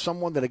 They have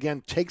someone that,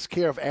 again, takes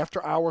care of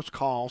after-hours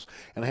calls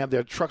and have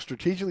their truck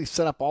strategically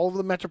set up all over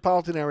the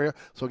metropolitan area.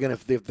 So, again,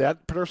 if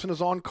that person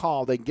is on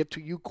call, they can get to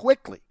you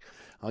quickly.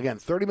 Again,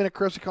 30-minute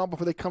courtesy call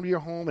before they come to your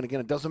home. And,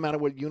 again, it doesn't matter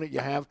what unit you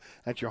have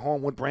at your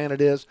home, what brand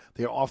it is.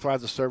 They are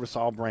authorized to service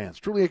all brands.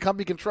 Truly a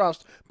company you can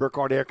trust,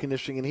 Burkhardt Air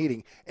Conditioning and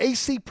Heating.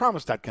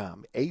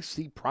 acpromise.com.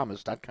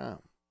 acpromise.com.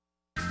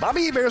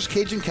 Bobby Hebert's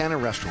Cajun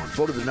Cannon Restaurant,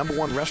 voted the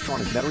 #1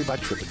 restaurant in Metairie by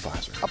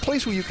TripAdvisor. A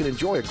place where you can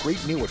enjoy a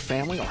great meal with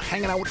family or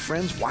hanging out with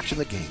friends watching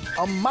the game.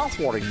 A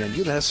mouth-watering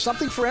menu that has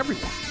something for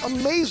everyone.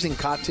 Amazing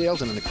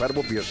cocktails and an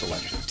incredible beer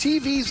selection.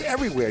 TVs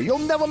everywhere. You'll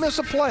never miss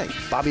a play.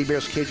 Bobby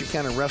Hebert's Cajun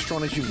Cannon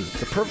Restaurant is unique.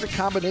 The perfect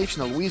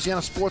combination of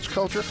Louisiana sports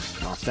culture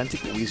and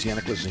authentic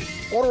Louisiana cuisine.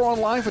 Order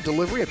online for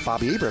delivery at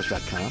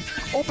BobbyHeberts.com.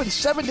 Open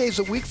 7 days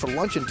a week for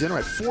lunch and dinner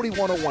at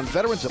 4101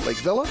 Veterans at Lake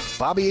Villa.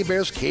 Bobby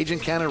Hebert's Cajun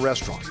Cannon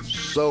Restaurant.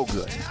 So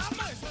good.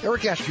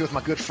 Eric Asher here with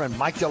my good friend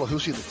Mike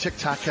Delahousie at the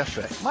TikTok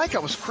Cafe. Mike, I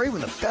was craving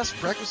the best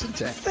breakfast in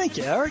town. Thank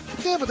you, Eric.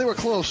 Yeah, but they were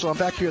closed, so I'm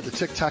back here at the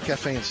TikTok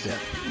Cafe instead.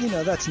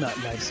 That's not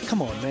nice.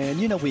 Come on, man.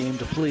 We aim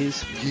to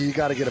please. You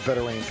got to get a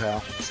better aim,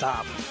 pal.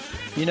 Stop.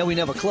 We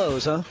never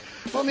close, huh?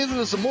 Well, neither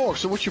does the morgue,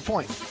 so what's your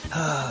point?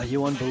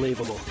 You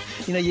unbelievable.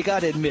 You got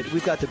to admit,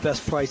 we've got the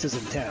best prices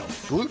in town.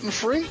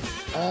 Gluten-free?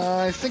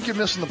 I think you're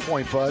missing the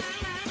point, bud.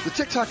 The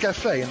TikTok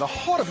Cafe in the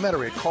heart of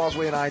Metairie at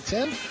Causeway and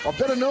I-10 are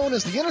better known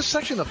as the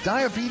intersection of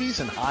diabetes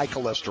and high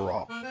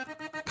cholesterol.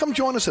 Come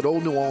join us at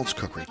Old New Orleans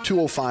Cookery,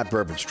 205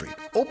 Bourbon Street.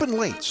 Open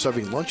late,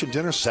 serving lunch and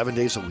dinner 7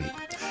 days a week.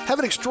 Have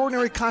an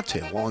extraordinary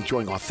cocktail while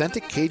enjoying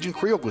authentic Cajun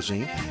Creole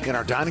cuisine in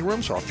our dining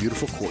rooms or our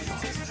beautiful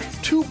courtyard.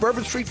 2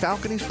 Bourbon Street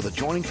balconies with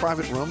adjoining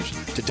private rooms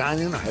to dine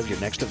in or have your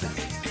next event.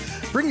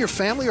 Bring your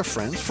family or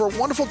friends for a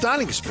wonderful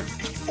dining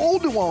experience.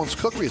 Old New Orleans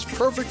Cookery is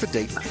perfect for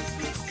date night.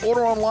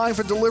 Order online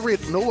for delivery at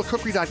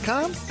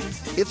NOLAcookery.com.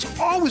 It's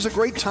always a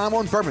great time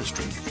on Bourbon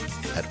Street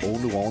at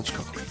Old New Orleans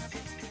Cookery.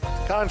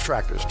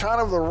 Contractors, tired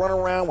of the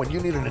runaround when you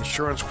need an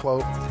insurance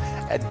quote?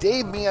 At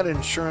Dave Miata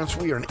Insurance,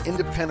 we are an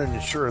independent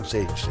insurance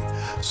agency,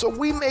 so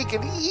we make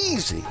it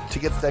easy to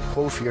get that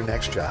quote for your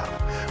next job.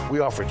 We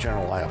offer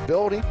general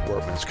liability,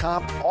 workman's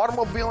comp,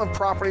 automobile and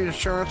property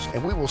insurance,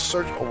 and we will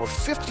search over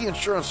 50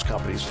 insurance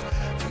companies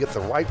to get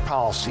the right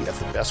policy at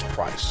the best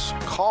price.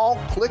 Call,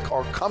 click,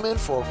 or come in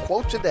for a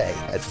quote today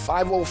at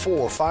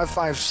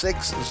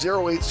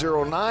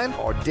 504-556-0809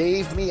 or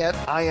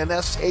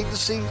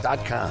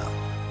DaveMe@INSAgency.com.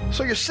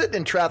 So you're sitting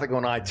in traffic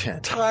on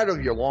I-10, tired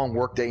of your long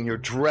workday and you're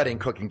dreading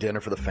cooking dinner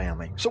for the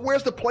family. So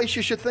where's the place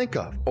you should think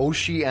of?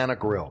 Oceana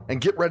Grill.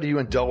 And get ready to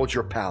indulge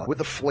your palate with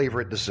the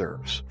flavor it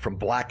deserves. From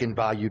blackened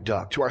bayou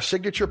duck to our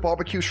signature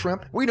barbecue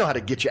shrimp, we know how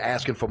to get you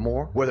asking for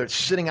more. Whether it's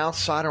sitting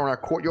outside or in our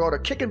courtyard or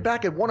kicking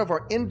back at one of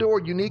our indoor,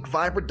 unique,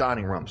 vibrant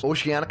dining rooms,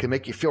 Oceana can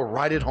make you feel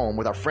right at home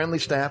with our friendly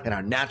staff and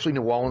our naturally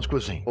New Orleans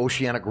cuisine.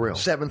 Oceana Grill,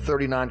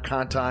 739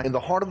 Conti, in the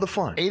heart of the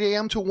fun, 8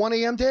 a.m. to 1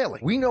 a.m. daily.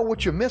 We know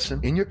what you're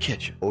missing in your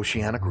kitchen.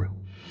 Oceana Grill.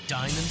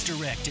 Diamonds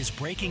Direct is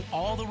breaking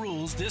all the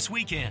rules this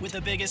weekend with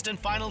the biggest and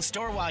final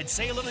store-wide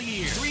sale of the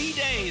year. 3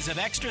 days of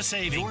extra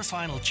savings. Your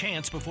final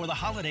chance before the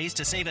holidays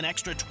to save an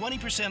extra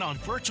 20% on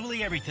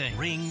virtually everything.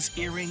 Rings,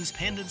 earrings,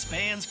 pendants,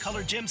 bands,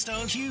 colored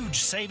gemstones. Huge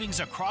savings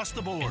across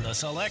the board. And the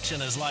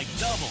selection is like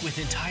double with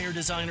entire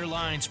designer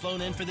lines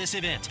flown in for this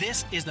event.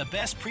 This is the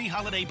best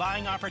pre-holiday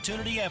buying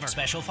opportunity ever.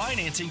 Special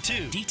financing,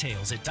 too.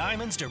 Details at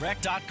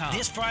DiamondsDirect.com.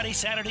 This Friday,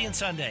 Saturday, and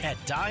Sunday at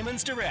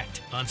Diamonds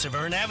Direct on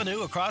Severn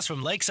Avenue across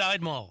from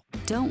Lakeside Mall.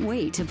 Don't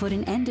wait to put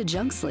an end to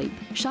junk sleep.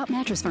 Shop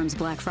Mattress Firm's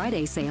Black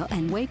Friday sale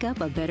and wake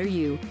up a better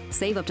you.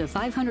 Save up to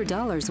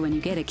 $500 when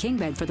you get a king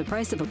bed for the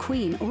price of a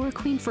queen or a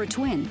queen for a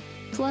twin.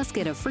 Plus,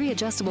 get a free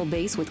adjustable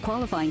base with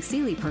qualifying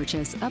Sealy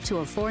purchase up to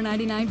a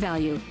 $499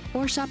 value.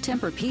 Or shop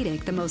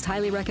Tempur-Pedic, the most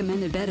highly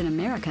recommended bed in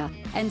America,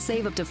 and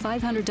save up to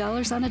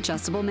 $500 on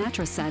adjustable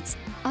mattress sets.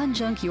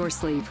 Unjunk your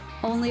sleep.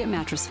 Only at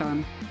Mattress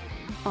Firm.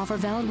 Offer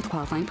valid with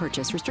qualifying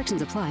purchase.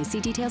 Restrictions apply.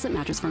 See details at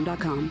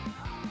mattressfirm.com.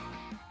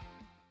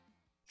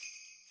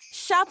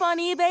 Shop on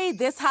eBay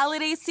this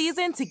holiday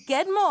season to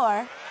get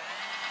more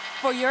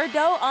for your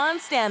dough on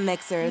stand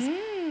mixers,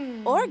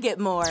 or get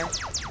more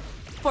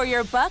for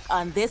your buck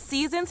on this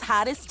season's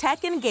hottest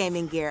tech and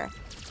gaming gear.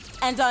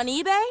 And on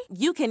eBay,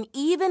 you can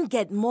even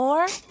get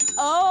more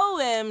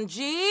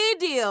OMG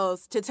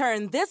deals to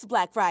turn this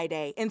Black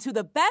Friday into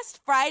the best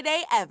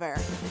Friday ever.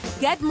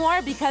 Get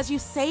more because you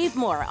save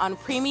more on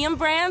premium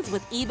brands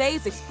with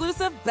eBay's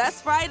exclusive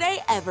Best Friday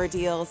Ever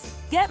deals.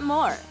 Get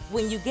more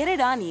when you get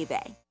it on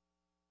eBay.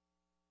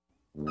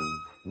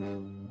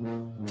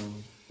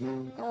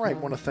 All right, I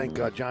want to thank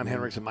John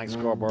Hendricks and Mike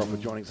Scarborough for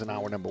joining us in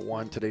hour number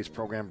one. Today's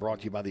program brought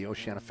to you by the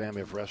Oceana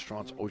family of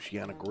restaurants,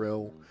 Oceana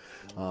Grill,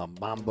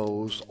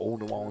 Mambo's,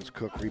 Old New Orleans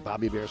Cookery,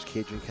 Bobby Hebert's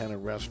Cajun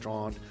Cannon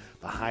Restaurant,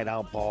 the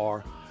Hideout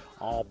Bar,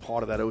 all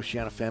part of that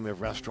Oceana family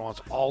of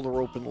restaurants. All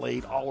are open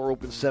late, all are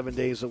open 7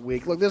 days a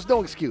week. Look, there's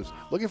no excuse.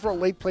 Looking for a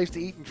late place to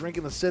eat and drink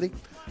in the city?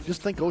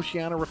 Just think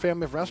Oceana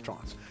family of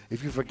restaurants.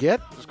 If you forget,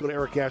 just go to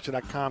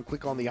ericasher.com,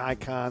 click on the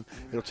icon.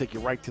 It'll take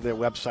you right to their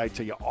website,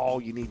 tell you all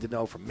you need to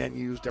know from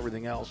menus to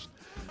everything else.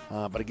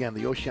 But again,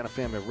 the Oceana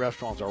family of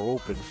restaurants are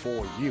open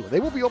for you. They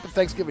will be open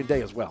Thanksgiving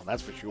Day as well,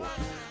 that's for sure.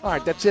 All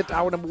right, that's it.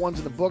 Hour number one's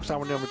in the books.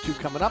 Hour number two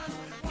coming up.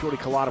 Jordy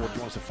Collada will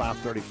join us at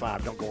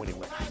 5:35. Don't go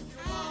anywhere.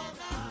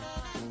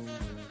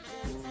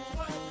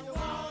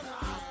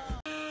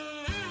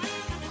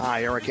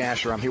 Hi, Eric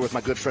Asher. I'm here with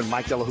my good friend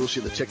Mike Delahousie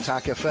of the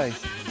TikTok Cafe.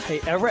 Hey,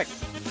 Eric,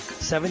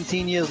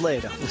 17 years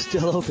later, we're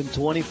still open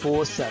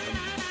 24/7.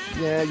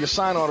 Yeah, your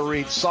sign ought to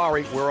read,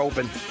 sorry, we're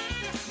open.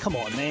 Come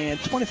on, man,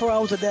 24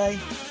 hours a day?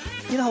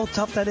 You know how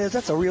tough that is?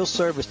 That's a real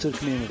service to the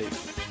community.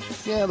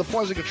 Yeah, the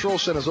Poison Control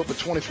Center is open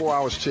 24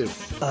 hours, too.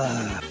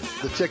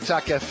 The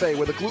TikTok Cafe,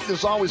 where the gluten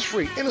is always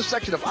free,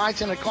 intersection of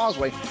I-10 and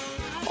Causeway,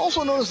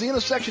 also known as the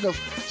intersection of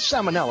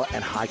salmonella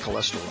and high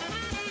cholesterol.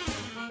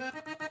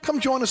 Come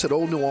join us at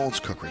Old New Orleans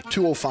Cookery,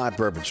 205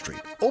 Bourbon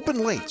Street.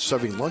 Open late,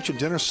 serving lunch and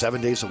dinner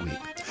 7 days a week.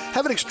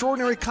 Have an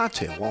extraordinary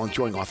cocktail while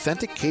enjoying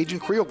authentic Cajun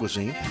Creole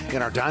cuisine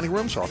in our dining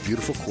rooms or our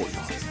beautiful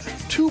courtyard.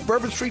 2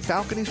 Bourbon Street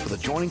balconies with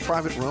adjoining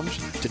private rooms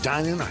to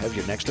dine in or have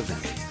your next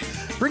event.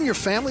 Bring your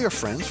family or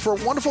friends for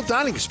a wonderful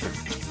dining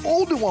experience.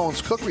 Old New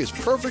Orleans Cookery is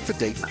perfect for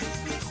date night.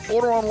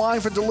 Order online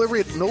for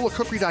delivery at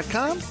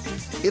nolacookery.com.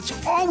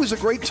 It's always a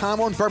great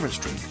time on Bourbon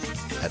Street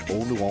at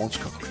Old New Orleans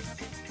Cookery.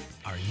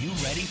 Are you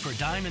ready for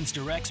Diamonds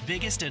Direct's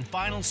biggest and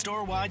final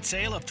store-wide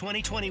sale of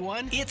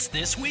 2021? It's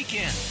this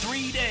weekend.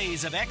 3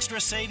 days of extra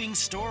savings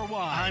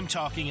store-wide. I'm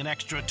talking an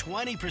extra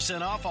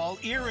 20% off all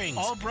earrings,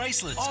 all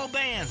bracelets, all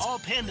bands, all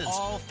pendants,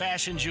 all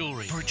fashion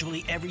jewelry.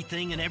 Virtually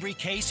everything in every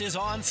case is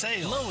on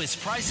sale. Lowest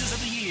prices of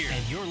the year.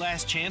 And your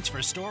last chance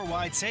for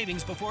store-wide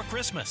savings before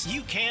Christmas.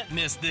 You can't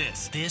miss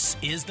this. This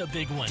is the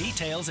big one.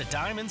 Details at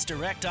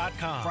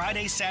DiamondsDirect.com.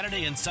 Friday,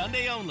 Saturday, and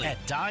Sunday only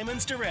at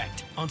Diamonds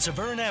Direct on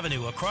Severn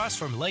Avenue across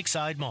from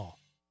Lakeside Mall.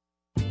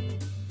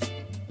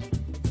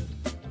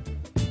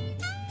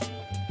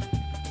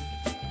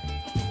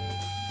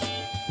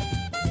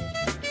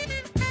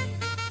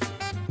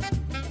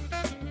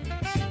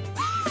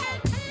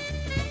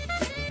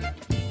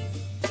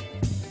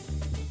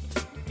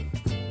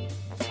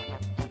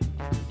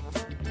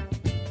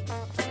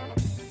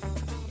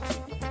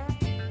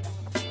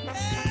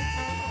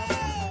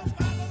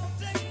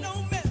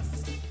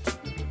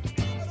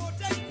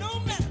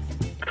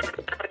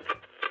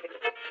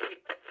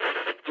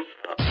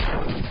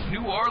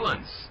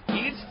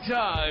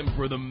 Time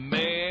for the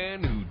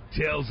man who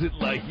tells it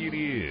like it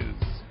is.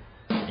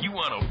 You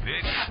want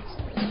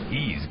opinions?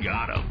 He's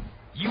got them.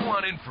 You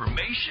want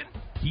information?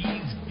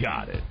 He's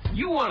got it.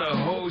 You want a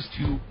host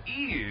who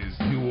is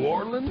New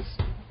Orleans?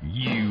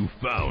 You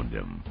found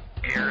him.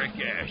 Eric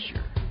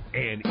Asher.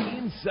 And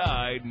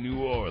Inside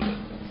New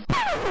Orleans.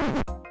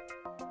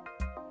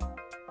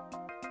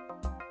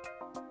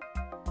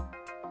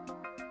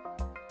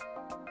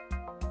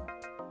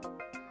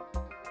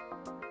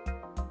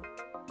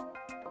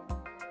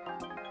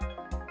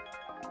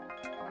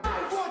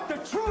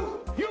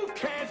 Truth. You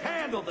can't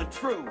handle the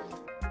truth.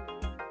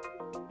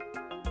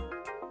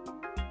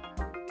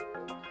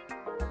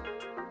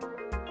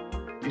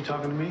 You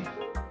talking to me?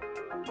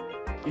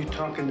 You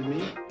talking to me?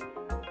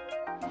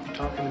 You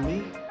talking to me?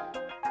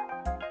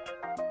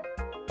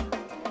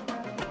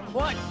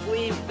 What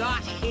we've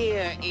got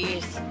here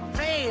is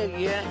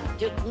failure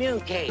to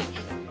communicate.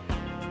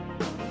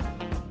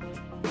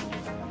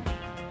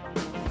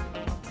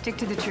 Stick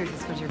to the truth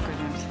is what you're good at.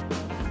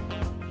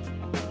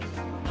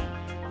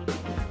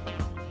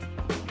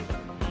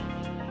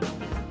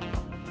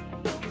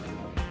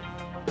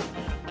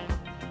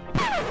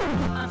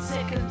 I'm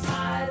sick and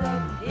tired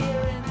of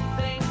hearing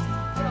things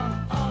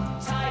from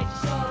uptight,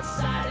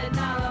 short-sighted,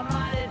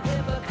 narrow-minded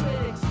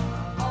hypocritics.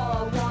 All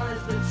I want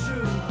is the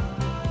truth.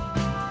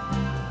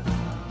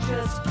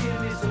 Just give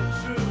me some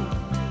truth.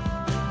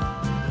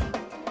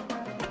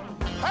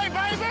 Hey,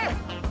 baby,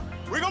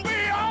 we're gonna be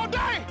here all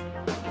day.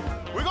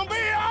 We're gonna be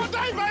here all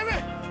day, baby.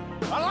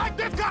 I like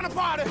this kind of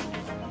party.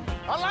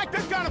 I like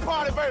this kind of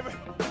party, baby.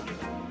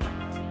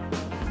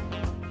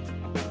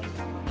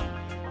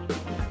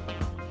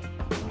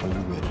 Are you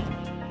ready?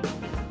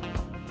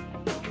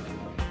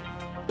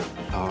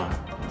 Are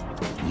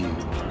you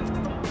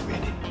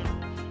ready?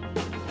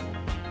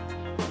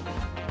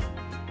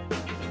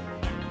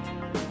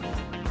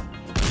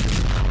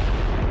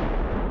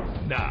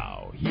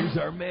 Now, here's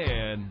our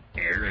man,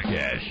 Eric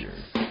Asher.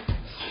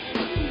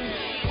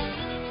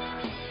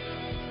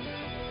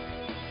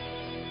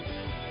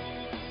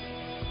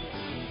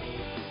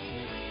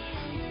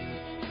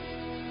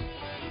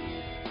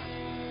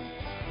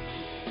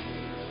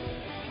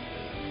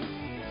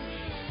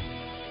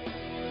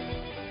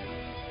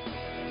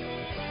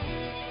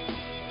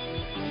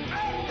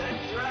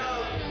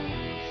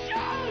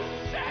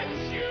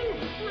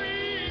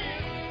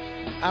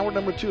 Hour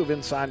number 2 of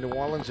Inside New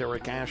Orleans.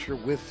 Eric Asher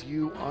with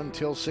you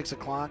until 6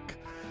 o'clock.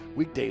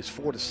 Weekdays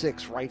 4 to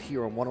 6 right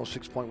here on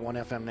 106.1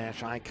 FM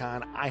Nash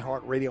Icon,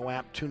 iHeartRadio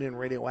app, TuneIn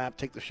Radio app.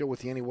 Take the show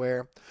with you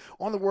anywhere.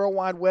 On the World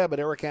Wide Web at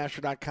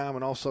ericasher.com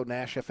and also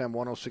Nash FM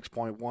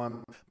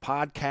 106.1.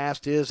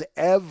 Podcast is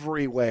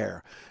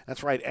everywhere.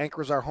 That's right.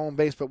 Anchor is our home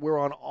base, but we're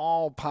on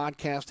all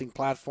podcasting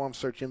platforms.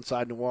 Search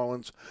Inside New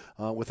Orleans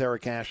with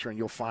Eric Asher, and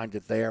you'll find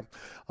it there.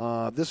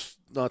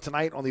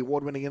 Tonight on the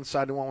award-winning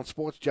Inside New Orleans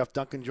Sports, Jeff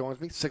Duncan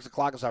joins me. 6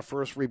 o'clock is our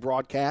first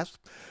rebroadcast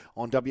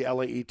on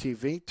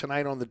WLAE-TV.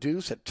 Tonight on The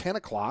Deuce at 10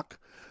 o'clock.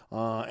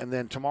 And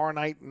then tomorrow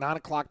night, 9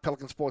 o'clock,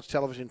 Pelican Sports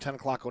Television, 10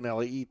 o'clock on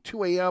LAE,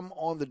 2 a.m.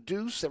 on The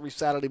Deuce every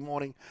Saturday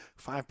morning,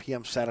 5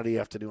 p.m. Saturday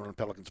afternoon on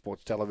Pelican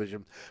Sports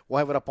Television. We'll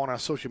have it up on our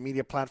social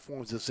media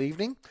platforms this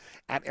evening,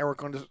 at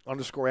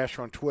Eric_Asher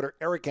on Twitter,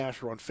 Eric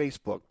Asher on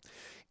Facebook,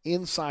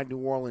 Inside New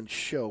Orleans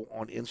Show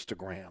on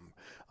Instagram.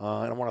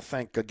 And I want to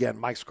thank, again,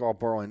 Mike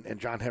Scarborough and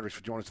John Hendricks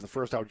for joining us in the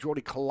first hour.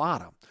 Jordy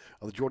Collada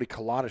of the Jordy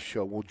Collada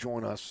Show will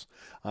join us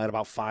at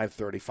about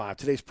 5:35.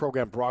 Today's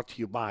program brought to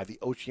you by the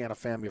Oceana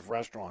family of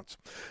restaurants.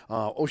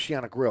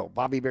 Oceana Grill,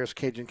 Bobby Bear's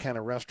Cajun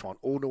Cannon Restaurant,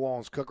 Old New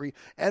Orleans Cookery,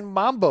 and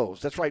Mambo's.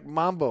 That's right,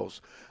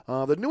 Mambo's.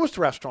 The newest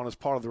restaurant is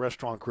part of the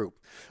restaurant group.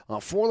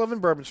 411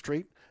 Bourbon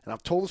Street. And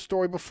I've told the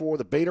story before.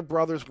 The Bader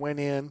brothers went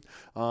in,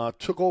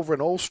 took over an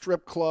old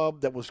strip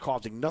club that was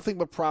causing nothing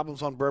but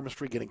problems on Bourbon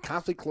Street, getting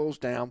constantly closed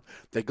down.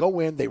 They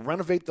go in, they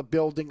renovate the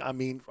building,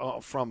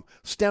 from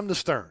stem to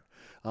stern.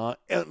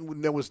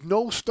 And there was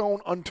no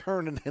stone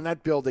unturned in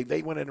that building.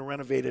 They went in and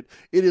renovated.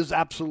 It is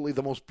absolutely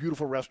the most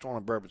beautiful restaurant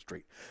on Bourbon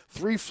Street.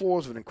 3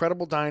 floors of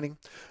incredible dining,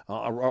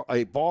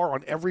 a bar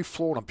on every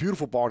floor, and a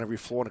beautiful bar on every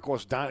floor. And, of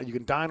course, you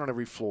can dine on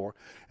every floor.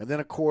 And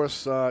then, of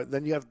course,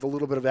 then you have the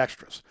little bit of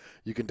extras.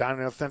 You can dine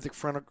in an authentic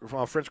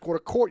French Quarter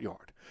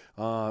courtyard,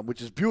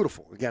 which is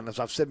beautiful. Again, as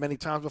I've said many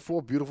times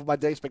before, beautiful by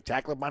day,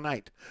 spectacular by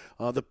night.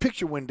 The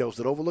picture windows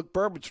that overlook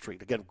Bourbon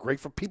Street, again, great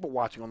for people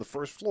watching on the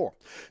first floor.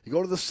 You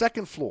go to the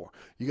second floor.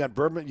 You got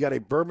a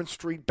Bourbon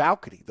Street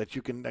balcony that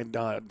you can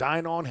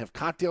dine on, have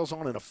cocktails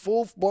on, in a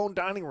full-blown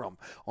dining room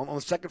on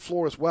the second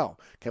floor as well.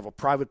 You can have a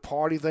private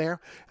party there.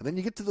 And then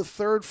you get to the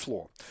third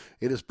floor.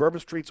 It is Bourbon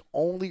Street's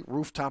only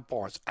rooftop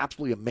bar. It's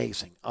absolutely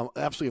amazing.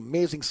 Absolutely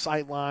amazing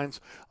sight lines.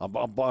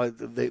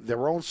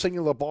 Their own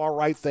singular bar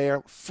right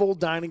there. Full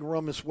dining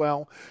room as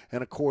well.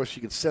 And, of course,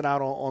 you can sit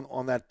out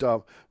on that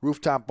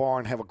rooftop bar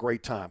and have a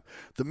great time.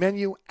 The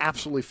menu,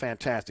 absolutely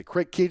fantastic.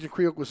 Cajun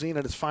Creole cuisine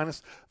at its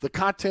finest. The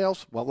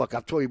cocktails, well, look,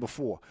 I've told you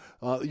before.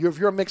 If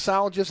you're a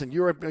mixologist and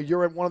you're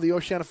at one of the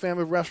Oceana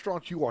family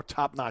restaurants, you are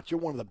top-notch. You're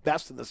one of the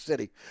best in the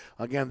city.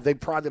 Again, they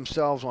pride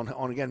themselves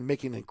on again,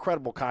 making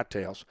incredible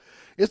cocktails.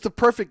 It's the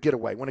perfect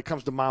getaway when it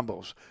comes to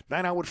Mambo's.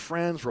 Night out with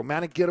friends,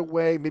 romantic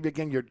getaway. Maybe,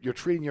 again, you're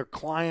treating your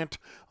client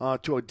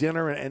to a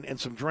dinner and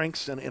some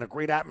drinks and in a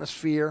great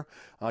atmosphere.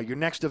 Your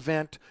next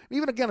event.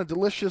 Even, again, a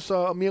delicious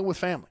meal with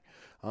family.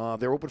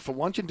 They're open for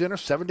lunch and dinner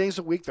 7 days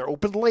a week. They're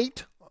open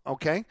late.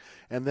 Okay,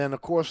 and then,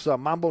 of course,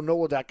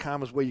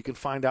 MamboNola.com is where you can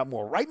find out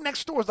more. Right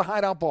next door is the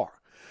Hideout Bar.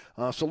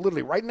 So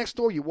literally right next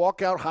door, you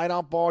walk out,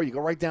 Hideout Bar, you go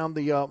right down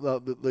the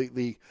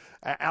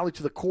alley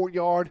to the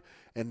courtyard,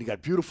 and you got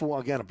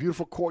a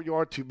beautiful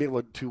courtyard to be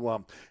able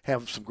to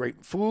have some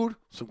great food,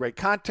 some great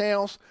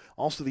cocktails,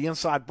 also the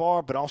inside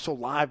bar, but also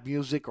live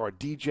music or a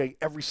DJ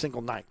every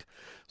single night.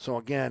 So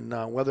again,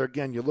 whether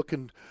you're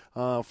looking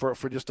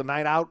for just a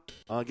night out,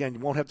 again, you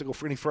won't have to go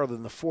for any further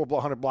than the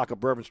 400 block of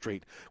Bourbon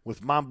Street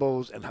with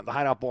Mambo's and the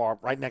Hideout Bar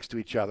right next to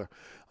each other.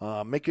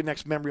 Make your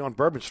next memory on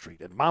Bourbon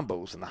Street at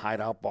Mambo's and the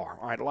Hideout Bar.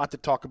 All right, a lot to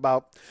talk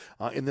about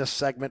in this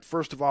segment.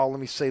 First of all, let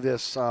me say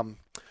this.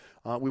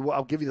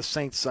 I'll give you the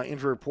Saints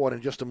injury report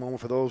in just a moment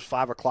for those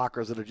 5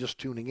 o'clockers that are just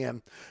tuning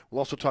in. We'll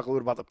also talk a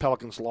little about the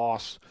Pelicans'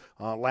 loss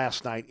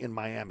last night in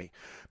Miami.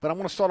 But I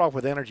want to start off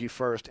with Energy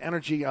first.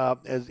 Energy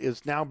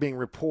is now being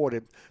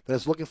reported that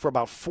it's looking for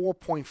about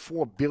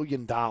 $4.4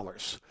 billion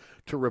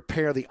to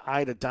repair the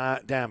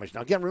Ida damage.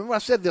 Now, again, remember I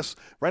said this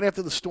right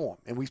after the storm,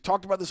 and we've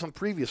talked about this on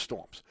previous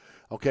storms.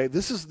 Okay,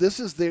 this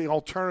is the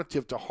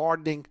alternative to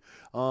hardening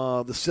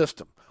the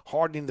system,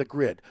 hardening the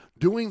grid,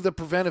 doing the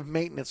preventive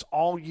maintenance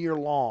all year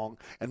long,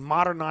 and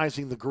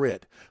modernizing the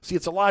grid. See,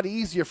 it's a lot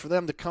easier for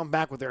them to come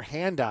back with their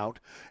hand out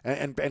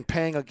and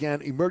paying,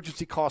 again,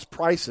 emergency cost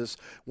prices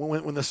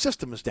when the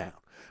system is down.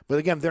 But,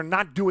 again, they're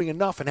not doing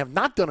enough and have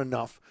not done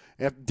enough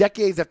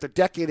decades after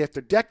decade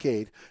after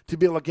decade to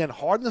be able to, again,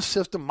 harden the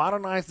system,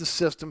 modernize the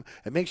system,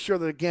 and make sure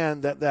that,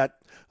 again, that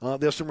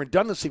there's some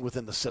redundancy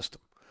within the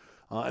system.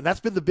 And that's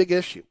been the big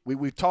issue.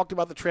 We've talked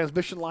about the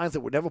transmission lines that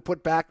were never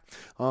put back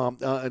in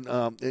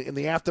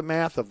the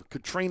aftermath of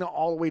Katrina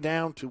all the way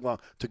down to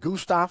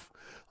Gustav.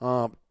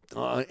 And,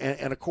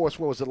 of course,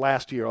 what was it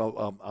last year?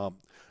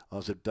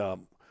 Was it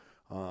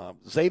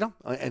Zeta?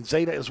 And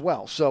Zeta as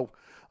well. So,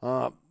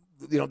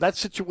 that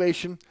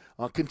situation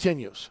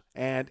continues.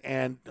 And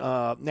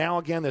now,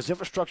 again, there's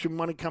infrastructure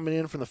money coming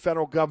in from the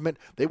federal government.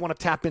 They want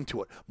to tap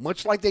into it.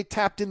 Much like they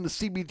tapped into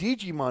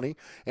CBDG money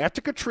after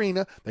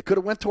Katrina, they could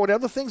have went toward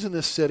other things in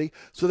this city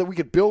so that we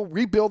could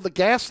rebuild the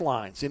gas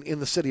lines in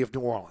the city of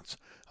New Orleans.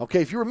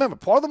 Okay, if you remember,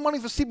 part of the money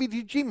for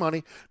CBDG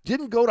money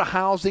didn't go to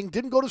housing,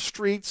 didn't go to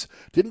streets,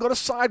 didn't go to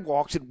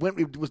sidewalks. It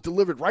was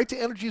delivered right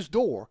to Energy's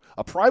door,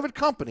 a private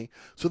company,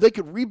 so they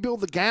could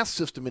rebuild the gas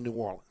system in New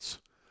Orleans.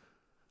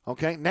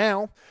 Okay,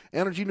 now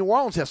Energy New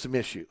Orleans has some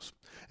issues.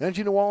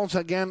 Energy New Orleans,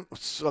 again,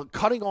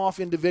 cutting off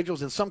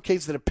individuals in some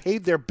cases that have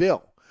paid their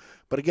bill.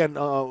 But again,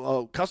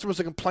 customers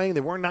are complaining they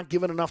were not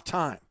given enough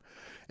time.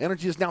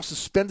 Energy has now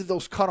suspended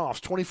those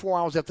cutoffs 24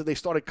 hours after they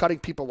started cutting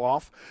people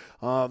off.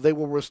 They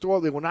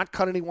will not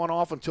cut anyone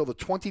off until the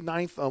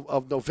 29th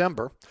of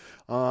November.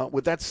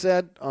 With that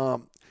said,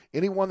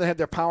 anyone that had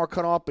their power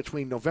cut off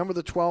between November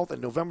the 12th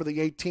and November the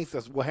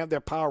 18th will have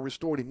their power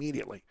restored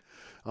immediately.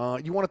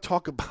 You want to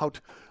talk about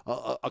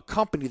a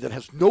company that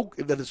is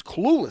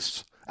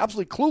clueless,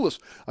 absolutely clueless.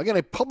 Again,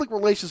 a public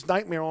relations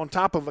nightmare on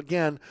top of,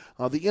 again,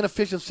 the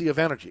inefficiency of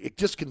energy. It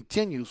just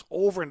continues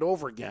over and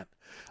over again.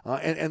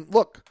 And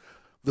look,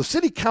 the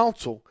city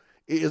council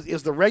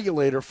is the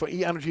regulator for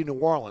Energy New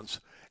Orleans,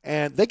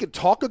 and they can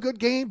talk a good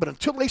game, but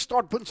until they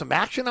start putting some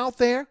action out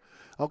there,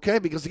 okay,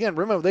 because, again,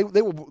 remember,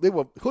 they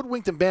were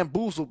hoodwinked and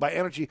bamboozled by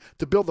Energy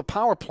to build the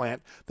power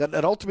plant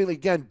that ultimately,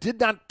 again, did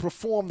not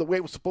perform the way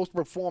it was supposed to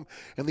perform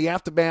in the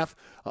aftermath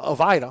of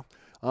Ida.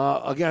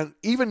 Again,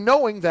 even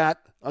knowing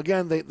that,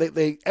 again, they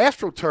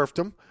astroturfed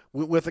them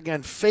with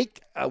again,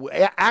 fake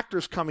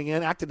actors coming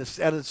in, acting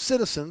as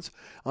citizens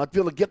to be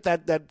able to get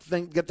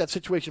that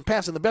situation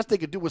passed. And the best they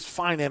could do was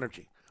fine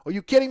Energy. Are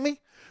you kidding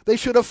me? They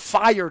should have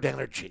fired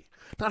Energy,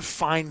 not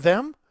fined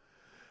them.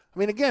 I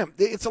mean, again,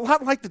 it's a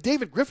lot like the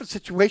David Griffin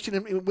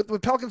situation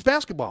with Pelicans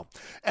basketball.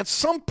 At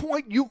some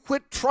point, you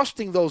quit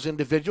trusting those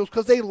individuals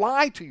because they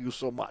lie to you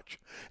so much.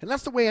 And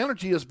that's the way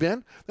Energy has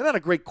been. They're not a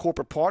great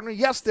corporate partner.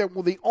 Yes, they're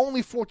the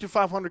only Fortune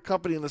 500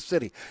 company in the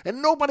city. And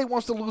nobody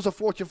wants to lose a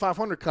Fortune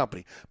 500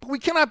 company. But we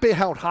cannot be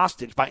held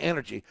hostage by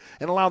Energy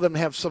and allow them to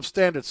have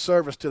substandard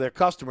service to their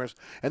customers.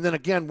 And then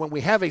again, when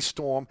we have a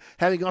storm,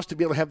 having us to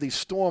be able to have these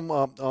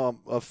storm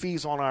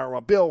fees on our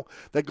bill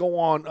that go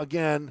on,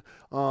 again,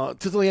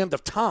 to the end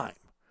of time,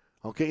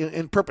 okay,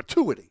 in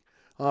perpetuity,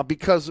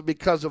 because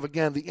of,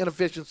 again, the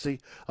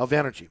inefficiency of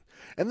Energy.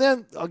 And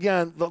then,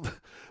 again,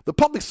 the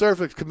Public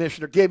Service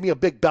Commissioner gave me a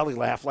big belly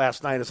laugh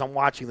last night as I'm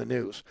watching the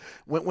news.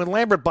 When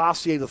Lambert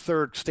Bossier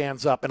III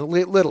stands up, and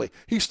literally,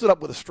 he stood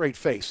up with a straight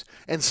face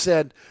and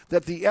said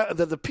that the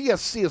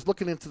PSC is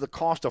looking into the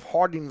cost of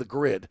hardening the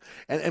grid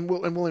and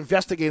will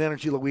investigate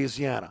Energy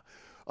Louisiana.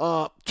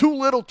 Too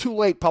little, too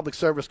late, Public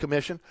Service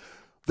Commission.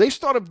 They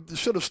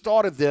should have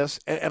started this,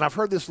 and I've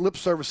heard this lip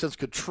service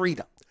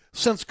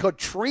since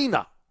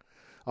Katrina.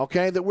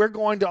 Okay, that we're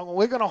going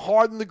to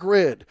harden the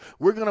grid.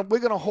 We're going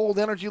to hold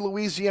Energy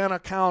Louisiana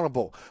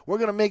accountable. We're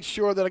going to make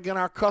sure that, again,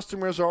 our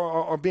customers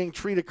are being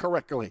treated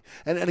correctly.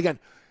 And again,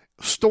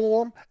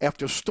 storm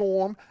after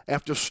storm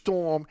after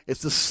storm,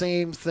 it's the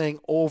same thing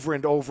over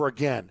and over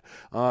again.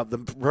 The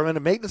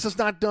preventive maintenance is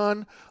not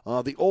done.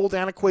 The old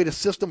antiquated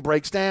system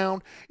breaks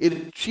down. It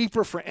is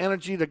cheaper for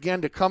Energy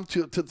to come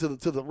to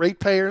the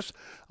ratepayers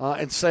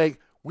and say,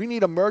 We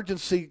need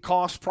emergency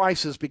cost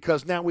prices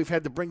because now we've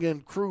had to bring in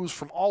crews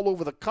from all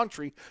over the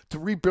country to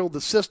rebuild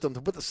the system,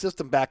 to put the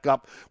system back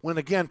up, when,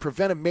 again,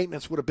 preventive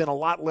maintenance would have been a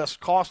lot less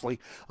costly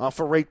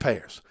for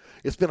ratepayers.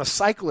 It's been a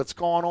cycle that's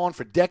gone on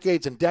for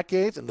decades and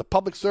decades, and the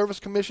Public Service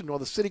Commission or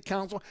the City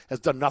Council has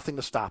done nothing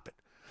to stop it.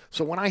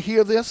 So when I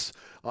hear this,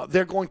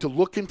 they're going to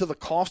look into the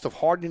cost of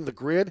hardening the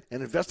grid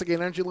and investigate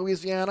Energy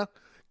Louisiana.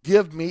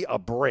 Give me a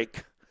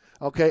break.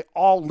 Okay,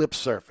 all lip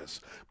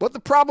service. But the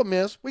problem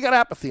is we got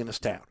apathy in this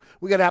town.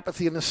 We got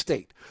apathy in this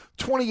state.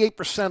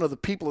 28% of the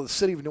people of the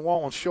city of New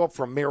Orleans show up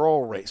for a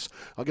mayoral race.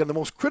 Again, the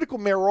most critical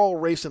mayoral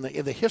race in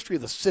the history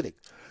of the city.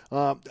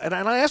 And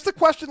I asked the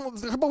question a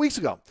couple of weeks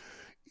ago.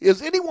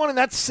 Is anyone in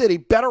that city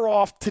better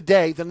off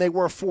today than they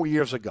were 4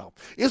 years ago?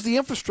 Is the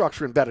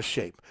infrastructure in better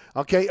shape?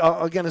 Okay,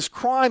 again, is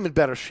crime in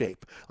better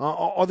shape?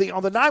 Are the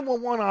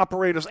 911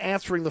 operators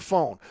answering the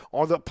phone?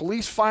 Are the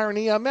police, fire, and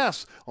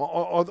EMS?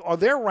 Are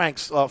their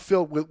ranks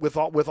filled with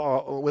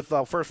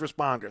first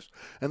responders?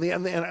 And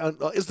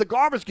is the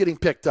garbage getting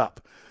picked up?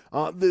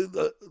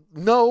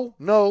 No.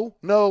 You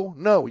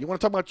want to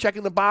talk about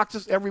checking the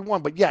boxes?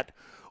 Everyone, but yet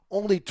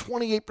only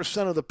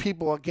 28% of the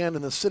people again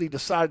in the city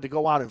decided to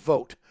go out and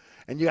vote.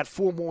 And you got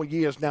 4 more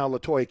years now,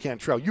 LaToya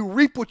Cantrell. You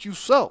reap what you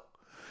sow.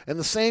 And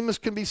the same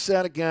can be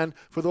said, again,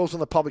 for those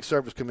on the Public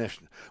Service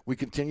Commission. We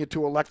continue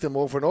to elect them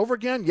over and over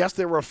again. Yes,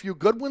 there were a few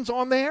good ones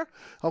on there,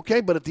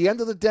 okay, but at the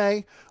end of the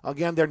day,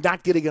 again, they're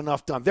not getting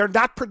enough done. They're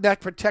not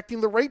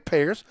protecting the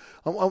ratepayers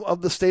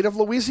of the state of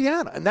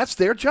Louisiana, and that's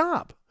their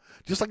job,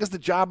 just like it's the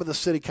job of the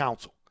City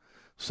Council.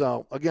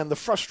 So, again, the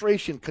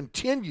frustration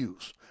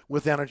continues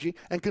with energy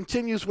and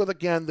continues with,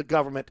 again, the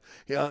government,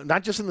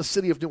 not just in the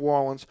city of New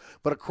Orleans,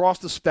 but across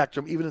the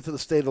spectrum, even into the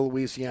state of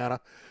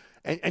Louisiana.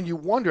 And you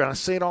wonder, and I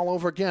say it all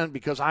over again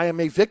because I am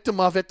a victim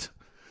of it,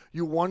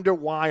 you wonder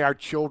why our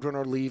children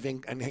are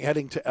leaving and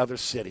heading to other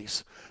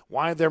cities,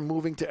 why they're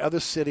moving to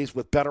other cities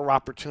with better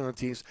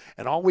opportunities.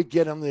 And all we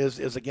get them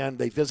is again,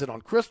 they visit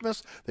on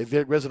Christmas, they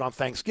visit on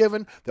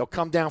Thanksgiving, they'll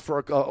come down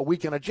for a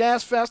weekend of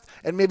Jazz Fest,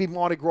 and maybe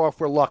Mardi Gras if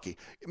we're lucky.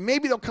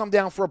 Maybe they'll come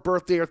down for a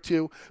birthday or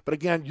two. But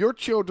again, your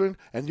children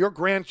and your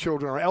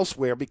grandchildren are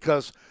elsewhere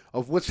because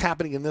of what's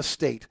happening in this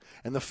state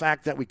and the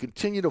fact that we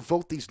continue to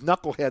vote these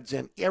knuckleheads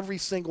in every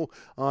single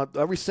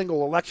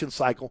election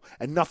cycle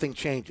and nothing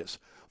changes.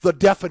 The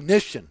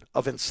definition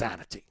of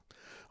insanity.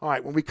 All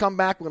right, when we come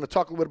back, we're going to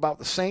talk a little bit about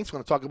the Saints. We're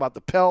going to talk about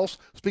the Pels.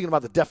 Speaking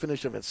about the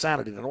definition of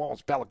insanity, the New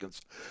Orleans Pelicans.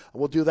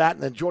 We'll do that,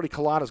 and then Jordy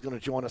Culotta is going to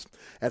join us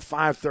at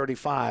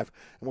 5:35, and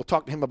we'll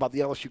talk to him about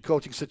the LSU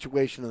coaching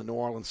situation in the New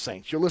Orleans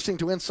Saints. You're listening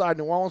to Inside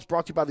New Orleans,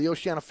 brought to you by the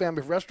Oceana family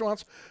of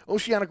restaurants,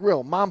 Oceana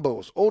Grill,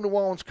 Mambo's, Old New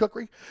Orleans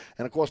Cookery,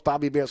 and, of course,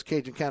 Bobby Hebert's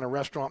Cajun Cannon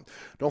Restaurant.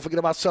 Don't forget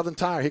about Southern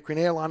Tire, Hickory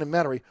and Airline in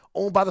Metairie,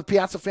 owned by the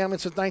Piazza family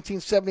since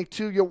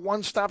 1972, your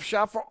one-stop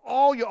shop for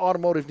all your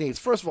automotive needs.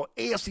 First of all,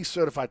 ASE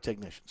certified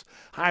technicians,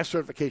 highest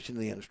certification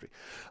in the industry.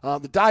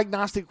 The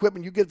diagnostic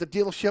equipment you get at the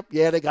dealership,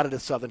 yeah, they got it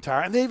at Southern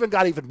Tire. And they even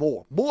got even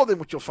more than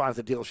what you'll find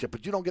at the dealership,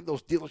 but you don't get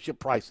those dealership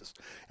prices.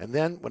 And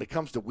then when it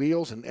comes to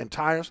wheels and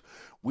tires,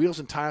 wheels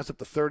and tires up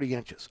to 30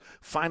 inches.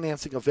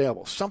 Financing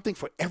available. Something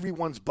for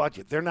everyone's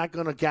budget. They're not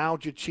going to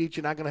gouge you, cheat.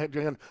 You're not going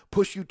to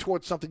push you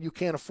towards something you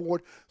can't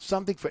afford.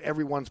 Something for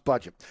everyone's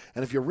budget.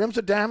 And if your rims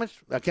are damaged,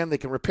 again, they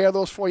can repair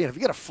those for you. And if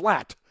you get a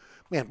flat,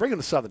 man, bring them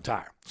to Southern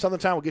Tire. Southern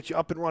Tire will get you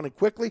up and running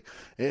quickly.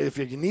 If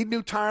you need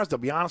new tires, they'll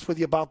be honest with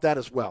you about that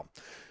as well.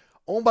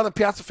 Owned by the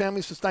Piazza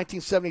family since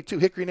 1972,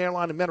 Hickory and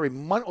Airline in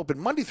Metairie, open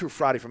Monday through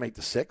Friday from 8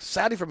 to 6,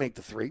 Saturday from 8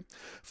 to 3.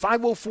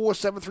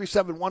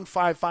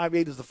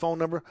 504-737-1558 is the phone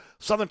number.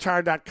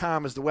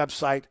 SouthernTire.com is the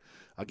website.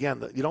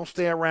 Again, you don't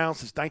stay around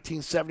since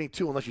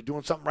 1972 unless you're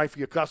doing something right for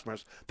your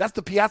customers. That's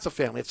the Piazza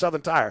family at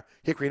Southern Tire,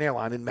 Hickory and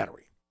Airline in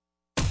Metairie.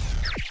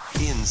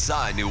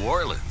 Inside New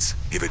Orleans.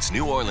 If it's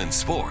New Orleans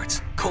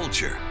sports,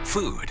 culture,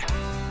 food.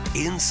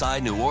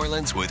 Inside New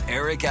Orleans with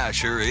Eric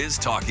Asher is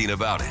talking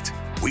about it.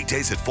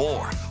 Weekdays at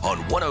 4 on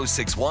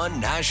 106.1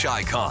 Nash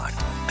Icon.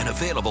 And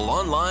available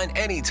online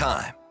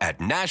anytime at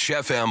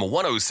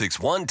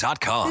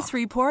NashFM1061.com. This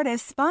report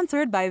is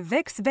sponsored by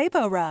Vicks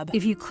VapoRub.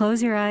 If you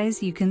close your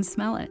eyes, you can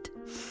smell it.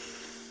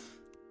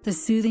 The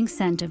soothing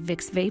scent of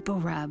Vicks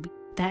VapoRub.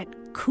 That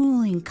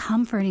cooling,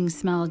 comforting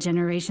smell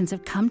generations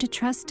have come to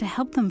trust to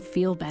help them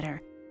feel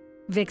better.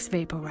 Vicks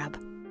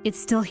VapoRub. It's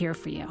still here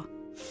for you.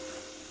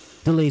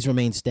 Delays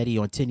remain steady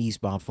on 10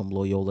 eastbound from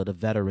Loyola to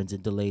Veterans,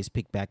 and delays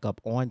pick back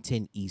up on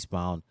 10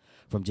 eastbound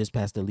from just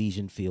past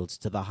Elysian Fields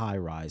to the High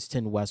Rise.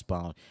 10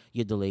 westbound,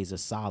 your delays are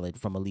solid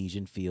from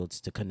Elysian Fields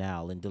to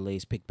Canal, and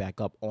delays pick back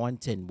up on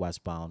 10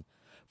 westbound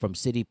from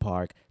City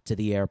Park to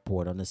the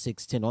airport. On the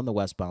 610 on the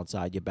westbound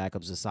side, your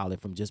backups are solid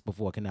from just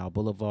before Canal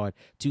Boulevard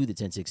to the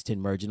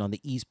 10610 merge, and on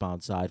the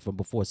eastbound side from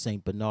before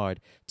St.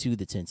 Bernard to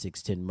the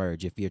 10610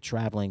 merge. If you're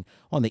traveling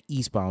on the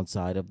eastbound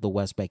side of the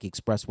West Bank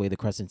Expressway, the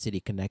Crescent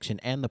City Connection,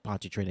 and the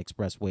Pontchartrain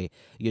Expressway,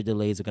 your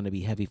delays are going to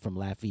be heavy from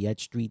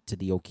Lafayette Street to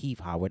the O'Keefe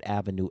Howard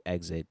Avenue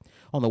exit.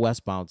 On the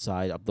westbound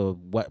side of the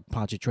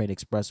Pontchartrain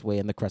Expressway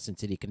and the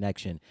Crescent City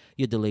Connection,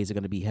 your delays are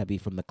going to be heavy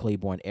from the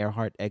Claiborne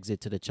Earhart exit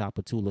to the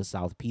Chapatula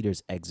South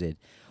Peters exit.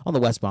 On the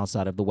westbound westbound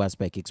side of the West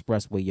Bank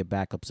Expressway, your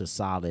backups are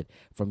solid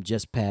from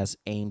just past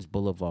Ames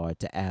Boulevard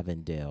to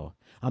Avondale.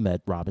 I'm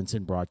Ed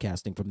Robinson,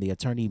 broadcasting from the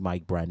Attorney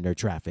Mike Brandner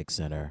Traffic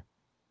Center.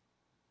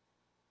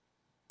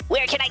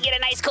 Where can I get a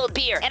nice cold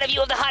beer and a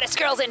view of the hottest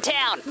girls in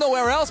town?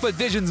 Nowhere else but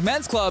Visions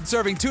Men's Club,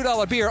 serving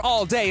 $2 beer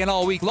all day and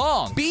all week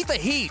long. Beat the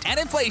heat and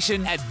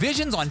inflation at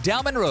Visions on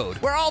Dowman Road,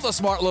 where all the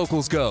smart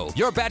locals go.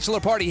 Your bachelor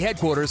party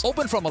headquarters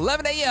open from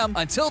 11 a.m.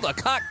 until the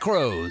cock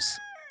crows.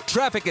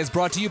 Traffic is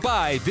brought to you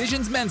by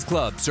Visions Men's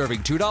Club,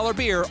 serving $2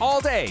 beer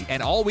all day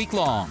and all week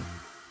long.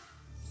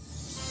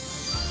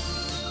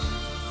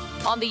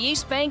 On the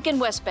East Bank and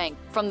West Bank,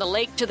 from the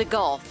lake to the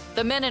Gulf,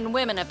 the men and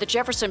women of the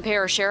Jefferson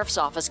Parish Sheriff's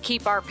Office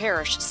keep our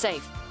parish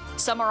safe.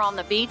 Some are on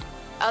the beat,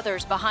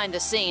 others behind the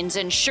scenes,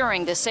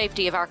 ensuring the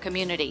safety of our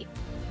community.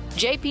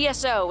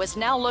 JPSO is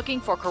now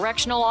looking for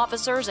correctional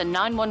officers and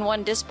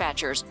 911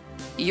 dispatchers.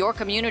 Your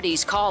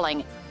community's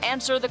calling.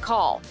 Answer the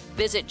call.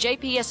 Visit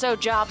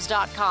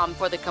jpsojobs.com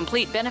for the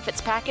complete benefits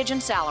package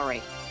and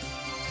salary.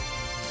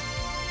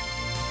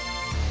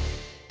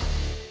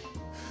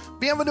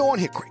 Bienvenue on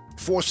Hickory,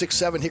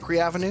 467 Hickory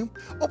Avenue.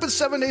 Open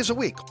 7 days a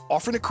week,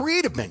 offering a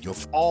creative menu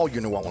of all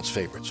your New Orleans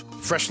favorites.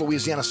 Fresh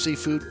Louisiana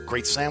seafood,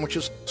 great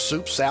sandwiches,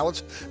 soups,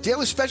 salads,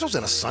 daily specials,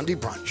 and a Sunday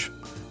brunch.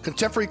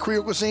 Contemporary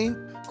Creole cuisine,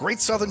 great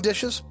southern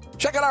dishes.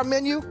 Check out our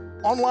menu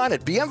online at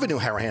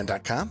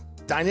bienvenueharahan.com.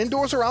 Dine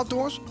indoors or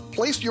outdoors.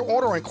 Place your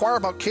order or inquire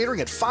about catering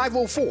at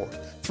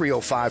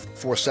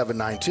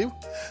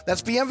 504-305-4792.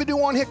 That's Bienvenue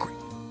on Hickory,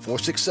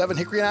 467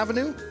 Hickory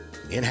Avenue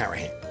in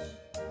Harahan.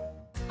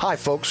 Hi,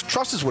 folks.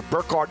 Trust is what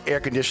Burkhardt Air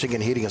Conditioning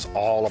and Heating is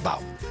all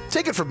about.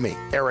 Take it from me,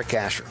 Eric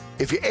Asher.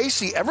 If your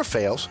AC ever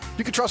fails,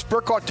 you can trust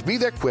Burkhardt to be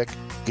there quick,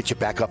 get you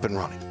back up and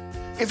running.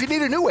 If you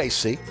need a new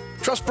AC,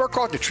 trust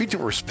Burkhardt to treat you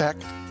with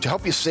respect, to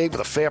help you save with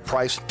a fair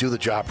price and do the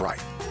job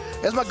right.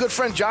 As my good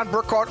friend John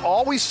Burkhardt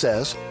always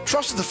says,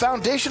 trust is the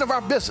foundation of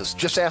our business.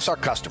 Just ask our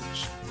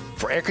customers.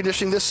 For air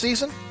conditioning this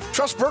season,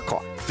 trust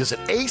Burkhardt. Visit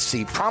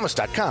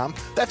acpromise.com.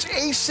 That's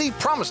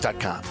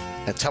acpromise.com.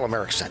 And tell them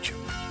Eric sent you.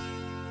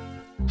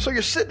 So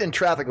you're sitting in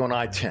traffic on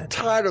I-10,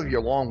 tired of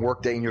your long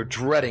workday and you're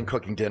dreading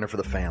cooking dinner for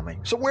the family.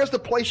 So where's the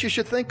place you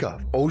should think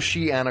of?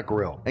 Oceana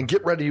Grill. And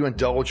get ready to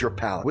indulge your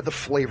palate with the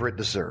flavor it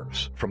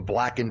deserves. From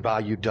blackened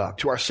bayou duck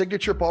to our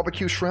signature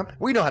barbecue shrimp,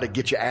 we know how to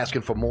get you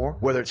asking for more.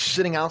 Whether it's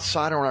sitting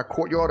outside or in our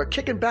courtyard or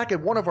kicking back at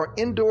one of our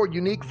indoor,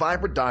 unique,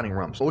 vibrant dining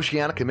rooms,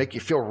 Oceana can make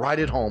you feel right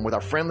at home with our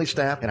friendly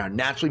staff and our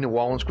naturally New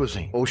Orleans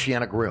cuisine.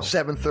 Oceana Grill,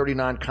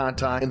 739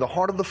 Conti, in the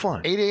heart of the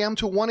fun, 8 a.m.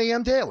 to 1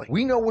 a.m. daily.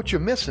 We know what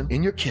you're missing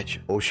in your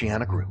kitchen.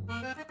 Oceana Grill.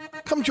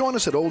 Come join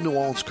us at Old New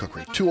Orleans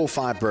Cookery,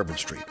 205 Bourbon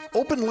Street.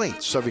 Open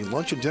late, serving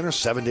lunch and dinner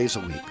 7 days a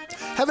week.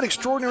 Have an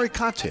extraordinary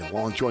cocktail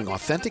while enjoying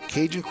authentic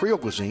Cajun Creole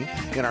cuisine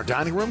in our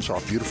dining rooms or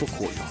our beautiful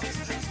courtyard.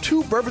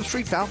 2 Bourbon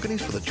Street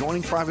balconies with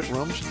adjoining private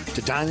rooms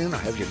to dine in or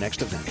have your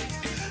next event.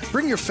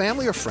 Bring your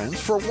family or friends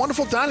for a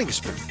wonderful dining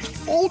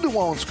experience. Old New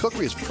Orleans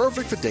Cookery is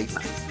perfect for date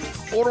night.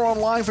 Order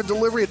online for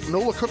delivery at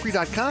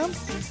nolacookery.com.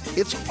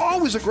 It's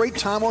always a great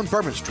time on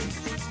Bourbon Street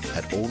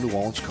at Old New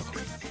Orleans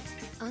Cookery.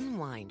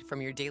 Unwind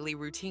from your daily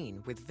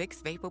routine with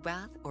Vicks Vapo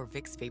Bath or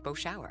Vicks Vapo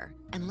Shower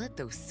and let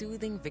those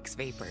soothing Vicks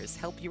Vapors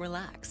help you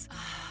relax.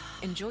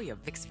 Enjoy a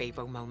Vicks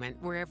Vapo moment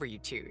wherever you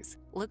choose.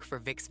 Look for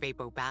Vicks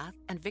Vapo Bath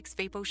and Vicks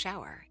Vapo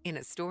Shower in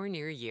a store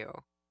near you.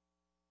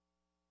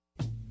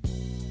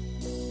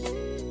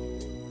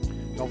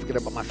 Don't forget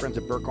about my friends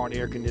at Burkhardt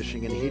Air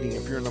Conditioning and Heating.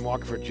 If you're in the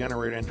market for a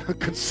generator and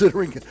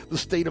considering the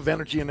state of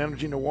energy and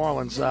energy New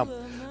Orleans,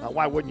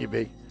 why wouldn't you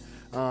be?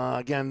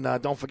 Again,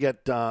 don't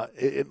forget,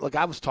 look,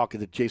 I was talking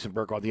to Jason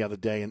Burkhardt the other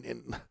day,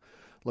 and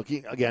look,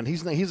 he's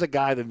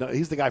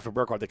the guy for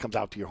Burkhardt that comes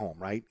out to your home,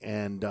 right?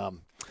 And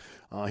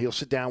he'll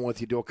sit down with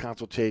you, do a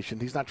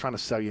consultation. He's not trying to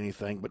sell you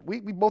anything, but we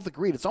both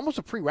agreed it's almost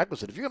a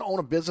prerequisite. If you're going to own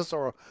a business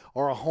or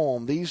a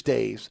home these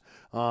days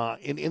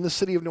in the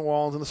city of New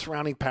Orleans and the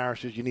surrounding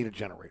parishes, you need a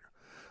generator.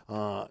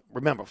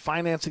 Remember,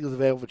 financing is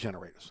available for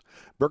generators.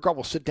 Burkhardt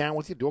will sit down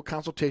with you, do a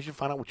consultation,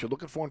 find out what you're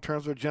looking for in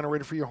terms of a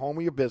generator for your home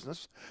or your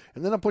business,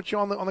 and then they'll put you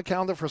on the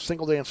calendar for a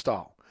single-day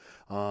install.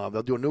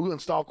 They'll do a new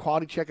install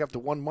quality check after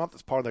 1 month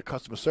as part of their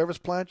customer service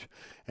pledge.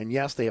 And,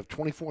 yes, they have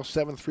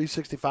 24/7,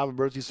 365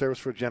 emergency service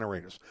for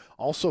generators.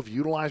 Also, if you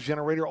utilize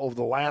generator over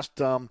the last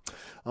storm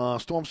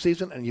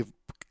season and you've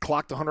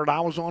clocked 100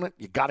 hours on it,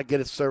 you got to get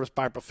it serviced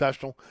by a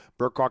professional.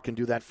 Burkhardt can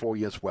do that for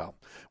you as well.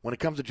 When it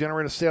comes to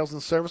generator sales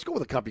and service, go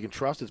with a company you can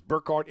trust. It's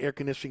Burkhardt Air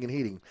Conditioning and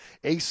Heating,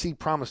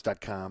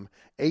 acpromise.com,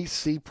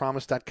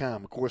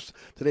 acpromise.com. Of course,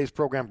 today's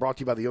program brought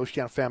to you by the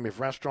Oceana family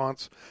of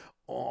restaurants,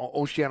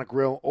 Oceana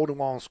Grill, Old New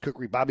Orleans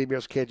Cookery, Bobby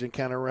Bear's Cajun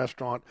Cannon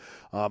Restaurant,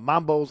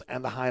 Mambo's,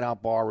 and the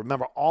Hideout Bar.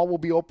 Remember, all will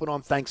be open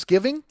on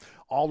Thanksgiving.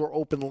 All are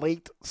open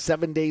late,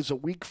 7 days a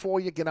week for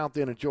you. Get out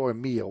there and enjoy a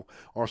meal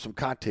or some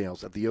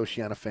cocktails at the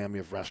Oceana family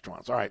of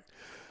restaurants. All right,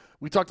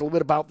 we talked a little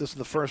bit about this in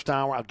the first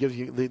hour. I'll give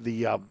you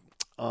the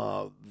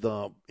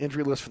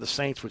injury list for the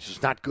Saints, which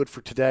is not good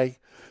for today.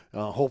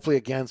 Hopefully,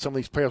 again, some of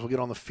these players will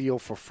get on the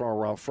field for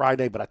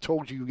Friday. But I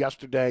told you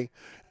yesterday,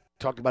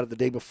 talked about it the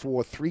day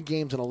before, 3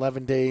 games in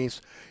 11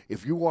 days.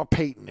 If you are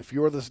Peyton, if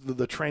you're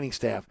the training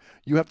staff,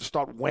 you have to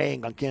start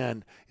weighing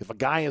again. If a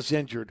guy is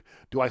injured,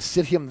 do I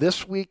sit him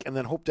this week and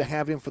then hope to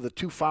have him for the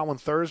 2 following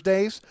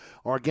Thursdays?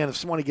 Or again, if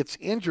somebody gets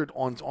injured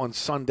on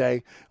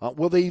Sunday,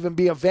 will they even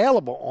be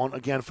available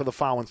for the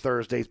following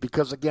Thursdays?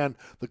 Because again,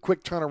 the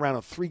quick turnaround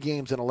of 3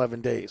 games in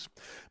 11 days.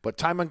 But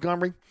Ty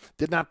Montgomery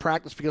did not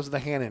practice because of the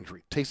hand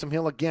injury. Taysom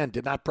Hill again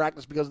did not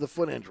practice because of the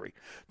foot injury.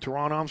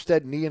 Teron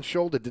Armstead, knee and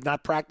shoulder, did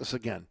not practice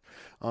again.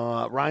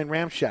 Ryan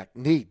Ramczyk,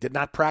 knee, did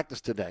not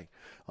practice today.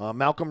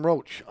 Malcolm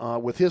Roach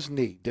with his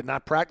knee did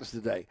not practice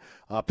today.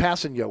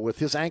 Passanio with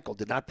his ankle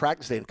did not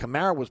practice today. And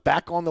Kamara was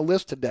back on the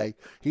list today.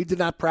 He did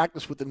not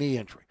practice with the knee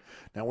injury.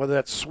 Now, whether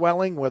that's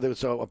swelling, whether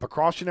it's a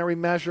precautionary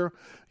measure,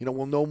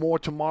 we'll know more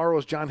tomorrow,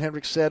 as John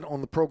Hendricks said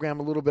on the program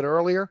a little bit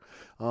earlier,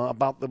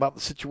 about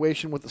the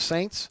situation with the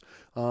Saints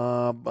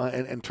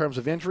in terms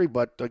of injury.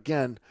 But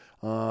again,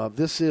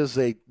 this is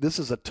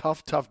a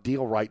tough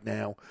deal right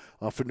now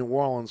for New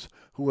Orleans,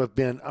 who have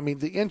been.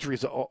 The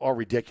injuries are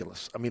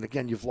ridiculous.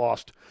 Again, you've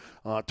lost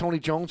Tony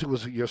Jones, who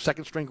was your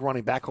second-string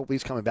running back. Hopefully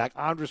he's coming back.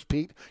 Andres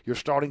Pete, your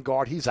starting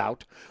guard, he's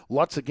out.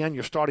 Lutz, again,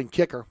 your starting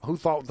kicker. Who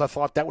thought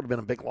that would have been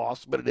a big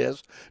loss, but it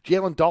is.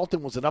 Jalen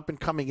Dalton was an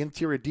up-and-coming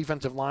interior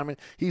defensive lineman.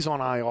 He's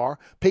on IR.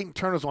 Peyton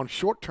Turner's on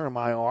short-term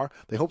IR.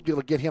 They hope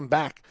to get him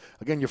back.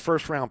 Again, your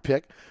first-round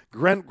pick.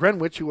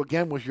 Greenwich, who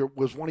again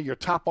was one of your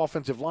top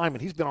offensive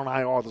linemen, he's been on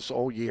IR this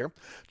whole year.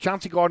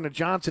 Chauncey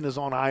Gardner-Johnson is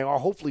on IR,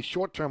 hopefully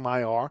short-term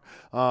IR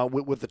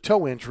with the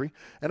toe injury.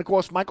 And, of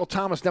course, Michael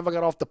Thomas never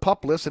got off the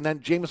PUP list, and then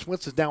Jameis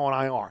Winston's now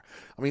on IR.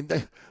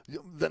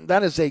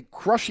 That is a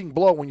crushing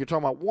blow when you're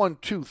talking about 1,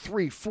 2,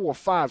 3, 4,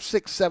 5,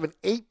 6, 7,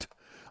 8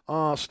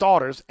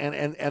 starters,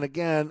 and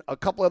again, a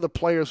couple other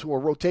players who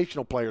are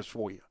rotational players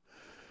for you.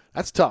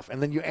 That's tough.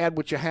 And then you add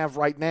what you have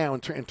right now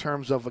in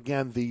terms of,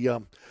 again,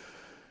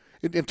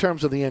 in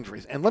terms of the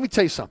injuries. And let me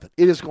tell you something.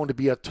 It is going to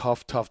be a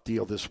tough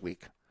deal this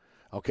week.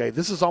 Okay?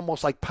 This is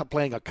almost like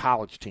playing a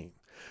college team.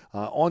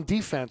 On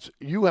defense,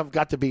 you have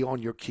got to be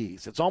on your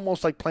keys. It's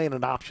almost like playing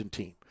an option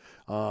team.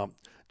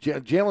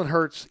 Jalen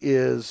Hurts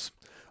is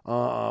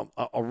a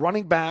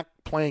running back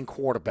playing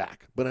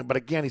quarterback. But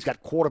again, he's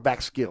got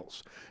quarterback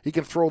skills. He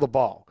can throw the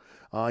ball.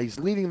 He's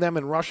leading them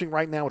in rushing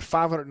right now with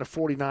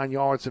 549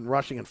 yards in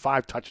rushing and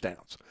 5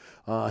 touchdowns.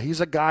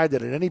 He's a guy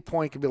that at any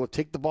point can be able to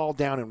take the ball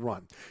down and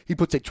run. He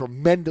puts a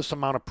tremendous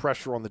amount of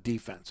pressure on the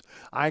defense.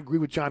 I agree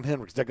with John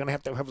Hendricks. They're going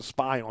to have a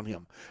spy on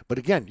him. But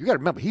again, you got to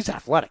remember, he's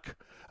athletic.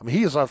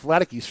 He is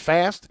athletic. He's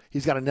fast.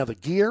 He's got another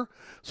gear.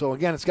 So,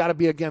 again, it's got to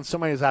be,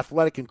 somebody who's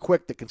athletic and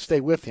quick that can stay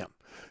with him.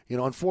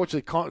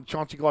 Unfortunately,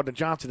 Chauncey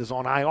Gardner-Johnson is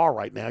on IR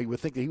right now. You would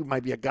think that he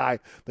might be a guy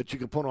that you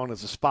could put on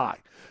as a spy.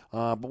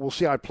 But we'll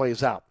see how it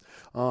plays out.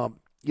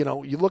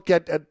 You look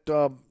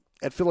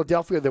at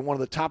Philadelphia, they're one of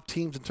the top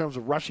teams in terms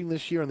of rushing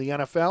this year in the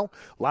NFL.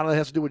 A lot of that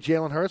has to do with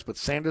Jalen Hurts, but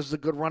Sanders is a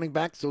good running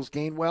back, still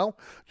Gainwell.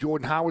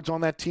 Jordan Howard's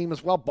on that team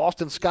as well.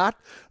 Boston Scott,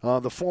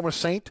 the former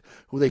Saint,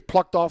 who they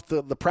plucked off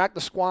the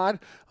practice squad.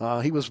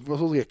 He was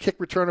really a kick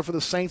returner for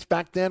the Saints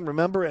back then,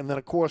 remember? And then,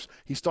 of course,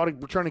 he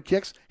started returning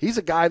kicks. He's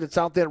a guy that's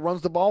out there that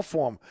runs the ball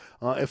for him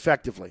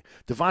effectively.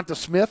 Devonta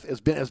Smith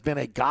has been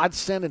a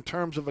godsend in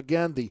terms of,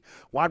 again, the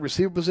wide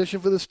receiver position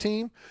for this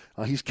team.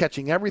 He's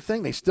catching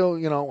everything. They still,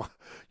 you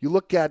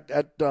look at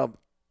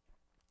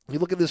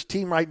this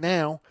team right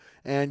now,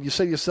 and you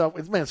say to yourself,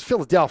 man, it's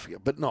Philadelphia.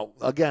 But no,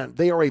 again,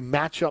 they are a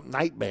matchup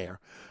nightmare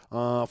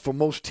for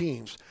most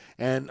teams.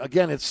 And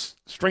again, it's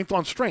strength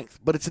on strength,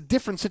 but it's a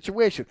different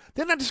situation.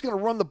 They're not just going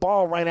to run the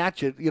ball right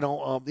at you,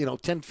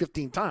 10,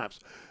 15 times.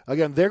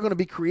 Again, they're going to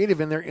be creative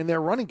in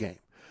their running game.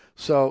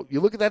 So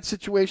you look at that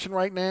situation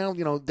right now.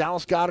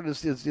 Dallas Goedert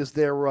is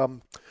their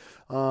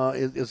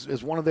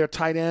is one of their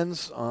tight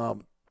ends.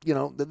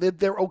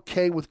 They're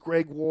okay with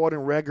Greg Ward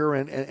and Reagor,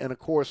 and of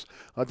course,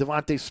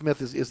 Devontae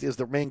Smith is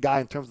the main guy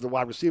in terms of the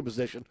wide receiver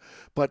position.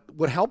 But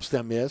what helps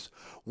them is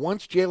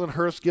once Jalen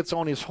Hurts gets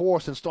on his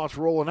horse and starts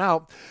rolling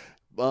out,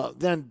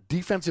 then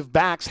defensive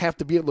backs have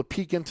to be able to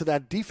peek into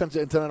that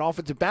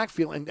offensive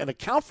backfield and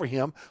account for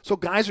him, so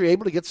guys are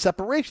able to get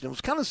separation. It was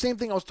kind of the same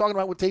thing I was talking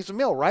about with Taysom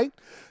Hill, right?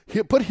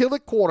 Put Hill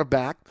at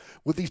quarterback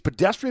with these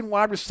pedestrian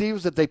wide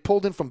receivers that they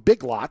pulled in from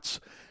big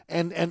lots.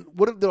 And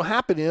what will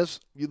happen is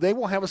they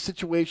will have a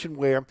situation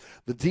where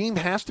the team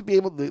has to be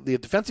able, the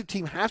defensive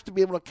team has to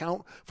be able to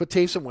account for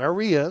Taysom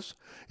wherever he is.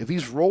 If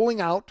he's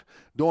rolling out,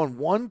 doing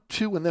 1,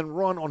 2, and then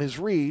run on his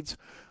reads,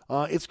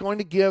 it's going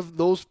to give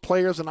those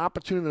players an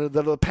opportunity that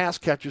are the pass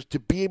catchers to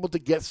be able to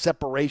get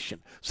separation.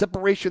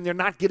 Separation they're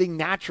not getting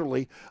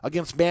naturally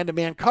against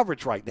man-to-man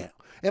coverage right now.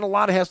 And a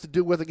lot of it has to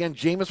do with, again,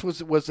 Jameis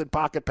was a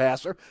pocket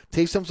passer.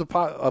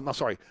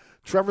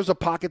 Trevor's a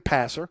pocket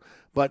passer,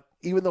 but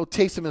even though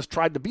Taysom has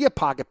tried to be a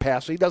pocket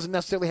passer, he doesn't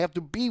necessarily have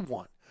to be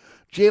one.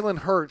 Jalen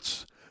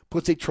Hurts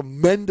puts a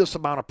tremendous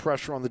amount of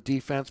pressure on the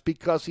defense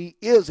because he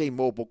is a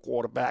mobile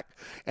quarterback,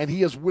 and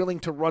he is willing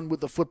to run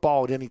with the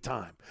football at any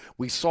time.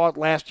 We saw it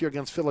last year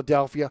against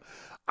Philadelphia.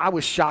 I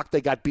was shocked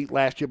they got beat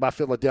last year by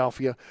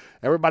Philadelphia.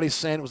 Everybody's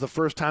saying it was the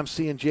first time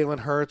seeing Jalen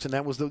Hurts, and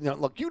that was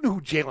look, you knew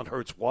who Jalen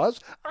Hurts was.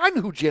 I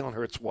knew who Jalen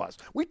Hurts was.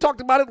 We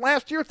talked about it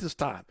last year at this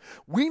time.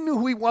 We knew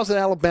who he was at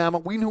Alabama.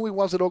 We knew who he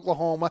was at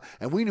Oklahoma,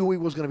 and we knew who he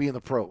was going to be in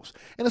the pros.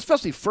 And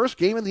especially first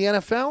game in the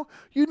NFL,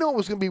 you know it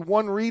was going to be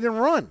one read and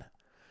run.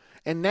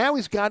 And now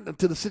he's gotten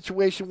to the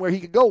situation where he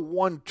could go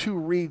 1-2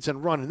 reads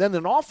and run. And then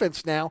an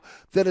offense now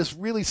that is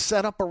really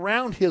set up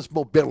around his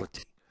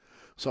mobility.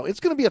 So it's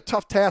going to be a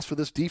tough task for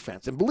this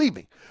defense. And believe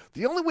me,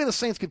 the only way the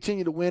Saints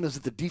continue to win is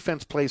that the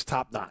defense plays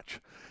top-notch.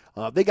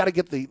 They got to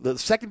get the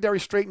secondary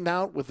straightened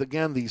out with,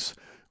 again, these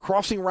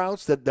crossing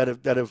routes that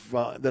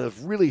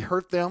have really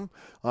hurt them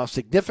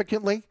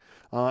significantly.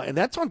 And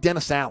that's on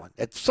Dennis Allen.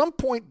 At some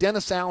point,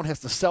 Dennis Allen has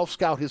to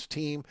self-scout his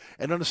team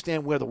and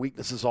understand where the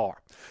weaknesses are.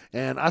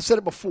 And I said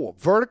it before,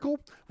 vertical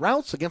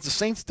routes against the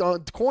Saints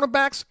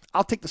cornerbacks,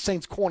 I'll take the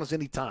Saints corners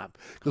anytime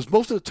because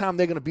most of the time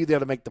they're going to be there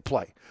to make the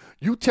play.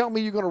 You tell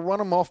me you're going to run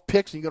them off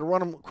picks and you're going to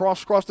run them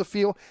across the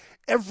field,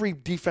 every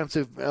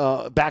defensive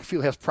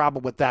backfield has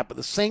problem with that. But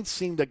the Saints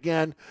seem to,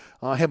 again,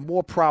 have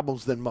more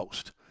problems than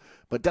most.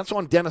 But that's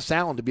on Dennis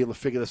Allen to be able to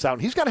figure this out.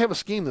 And he's got to have a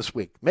scheme this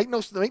week. Make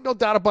no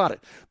doubt about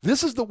it.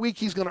 This is the week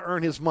he's going to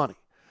earn his money.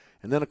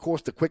 And then, of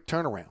course, the quick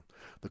turnaround.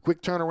 The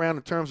quick turnaround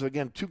in terms of,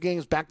 again, 2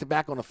 games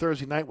back-to-back on a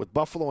Thursday night with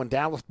Buffalo and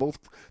Dallas. Both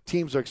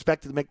teams are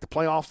expected to make the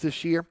playoffs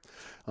this year.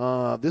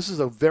 This is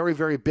a very,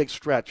 very big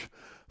stretch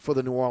for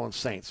the New Orleans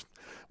Saints.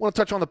 I want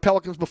to touch on the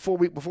Pelicans before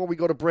we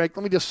go to break.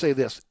 Let me just say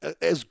this.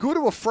 As good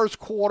of a first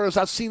quarter as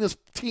I've seen this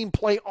team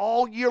play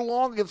all year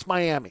long against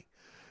Miami.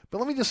 But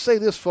let me just say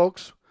this,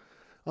 folks.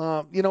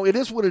 It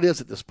is what it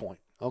is at this point,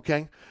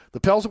 okay? The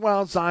Pels are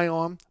without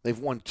Zion. They've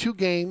won 2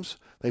 games.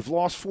 They've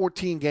lost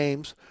 14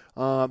 games.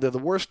 They're the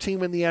worst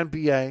team in the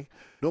NBA.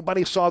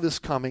 Nobody saw this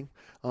coming.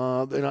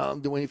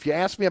 If you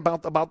ask me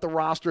about the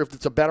roster, if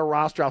it's a better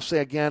roster, I'll say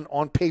again,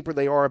 on paper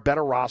they are a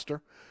better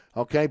roster,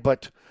 okay?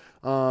 But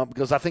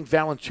because I think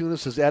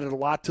Valanciunas has added a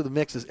lot to the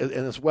mix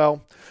as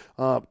well.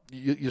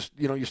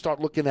 You start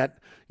looking at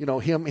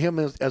him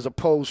as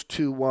opposed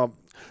to what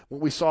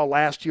we saw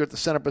last year at the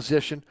center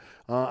position.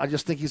 I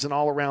just think he's an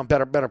all-around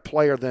better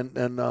player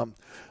than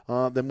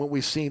what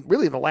we've seen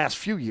really in the last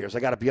few years. I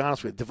got to be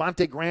honest with you.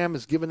 Devontae Graham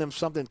has given them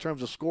something in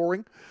terms of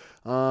scoring,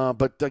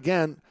 but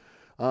again,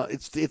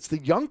 it's the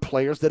young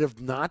players that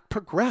have not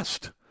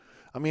progressed.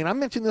 I mean, I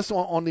mentioned this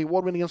on the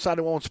award-winning Inside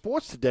New Orleans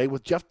Sports today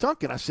with Jeff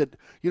Duncan. I said,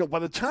 by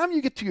the time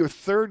you get to your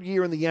 3rd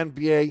year in the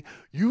NBA,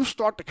 you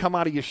start to come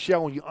out of your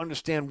shell and you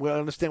understand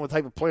what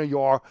type of player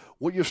you are,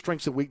 what your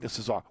strengths and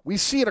weaknesses are. We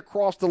see it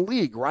across the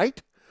league,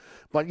 right?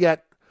 But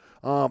yet,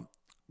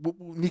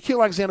 Nickeil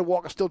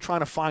Alexander-Walker is still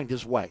trying to find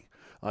his way.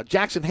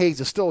 Jackson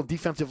Hayes is still a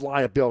defensive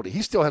liability.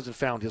 He still hasn't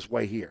found his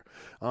way here.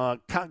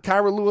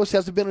 Kyra Lewis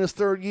hasn't been in his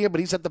 3rd year, but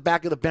he's at the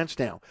back of the bench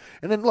now.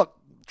 And then, look,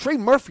 Trey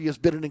Murphy has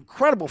been an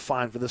incredible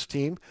find for this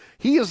team.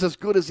 He is as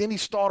good as any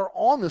starter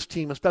on this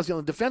team, especially on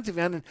the defensive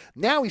end, and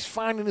now he's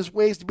finding his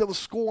ways to be able to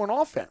score on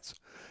offense.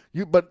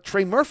 But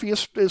Trey Murphy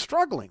is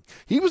struggling.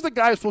 He was the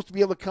guy who's supposed to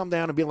be able to come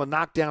down and be able to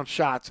knock down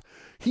shots.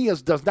 He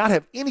does not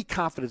have any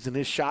confidence in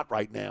his shot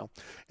right now,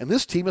 and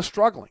this team is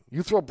struggling.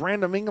 You throw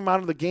Brandon Ingram out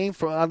of the game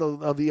out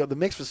of the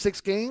mix for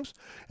 6 games,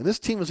 and this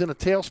team is in a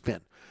tailspin.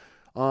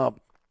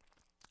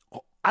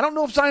 I don't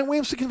know if Zion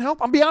Williamson can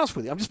help. I'll be honest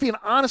with you. I'm just being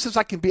honest as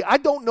I can be. I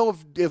don't know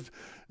if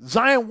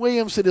Zion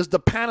Williamson is the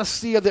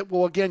panacea that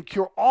will, again,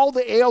 cure all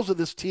the ails of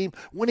this team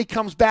when he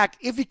comes back,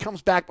 if he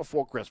comes back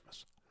before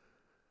Christmas.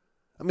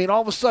 I mean,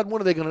 all of a sudden, what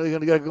are they going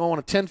to go on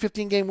a 10,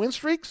 15-game win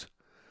streaks?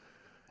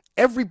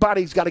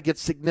 Everybody's got to get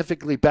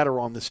significantly better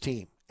on this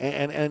team.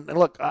 And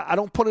look, I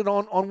don't put it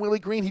on Willie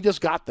Green. He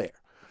just got there.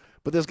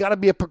 But there's got to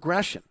be a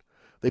progression.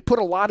 They put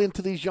a lot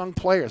into these young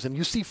players, and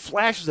you see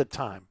flashes at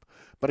times.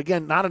 But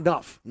again, not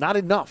enough. Not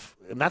enough.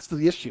 And that's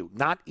the issue.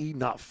 Not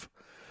enough.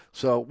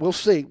 So we'll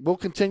see. We'll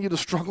continue to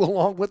struggle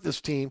along with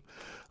this team.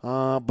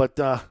 But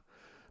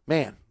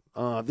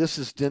this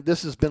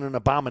has been an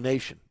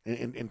abomination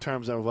in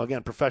terms of,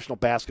 again, professional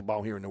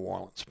basketball here in New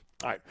Orleans.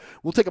 All right,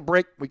 we'll take a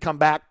break. We come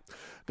back.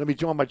 Going to be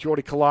joined by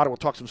Jordy Culotta. We'll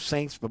talk some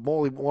Saints, but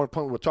more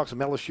importantly, we'll talk some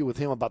LSU with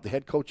him about the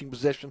head coaching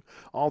position.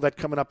 All that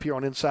coming up here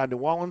on Inside New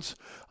Orleans.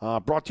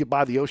 Brought to you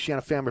by the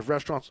Oceana family of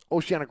restaurants,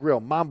 Oceana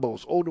Grill,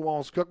 Mambo's, Old New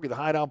Orleans Cookery, the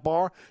Hideout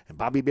Bar, and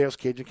Bobby Bear's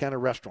Cajun Cannon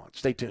Restaurant.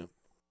 Stay tuned.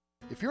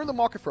 If you're in the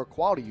market for a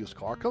quality used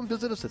car, come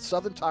visit us at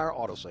Southern Tire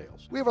Auto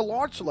Sales. We have a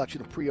large selection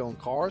of pre-owned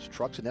cars,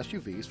 trucks, and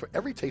SUVs for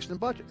every taste and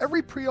budget.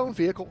 Every pre-owned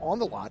vehicle on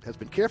the lot has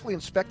been carefully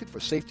inspected for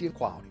safety and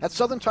quality. At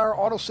Southern Tire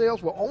Auto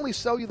Sales, we'll only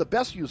sell you the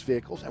best used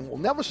vehicles and we'll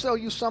never sell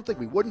you something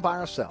we wouldn't buy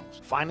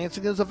ourselves.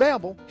 Financing is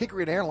available.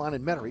 Hickory and Airline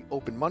in Metairie,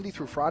 open Monday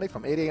through Friday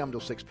from 8 a.m.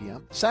 till 6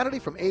 p.m., Saturday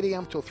from 8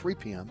 a.m. till 3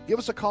 p.m. Give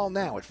us a call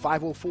now at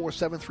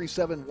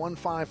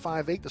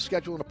 504-737-1558 to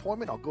schedule an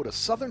appointment, or go to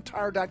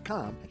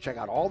southerntire.com and check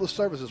out all the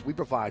services we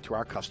provide to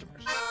our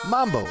customers.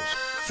 Mambo's,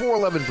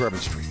 411 Bourbon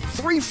Street.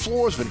 3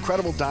 floors of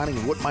incredible dining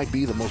in what might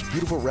be the most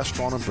beautiful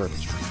restaurant on Bourbon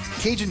Street.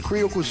 Cajun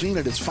Creole cuisine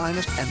at its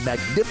finest and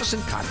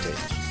magnificent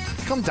cocktails.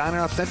 Come dine in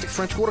our authentic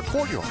French Quarter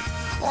courtyard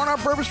or on our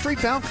Bourbon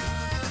Street balcony.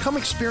 Come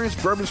experience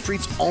Bourbon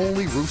Street's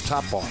only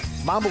rooftop bar.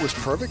 Mambo is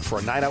perfect for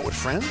a night out with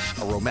friends,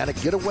 a romantic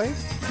getaway,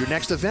 your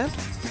next event,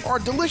 or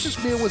a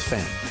delicious meal with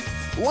family.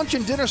 Lunch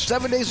and dinner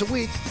 7 days a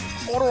week.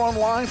 Order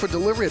online for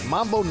delivery at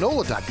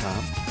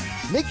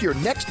mambonola.com. Make your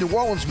next New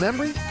Orleans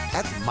memory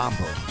at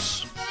Mambo's.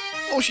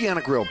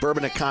 Oceana Grill,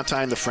 Bourbon and Conti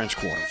in the French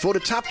Quarter.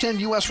 Voted top 10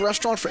 U.S.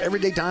 restaurant for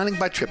everyday dining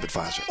by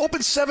TripAdvisor.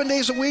 Open 7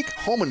 days a week,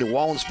 home of New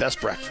Orleans' best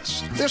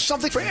breakfast. There's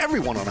something for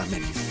everyone on our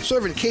menu.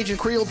 Serving Cajun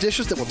Creole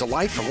dishes that will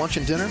delight for lunch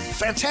and dinner.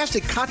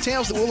 Fantastic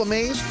cocktails that will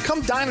amaze.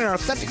 Come dine in our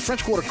authentic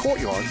French Quarter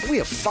courtyard. We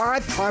have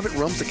 5 private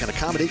rooms that can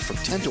accommodate from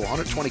 10 to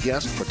 120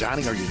 guests for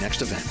dining or your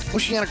next event.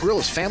 Oceana Grill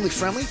is family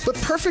friendly, but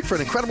perfect for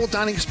an incredible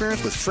dining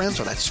experience with friends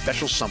or that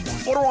special someone.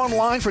 Order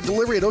online for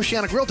delivery at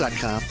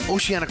oceanagrill.com.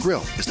 Oceana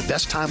Grill is the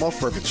best time off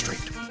Bourbon Street.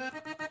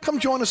 Come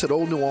join us at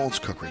Old New Orleans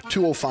Cookery,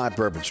 205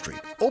 Bourbon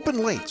Street.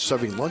 Open late,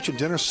 serving lunch and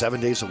dinner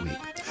 7 days a week.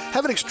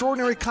 Have an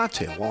extraordinary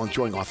cocktail while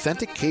enjoying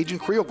authentic Cajun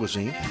Creole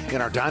cuisine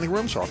in our dining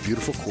rooms or our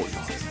beautiful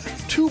courtyard.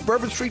 2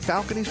 Bourbon Street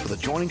balconies with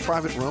adjoining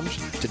private rooms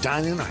to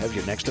dine in or have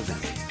your next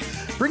event.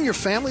 Bring your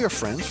family or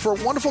friends for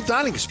a wonderful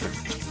dining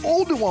experience.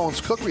 Old New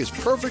Orleans Cookery is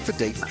perfect for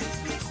date night.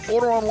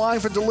 Order online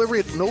for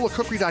delivery at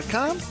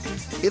nolacookery.com.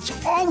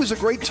 It's always a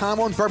great time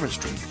on Bourbon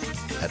Street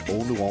at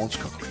Old New Orleans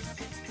Cookery.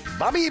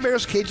 Bobby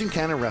Hebert's Cajun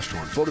Cannon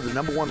Restaurant, voted the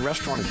 #1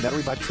 restaurant in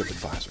Metairie by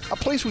TripAdvisor. A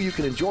place where you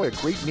can enjoy a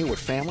great meal with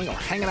family or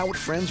hanging out with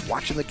friends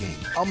watching the game.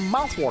 A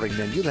mouth-watering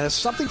menu that has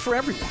something for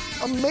everyone.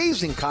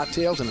 Amazing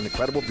cocktails and an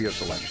incredible beer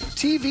selection.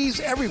 TVs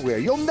everywhere.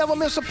 You'll never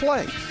miss a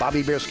play.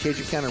 Bobby Hebert's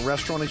Cajun Cannon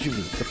Restaurant is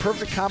unique. The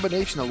perfect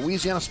combination of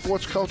Louisiana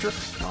sports culture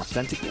and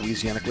authentic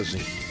Louisiana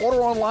cuisine.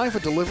 Order online for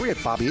delivery at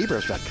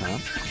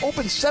BobbyHeberts.com.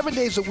 Open 7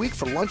 days a week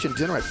for lunch and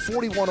dinner at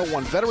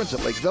 4101 Veterans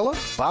at Lake Villa.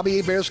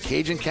 Bobby Hebert's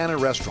Cajun Cannon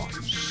Restaurant.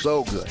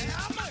 So good.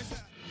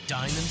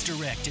 Diamonds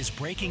Direct is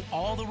breaking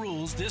all the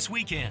rules this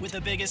weekend with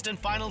the biggest and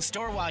final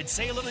store-wide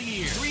sale of the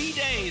year. 3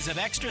 days of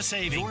extra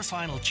savings. Your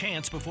final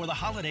chance before the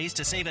holidays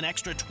to save an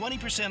extra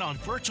 20% on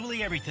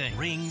virtually everything.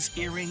 Rings,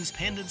 earrings,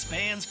 pendants,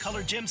 bands,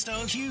 colored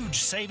gemstones. Huge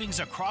savings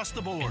across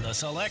the board. And the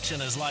selection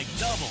is like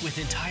double with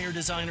entire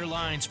designer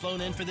lines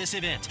flown in for this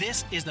event.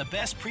 This is the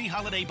best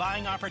pre-holiday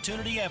buying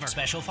opportunity ever.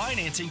 Special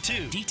financing,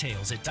 too.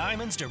 Details at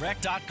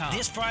DiamondsDirect.com.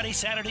 This Friday,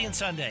 Saturday, and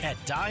Sunday at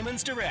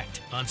Diamonds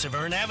Direct on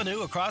Severn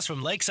Avenue across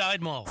from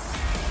Lakeside Mall.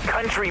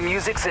 Country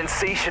music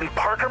sensation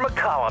Parker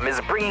McCollum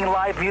is bringing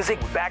live music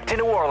back to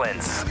New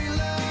Orleans.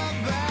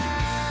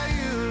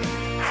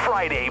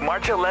 Friday,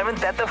 March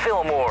 11th at the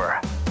Fillmore.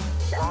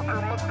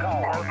 Parker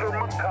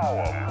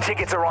McCollum.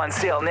 Tickets are on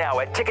sale now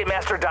at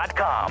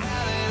Ticketmaster.com.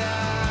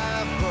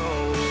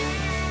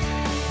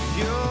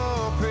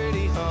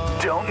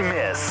 Don't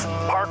miss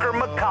Parker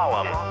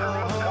McCollum.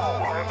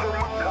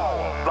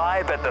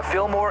 Live at the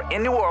Fillmore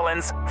in New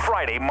Orleans,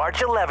 Friday, March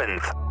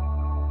 11th.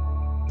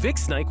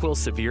 Vicks NyQuil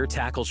Severe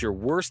tackles your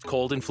worst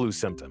cold and flu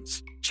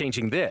symptoms,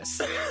 changing this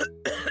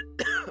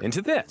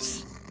into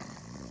this.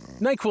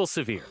 NyQuil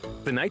Severe.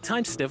 The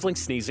nighttime sniffling,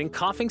 sneezing,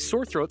 coughing,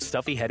 sore throat,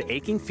 stuffy head,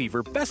 aching,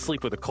 fever, best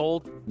sleep with a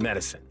cold,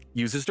 medicine.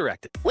 Use as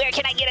directed. Where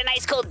can I get a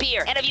nice cold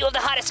beer and a view of the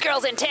hottest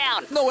girls in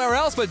town? Nowhere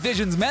else but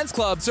Visions Men's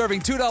Club, serving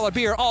 $2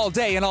 beer all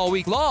day and all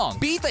week long.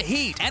 Beat the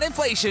heat and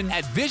inflation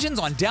at Visions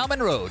on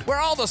Downman Road, where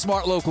all the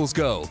smart locals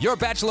go. Your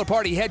bachelor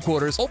party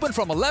headquarters open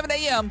from 11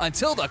 a.m.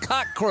 until the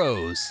cock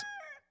crows.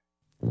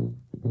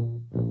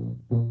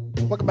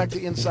 Welcome back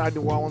to Inside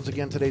New Orleans.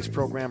 Again, today's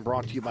program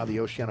brought to you by the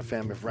Oceana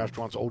family of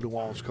restaurants, Old New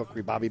Orleans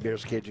Cookery, Bobby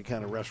Hebert's Cajun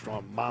Cannon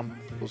Restaurant,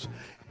 Mambo's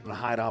and the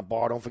Hideout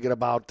Bar. Don't forget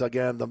about,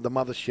 again, the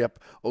mothership,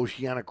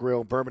 Oceana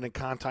Grill, Bourbon and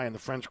Conti in the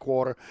French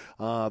Quarter.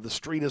 The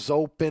street is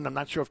open. I'm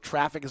not sure if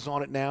traffic is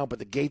on it now, but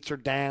the gates are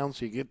down,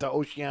 so you get to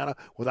Oceana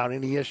without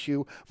any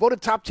issue. Voted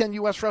top 10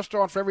 U.S.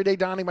 restaurant for everyday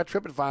dining by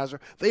TripAdvisor.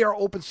 They are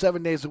open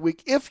 7 days a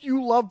week. If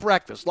you love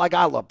breakfast, like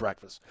I love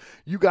breakfast,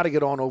 you got to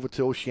get on over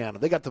to Oceana.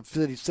 They got the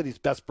city's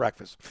best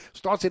breakfast.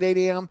 Starts at 8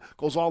 a.m.,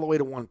 goes all the way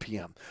to 1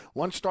 p.m.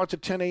 Lunch starts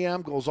at 10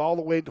 a.m., goes all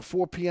the way to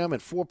 4 p.m.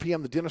 At 4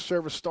 p.m., the dinner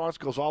service starts,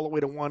 goes all the way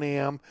to 1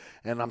 a.m.,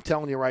 and I'm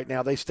telling you right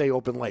now, they stay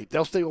open late.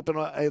 They'll stay open.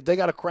 If they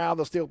got a crowd,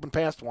 they'll stay open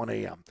past 1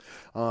 a.m.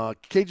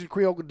 Cajun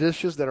Creole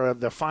dishes that are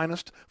their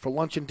finest for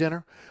lunch and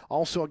dinner.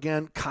 Also,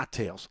 again,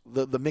 cocktails.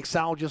 The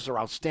mixologists are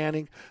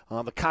outstanding.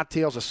 The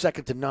cocktails are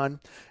second to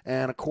none.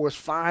 And, of course,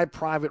 5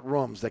 private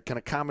rooms that can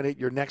accommodate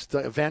your next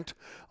event.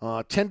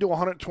 10 to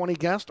 120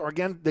 guests, or,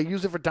 again, they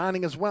use it for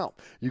dining as well.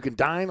 You can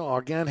dine or,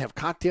 again, have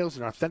cocktails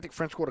in an authentic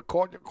French Quarter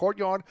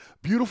courtyard.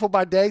 Beautiful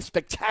by day,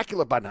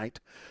 spectacular by night.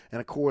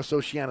 And, of course,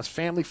 Oceana's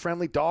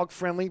family-friendly,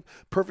 dog-friendly,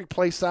 perfect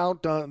place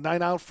out,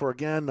 night out for,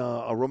 again,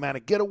 a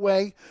romantic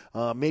getaway.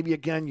 Maybe,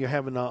 again, you're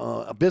having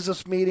a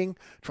business meeting,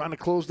 trying to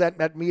close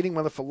that meeting,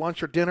 whether for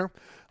lunch or dinner.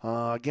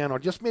 Again, or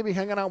just maybe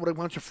hanging out with a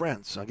bunch of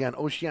friends. Again,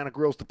 Oceana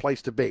Grill's the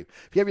place to be.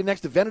 If you have your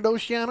next event at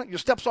Oceana, your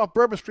steps off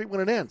Bourbon Street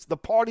when it ends. The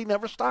party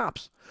never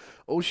stops.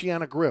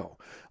 Oceana Grill.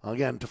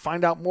 Again, to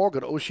find out more,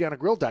 go to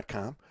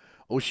oceanagrill.com.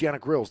 Oceana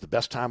Grill's, the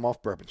best time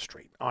off Bourbon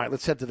Street. All right,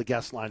 let's head to the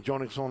guest line.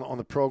 Joining us on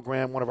the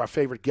program, one of our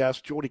favorite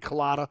guests, Jordy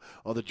Culotta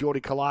of the Jordy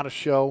Culotta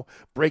Show.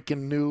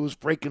 Breaking news,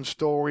 breaking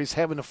stories,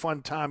 having a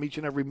fun time each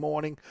and every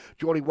morning.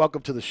 Jordy,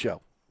 welcome to the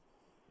show.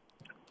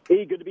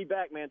 Hey, good to be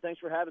back, man. Thanks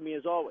for having me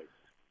as always.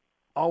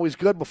 Always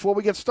good. Before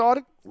we get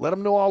started, let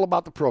them know all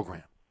about the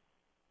program.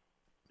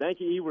 Thank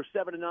you, E. We're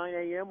 7 to 9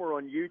 a.m. We're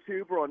on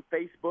YouTube. We're on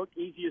Facebook.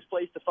 Easiest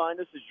place to find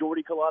us is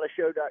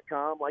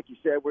JordyCulottaShow.com. Like you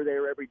said, we're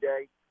there every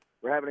day.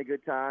 We're having a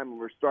good time.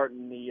 We're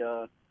starting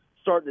the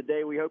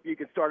day. We hope you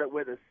can start it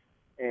with us,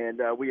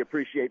 and we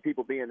appreciate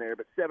people being there.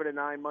 But 7 to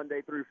 9,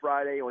 Monday through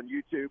Friday on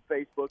YouTube,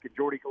 Facebook, and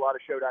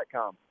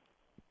JordyCulottaShow.com.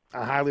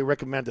 I highly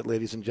recommend it,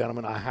 ladies and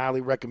gentlemen. I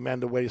highly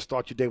recommend the way to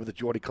start your day with the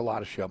Jordy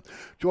Culotta Show.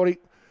 Jordy,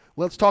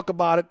 let's talk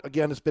about it.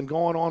 Again, it's been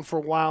going on for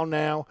a while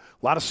now.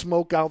 A lot of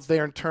smoke out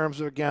there in terms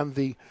of, again,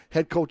 the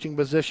head coaching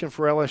position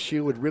for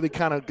LSU. It really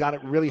kind of got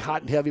it really hot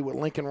and heavy with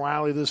Lincoln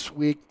Riley this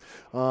week.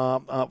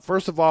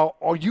 First of all,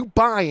 are you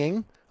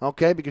buying,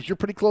 okay, because you're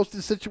pretty close to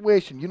the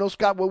situation. You know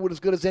Scott Woodward as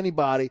good as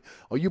anybody.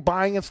 Are you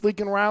buying against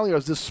Lincoln Riley, or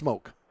is this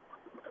smoke?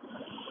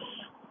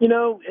 You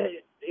know,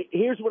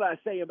 here's what I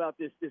say about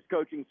this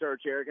coaching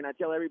search, Eric, and I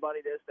tell everybody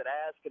this that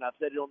asks, and I've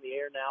said it on the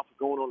air now for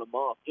going on a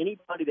month.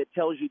 Anybody that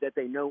tells you that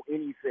they know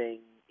anything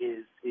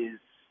is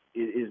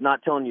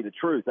not telling you the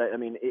truth. I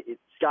mean,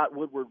 Scott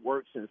Woodward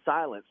works in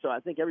silence, so I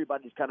think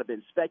everybody's kind of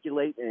been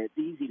speculating, and it's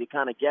easy to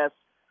kind of guess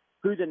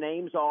who the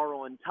names are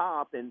on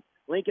top. And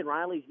Lincoln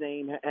Riley's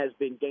name has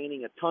been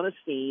gaining a ton of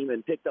steam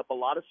and picked up a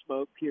lot of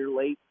smoke here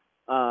late,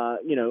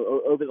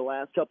 over the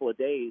last couple of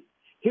days.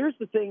 Here's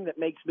the thing that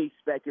makes me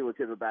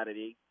speculative about it,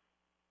 E,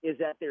 is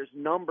that there's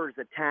numbers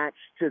attached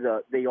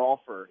to the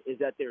offer, is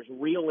that there's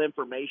real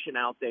information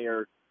out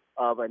there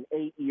of an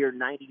 8-year,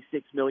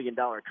 $96 million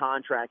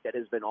contract that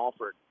has been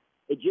offered.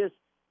 It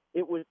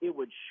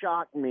would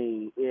shock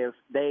me if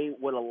they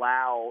would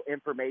allow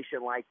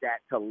information like that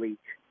to leak.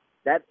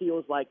 That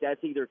feels like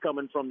that's either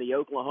coming from the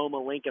Oklahoma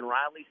Lincoln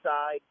Riley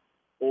side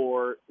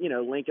or,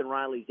 Lincoln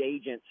Riley's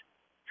agent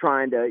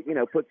trying to,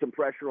 put some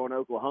pressure on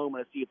Oklahoma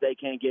to see if they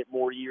can get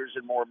more years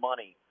and more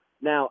money.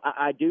 Now,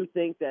 I do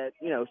think that,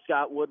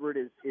 Scott Woodward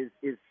is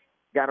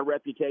got a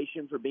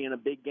reputation for being a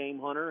big game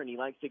hunter, and he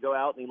likes to go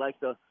out and he likes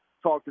to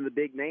talk to the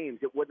big names.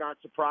 It would not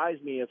surprise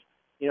me if,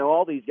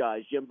 all these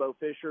guys, Jimbo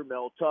Fisher,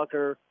 Mel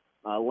Tucker,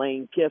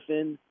 Lane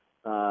Kiffin,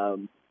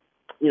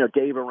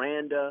 Dave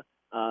Aranda,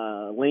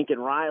 Lincoln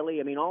Riley.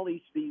 I mean, all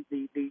these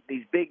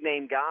big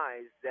name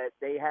guys that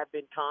they have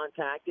been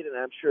contacted, and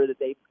I'm sure that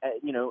they've,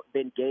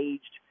 been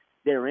gauged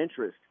their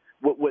interest.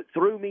 What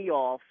threw me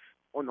off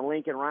on the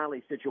Lincoln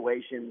Riley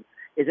situation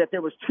is that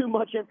there was too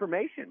much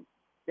information.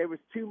 There is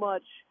too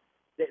much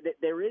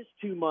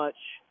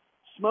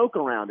smoke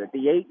around it.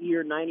 The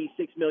 8-year, $96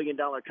 million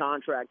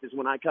contract is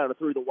when I kind of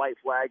threw the white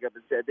flag up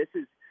and said, this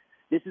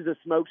is a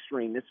smoke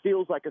screen. This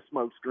feels like a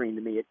smoke screen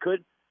to me. It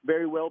could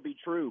very well be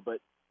true,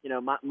 but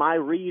my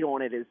read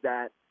on it is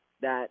that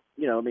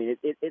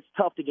it's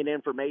tough to get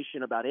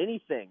information about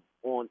anything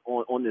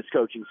on this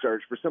coaching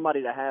search. For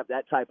somebody to have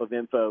that type of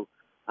info,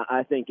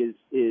 I think is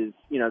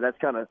that's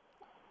kind of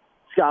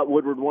Scott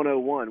Woodward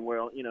 101,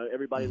 where,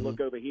 everybody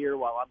look over here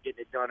while I'm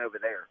getting it done over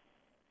there.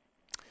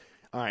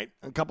 All right,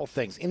 a couple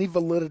things. Any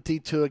validity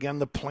to, again,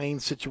 the plane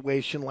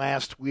situation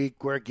last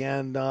week where,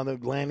 again, the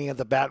landing at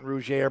the Baton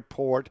Rouge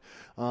airport,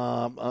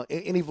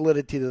 any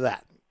validity to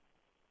that?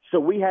 So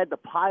we had the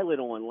pilot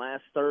on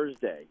last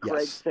Thursday,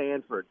 Craig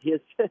Sanford.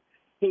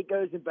 He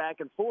goes back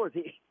and forth.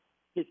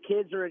 His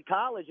kids are in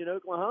college in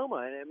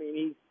Oklahoma, and I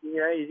mean,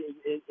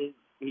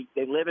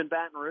 they live in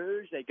Baton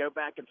Rouge. They go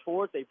back and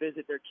forth. They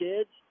visit their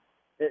kids.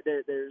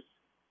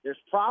 There's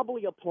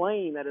probably a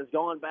plane that has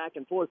gone back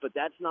and forth, but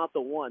that's not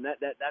the one.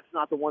 That's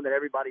not the one that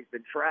everybody's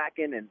been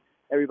tracking and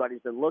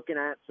everybody's been looking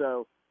at.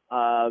 So,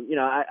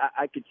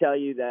 I could tell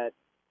you that,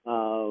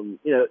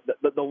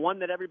 the one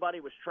that everybody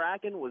was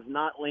tracking was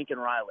not Lincoln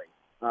Riley.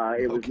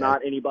 It was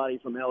not anybody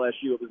from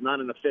LSU. It was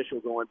not an official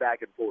going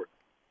back and forth.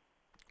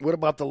 What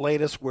about the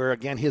latest where,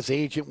 again, his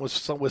agent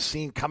was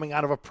seen coming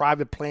out of a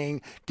private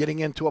plane, getting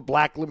into a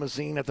black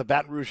limousine at the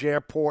Baton Rouge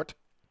airport?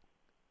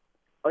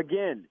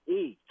 Again,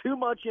 too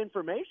much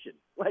information.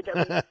 Like,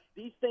 I mean,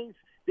 these things.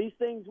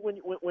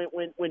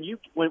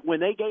 When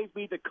they gave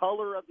me the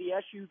color of the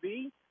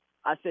SUV,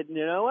 I said,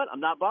 you know what? I'm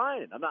not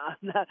buying it.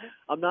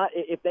 I'm not.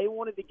 If they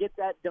wanted to get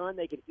that done,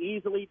 they could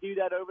easily do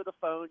that over the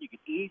phone. You could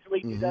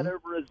easily do that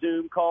over a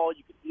Zoom call.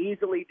 You could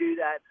easily do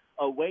that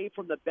away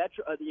from the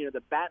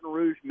Baton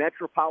Rouge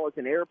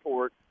Metropolitan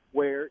Airport,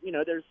 where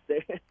there's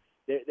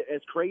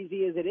as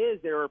crazy as it is,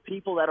 there are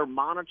people that are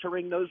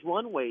monitoring those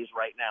runways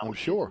right now. I'm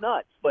sure. It's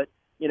nuts, but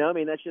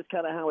that's just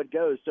kind of how it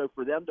goes. So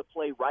for them to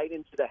play right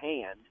into the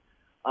hand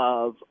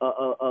of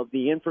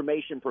the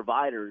information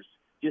providers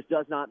just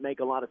does not make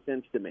a lot of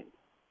sense to me.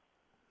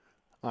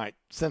 All right.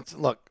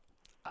 Look,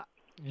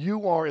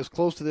 you are as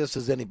close to this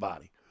as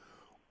anybody.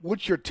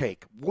 What's your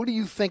take? What do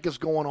you think is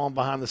going on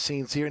behind the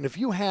scenes here? And if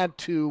you had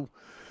to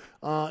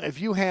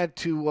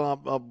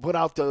put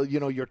out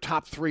your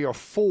top 3 or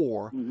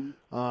 4,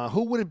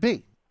 who would it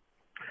be?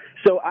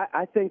 So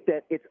I think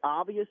that it's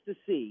obvious to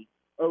see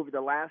over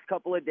the last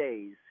couple of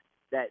days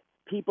that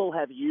people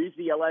have used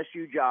the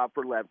LSU job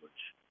for leverage.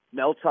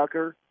 Mel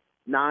Tucker,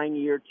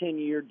 9-year,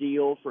 10-year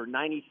deal for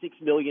 $96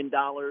 million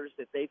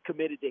that they've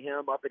committed to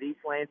him up at East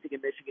Lansing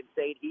and Michigan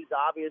State. He's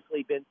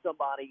obviously been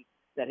somebody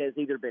that has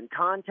either been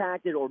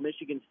contacted or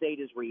Michigan State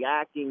is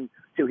reacting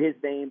to his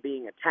name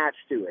being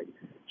attached to it.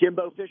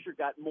 Jimbo Fisher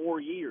got more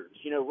years.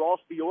 You know,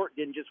 Ross Bjork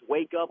didn't just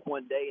wake up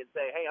one day and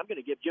say, hey, I'm going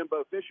to give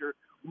Jimbo Fisher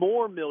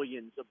more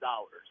millions of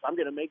dollars. I'm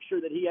going to make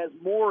sure that he has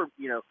more,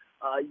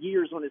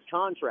 years on his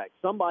contract.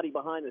 Somebody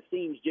behind the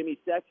scenes, Jimmy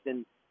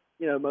Sexton,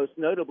 most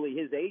notably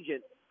his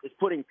agent, is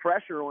putting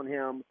pressure on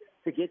him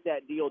to get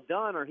that deal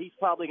done, or he's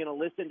probably going to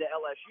listen to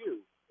LSU.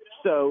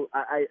 So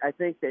I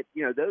think that,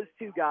 those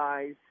two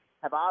guys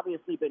have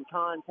obviously been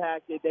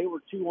contacted. They were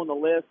two on the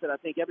list that I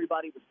think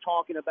everybody was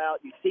talking about.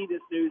 You see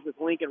this news with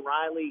Lincoln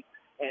Riley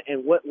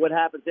and what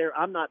happens there.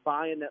 I'm not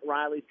buying that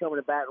Riley's coming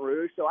to Baton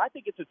Rouge. So I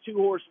think it's a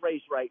two-horse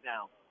race right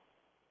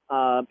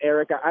now,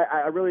 Eric.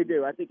 I really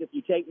do. I think if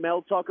you take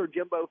Mel Tucker,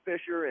 Jimbo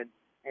Fisher, and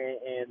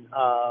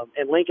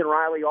Lincoln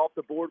Riley off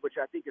the board, which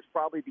I think is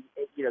probably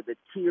the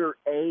tier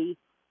A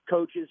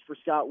coaches for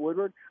Scott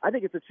Woodward, I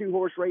think it's a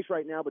two-horse race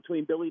right now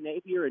between Billy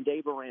Napier and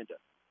Dave Aranda.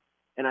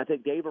 And I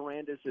think Dave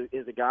Aranda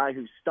is a guy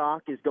whose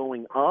stock is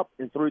going up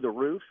and through the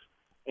roof.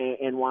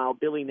 And while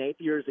Billy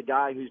Napier is a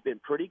guy who's been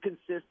pretty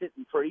consistent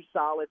and pretty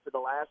solid for the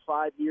last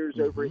 5 years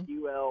over at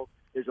UL,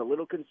 there's a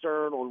little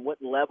concern on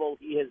what level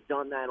he has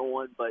done that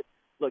on. But,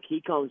 look, he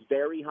comes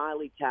very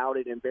highly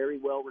touted and very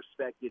well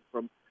respected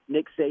from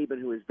Nick Saban,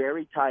 who is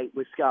very tight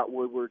with Scott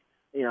Woodward.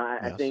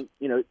 I think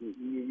you're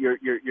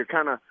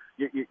kind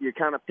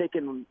of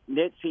picking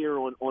nits here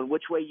on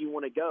which way you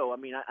want to go. I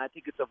mean, I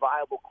think it's a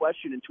viable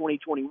question in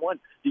 2021.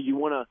 Do you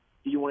want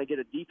to get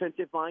a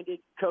defensive-minded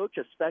coach,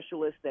 a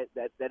specialist that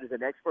is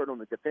an expert on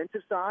the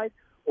defensive side,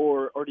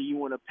 or do you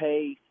want to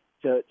pay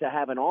to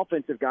have an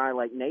offensive guy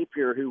like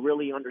Napier who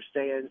really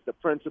understands the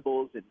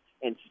principles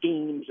and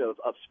schemes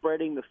of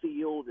spreading the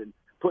field and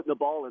putting the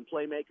ball in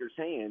playmakers'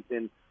 hands?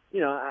 And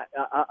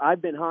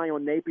I've been high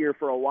on Napier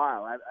for a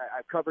while. I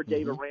covered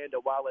Dave Aranda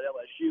while at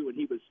LSU, and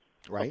he was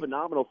a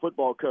phenomenal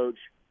football coach.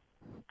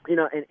 And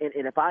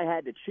if I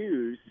had to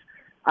choose,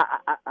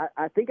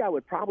 I think I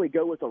would probably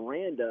go with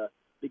Aranda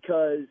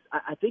because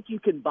I think you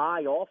can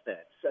buy offense.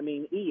 I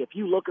mean, if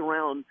you look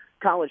around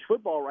college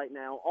football right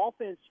now,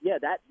 offense,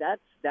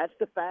 that's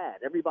the fad.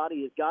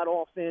 Everybody has got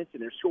offense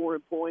and they're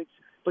scoring points.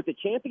 But the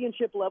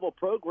championship level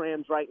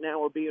programs right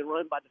now are being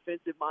run by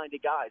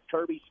defensive-minded guys.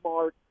 Kirby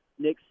Smart,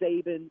 Nick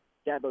Saban,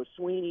 Dabo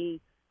Swinney,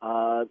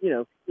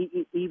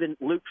 even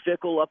Luke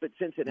Fickell up at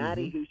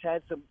Cincinnati, who's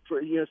had some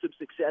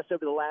success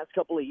over the last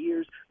couple of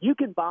years. You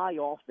can buy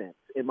offense,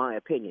 in my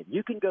opinion.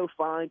 You can go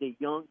find a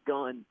young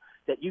gun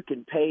that you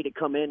can pay to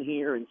come in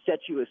here and set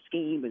you a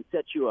scheme and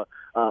set you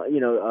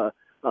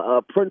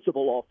a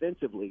principle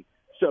offensively.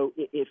 So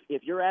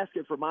if you're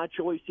asking for my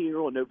choice here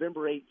on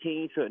November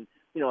 18th and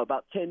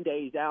about 10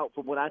 days out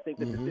from when I think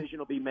the decision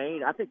will be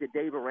made, I think that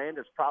Dave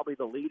Aranda is probably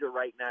the leader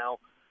right now,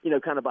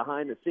 kind of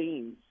behind the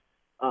scenes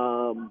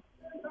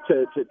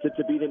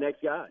to be the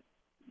next guy.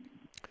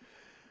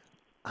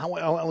 How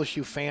will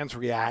LSU fans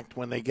react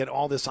when they get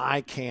all this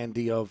eye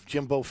candy of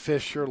Jimbo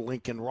Fisher,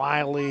 Lincoln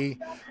Riley,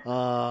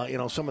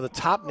 some of the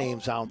top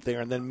names out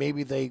there, and then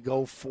maybe they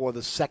go for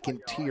the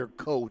second-tier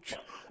coach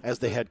as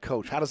the head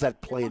coach? How does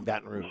that play in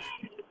Baton Rouge?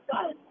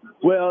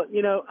 Well,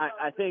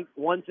 I think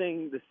one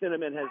thing the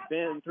sentiment has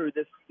been through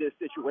this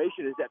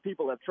situation is that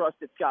people have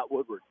trusted Scott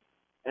Woodward.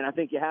 And I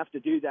think you have to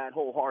do that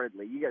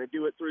wholeheartedly. You got to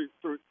do it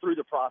through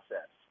the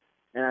process.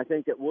 And I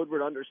think that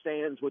Woodward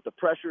understands what the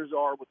pressures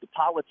are, what the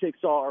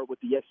politics are, what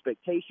the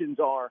expectations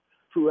are,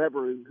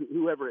 whoever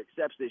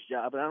accepts this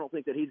job. And I don't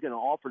think that he's going to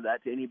offer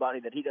that to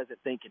anybody that he doesn't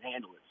think can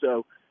handle it.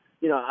 So,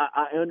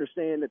 I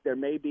understand that there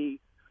may be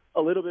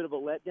a little bit of a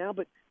letdown.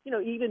 But,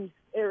 even,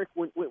 Eric,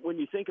 when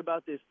you think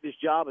about this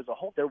job as a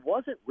whole, there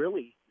wasn't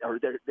really – or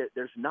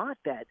there's not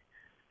that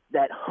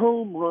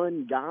home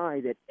run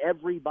guy that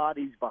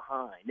everybody's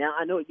behind. Now,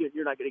 I know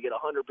you're not going to get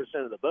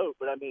 100% of the vote,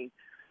 but, I mean,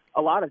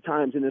 a lot of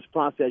times in this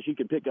process you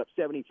can pick up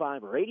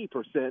 75 or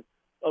 80%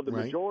 of the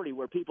majority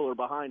where people are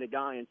behind a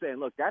guy and saying,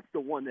 look, that's the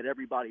one that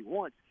everybody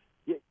wants.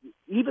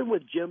 Even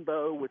with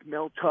Jimbo, with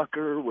Mel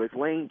Tucker, with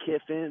Lane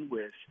Kiffin,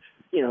 with,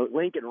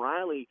 Lincoln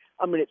Riley,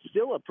 I mean, it's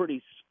still a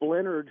pretty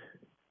splintered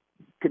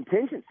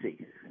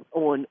contingency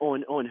on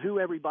who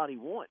everybody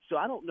wants. So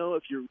I don't know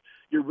if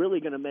you're really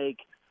going to make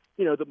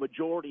the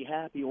majority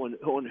happy on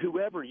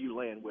whoever you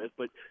land with.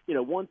 But,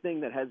 one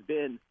thing that has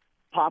been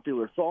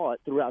popular thought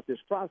throughout this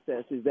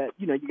process is that,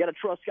 you got to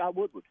trust Scott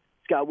Woodward.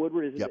 Scott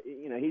Woodward is,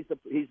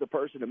 he's the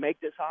person to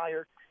make this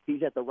hire.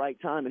 He's at the right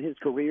time in his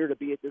career to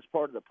be at this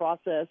part of the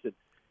process.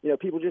 And,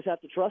 people just have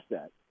to trust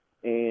that.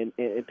 And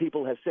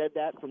people have said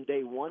that from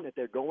day one that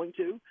they're going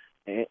to.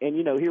 And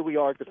here we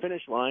are at the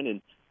finish line,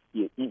 and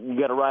you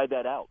got to ride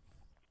that out.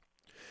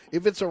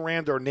 If it's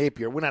Aranda or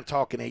Napier, we're not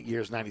talking 8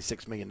 years,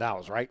 $96 million,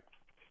 right?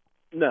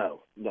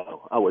 No,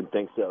 I wouldn't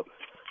think so.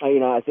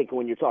 I think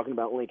when you're talking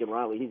about Lincoln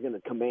Riley, he's going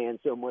to command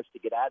so much to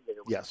get out of there.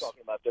 When you're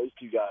talking about those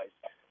two guys,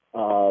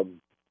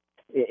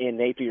 in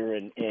Napier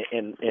and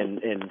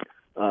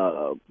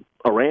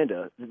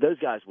Aranda, those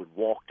guys would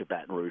walk to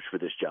Baton Rouge for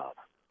this job.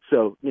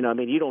 So,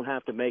 you don't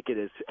have to make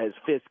it as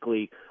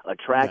fiscally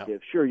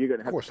attractive. No. Sure, you're going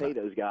to have to pay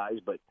those guys,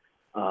 but,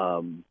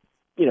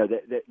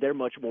 they're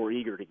much more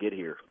eager to get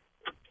here.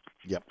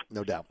 Yep,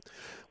 no doubt.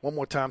 One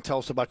more time, tell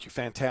us about your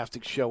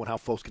fantastic show and how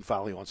folks can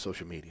follow you on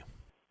social media.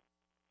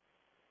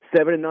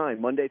 7 to 9,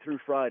 Monday through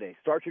Friday.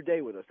 Start your day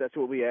with us. That's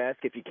what we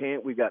ask. If you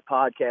can't, we've got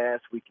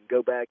podcasts. We can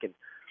go back and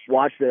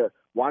watch the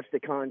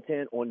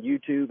content on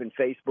YouTube and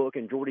Facebook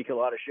and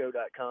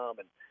JordyCullotahShow.com,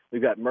 and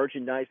we've got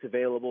merchandise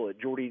available at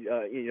Jordy,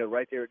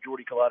 right there at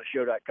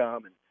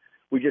JordyCullotahShow.com. And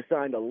we just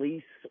signed a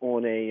lease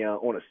on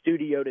a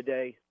studio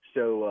today,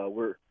 so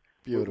we're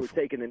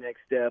taking the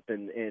next step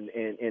and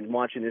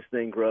watching this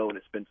thing grow, and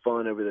it's been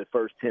fun over the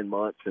first 10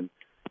 months, and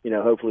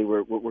hopefully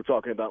we're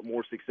talking about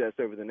more success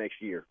over the next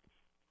year.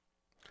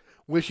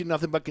 Wish you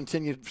nothing but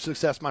continued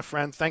success, my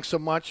friend. Thanks so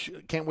much.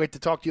 Can't wait to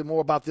talk to you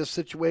more about this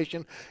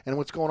situation and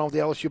what's going on with the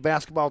LSU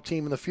basketball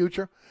team in the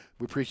future.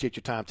 We appreciate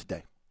your time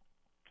today.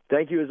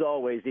 Thank you, as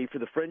always, E, for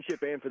the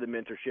friendship and for the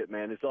mentorship,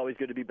 man. It's always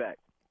good to be back.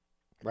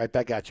 Right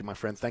back at you, my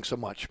friend. Thanks so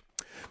much.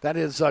 That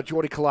is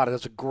Jordy Cullotah.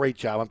 Does a great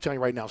job. I'm telling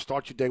you right now,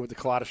 start your day with the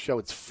Cullotah Show.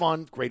 It's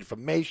fun, great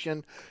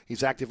information.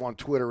 He's active on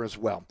Twitter as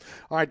well.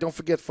 All right, don't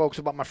forget, folks,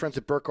 about my friends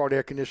at Burkhardt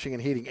Air Conditioning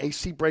and Heating.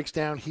 AC breaks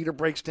down, heater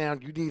breaks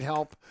down, you need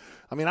help.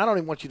 I don't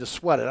even want you to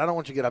sweat it. I don't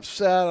want you to get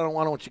upset. I don't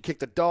want you to kick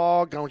the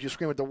dog. I don't want you to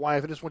scream at the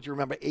wife. I just want you to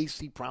remember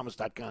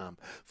acpromise.com.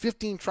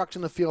 15 trucks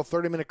in the field,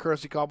 30-minute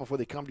courtesy call before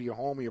they come to your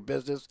home or your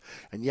business.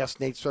 And yes,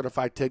 Nate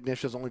certified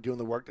technicians only doing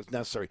the work that's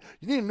necessary.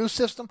 You need a new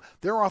system?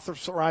 They're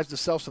authorized to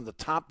sell some of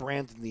the top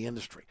brands in the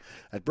industry.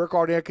 At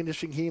Burkhardt Air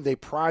Conditioning Heating, they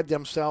pride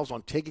themselves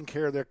on taking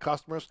care of their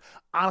customers.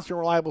 Honest and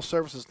reliable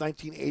service since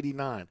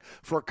 1989.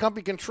 For a company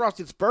you can trust,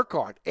 it's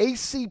Burkhardt.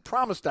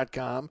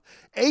 acpromise.com.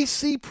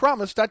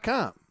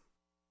 acpromise.com.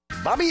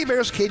 Bobby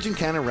Hebert's Cajun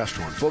Cannon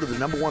Restaurant, voted the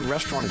 #1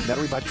 restaurant in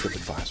Metairie by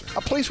TripAdvisor.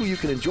 A place where you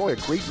can enjoy a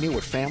great meal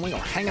with family or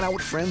hanging out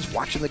with friends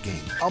watching the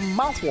game. A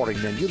mouth-watering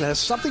menu that has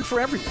something for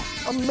everyone.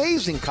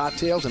 Amazing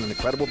cocktails and an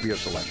incredible beer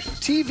selection.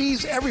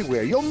 TVs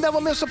everywhere. You'll never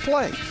miss a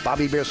play.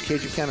 Bobby Hebert's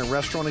Cajun Cannon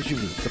Restaurant is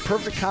unique. The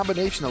perfect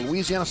combination of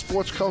Louisiana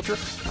sports culture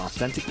and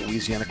authentic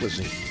Louisiana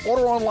cuisine.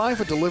 Order online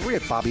for delivery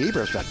at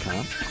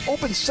BobbyHeberts.com.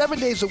 Open 7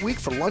 days a week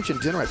for lunch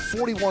and dinner at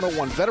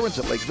 4101 Veterans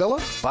at Lake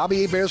Villa.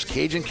 Bobby Hebert's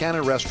Cajun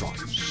Cannon Restaurant.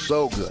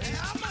 So good.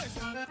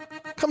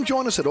 Come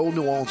join us at Old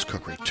New Orleans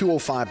Cookery,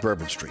 205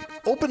 Bourbon Street.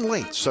 Open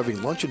late,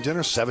 serving lunch and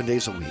dinner 7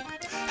 days a week.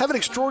 Have an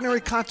extraordinary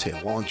cocktail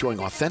while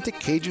enjoying authentic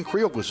Cajun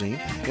Creole cuisine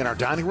in our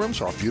dining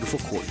rooms or our beautiful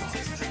courtyard.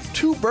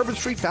 2 Bourbon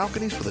Street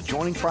balconies with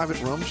adjoining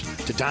private rooms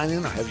to dine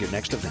in or have your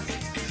next event.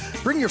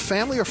 Bring your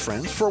family or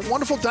friends for a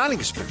wonderful dining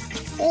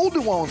experience. Old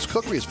New Orleans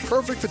Cookery is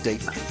perfect for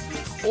date night.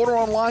 Order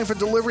online for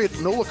delivery at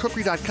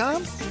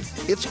NOLACookery.com.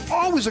 It's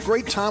always a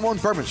great time on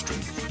Bourbon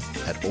Street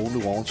at Old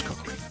New Orleans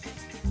Cookery.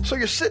 So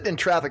you're sitting in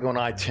traffic on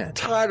I-10,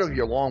 tired of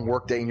your long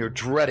workday and you're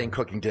dreading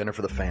cooking dinner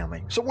for the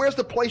family. So where's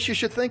the place you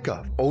should think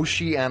of?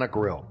 Oceana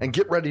Grill. And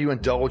get ready to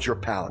indulge your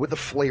palate with the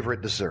flavor it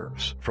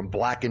deserves. From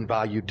blackened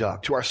Bayou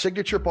duck to our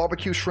signature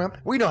barbecue shrimp,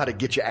 we know how to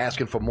get you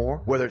asking for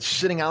more. Whether it's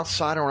sitting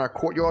outside or in our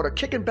courtyard or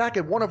kicking back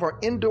at one of our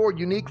indoor,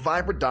 unique,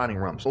 vibrant dining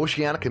rooms,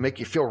 Oceana can make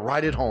you feel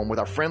right at home with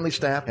our friendly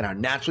staff and our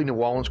naturally New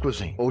Orleans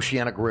cuisine.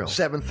 Oceana Grill,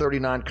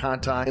 739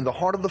 Conti, in the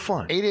heart of the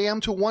fun, 8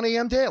 a.m. to 1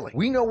 a.m. daily.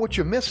 We know what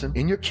you're missing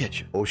in your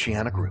kitchen.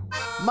 Oceana Grill.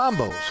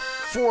 Mambo's,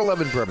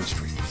 411 Bourbon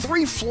Street.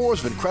 3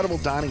 floors of incredible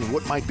dining in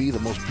what might be the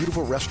most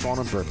beautiful restaurant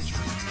on Bourbon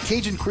Street.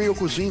 Cajun Creole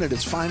cuisine at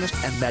its finest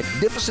and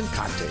magnificent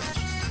cocktails.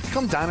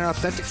 Come dine in our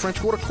authentic French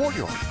Quarter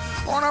courtyard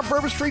or on our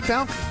Bourbon Street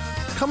balcony.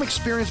 Come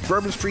experience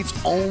Bourbon Street's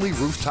only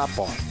rooftop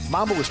bar.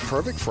 Mambo is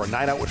perfect for a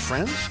night out with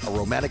friends, a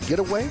romantic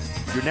getaway,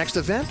 your next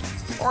event,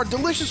 or a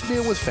delicious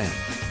meal with family.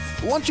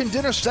 Lunch and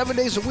dinner 7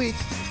 days a week.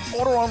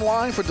 Order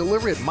online for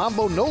delivery at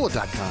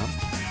MamboNola.com.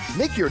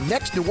 Make your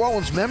next New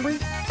Orleans memory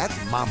at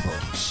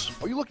Mambo's.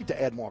 Are you looking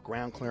to add more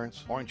ground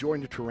clearance or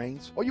enjoying the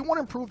terrains? Or you want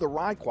to improve the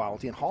ride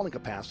quality and hauling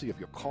capacity of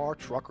your car,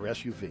 truck, or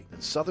SUV?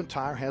 Then Southern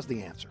Tire has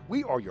the answer.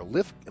 We are your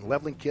lift and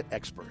leveling kit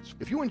experts.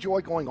 If you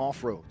enjoy going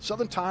off-road,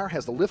 Southern Tire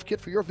has the lift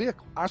kit for your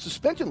vehicle. Our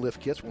suspension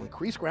lift kits will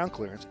increase ground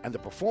clearance and the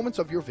performance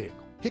of your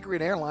vehicle. Hickory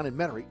and Airline in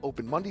Metairie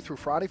open Monday through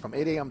Friday from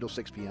 8 a.m. till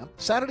 6 p.m.,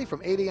 Saturday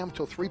from 8 a.m.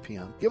 till 3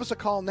 p.m. Give us a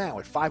call now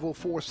at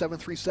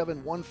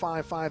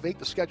 504-737-1558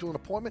 to schedule an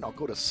appointment or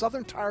go to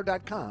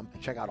southerntire.com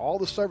and check out all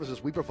the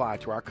services we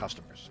provide to our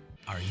customers.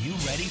 Are you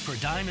ready for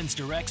Diamonds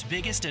Direct's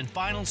biggest and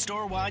final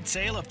store-wide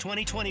sale of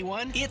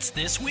 2021? It's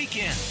this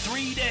weekend.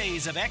 3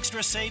 days of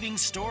extra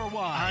savings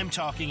store-wide. I'm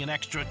talking an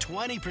extra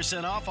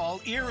 20% off all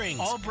earrings,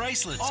 all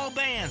bracelets, all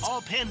bands,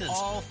 all pendants,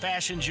 all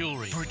fashion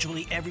jewelry.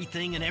 Virtually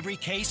everything in every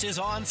case is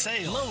on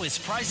sale.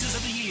 Lowest prices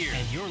of the year.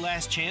 And your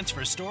last chance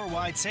for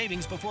store-wide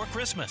savings before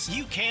Christmas.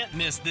 You can't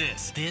miss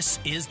this. This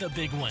is the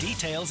big one.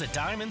 Details at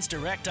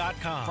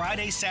DiamondsDirect.com.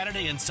 Friday,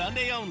 Saturday, and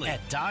Sunday only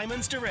at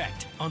Diamonds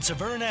Direct on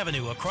Severn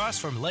Avenue across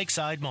from Lakeside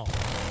Mall.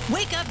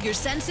 Wake up your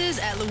senses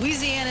at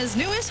Louisiana's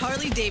newest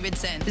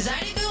Harley-Davidson,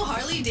 Zydeco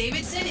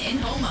Harley-Davidson in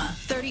Houma.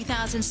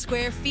 30,000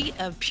 square feet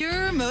of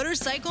pure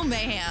motorcycle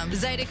mayhem.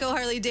 Zydeco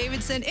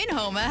Harley-Davidson in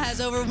Houma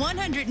has over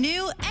 100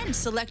 new and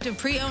selective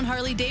pre-owned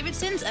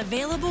Harley-Davidsons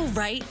available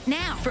right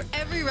now. For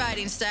every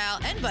riding style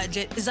and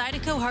budget,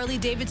 Zydeco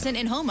Harley-Davidson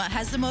in Houma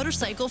has the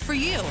motorcycle for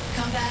you.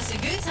 Come pass a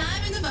good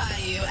time in the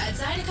Bayou at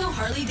Zydeco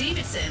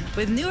Harley-Davidson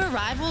with new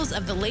arrivals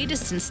of the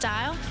latest in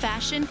style,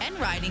 fashion, and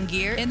riding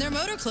gear in their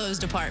motor clothes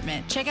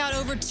department. Check out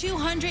over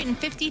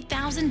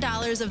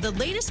 $250,000 of the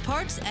latest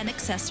parts and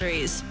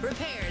accessories.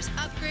 Repairs,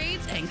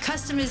 upgrades, and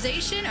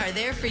customization are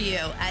there for you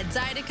at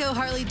Zydeco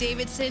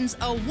Harley-Davidson's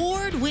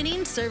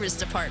award-winning service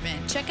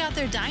department. Check out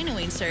their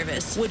dynoing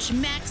service, which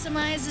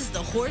maximizes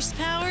the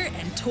horsepower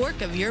and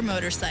torque of your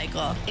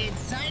motorcycle.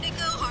 It's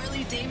Zydeco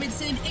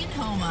Harley-Davidson in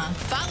Houma.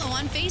 Follow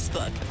on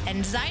Facebook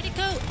and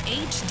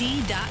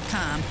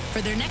ZydecoHD.com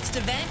for their next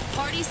event,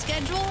 party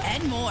schedule,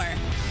 and more.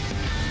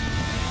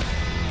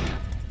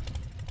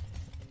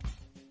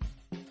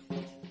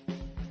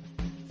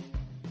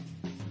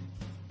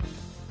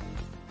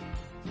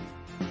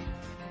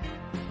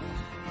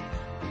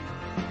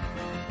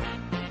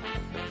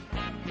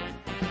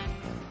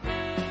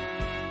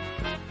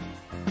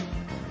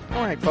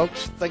 All right,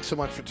 folks, thanks so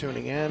much for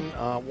tuning in.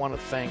 I want to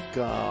thank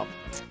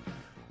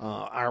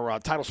our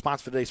title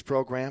sponsor for today's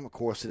program. Of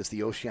course, it is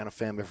the Oceana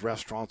family of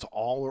restaurants.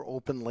 All are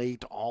open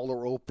late. All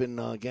are open,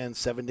 again,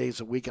 7 days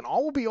a week. And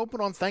all will be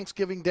open on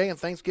Thanksgiving Day and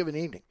Thanksgiving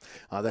evening.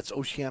 That's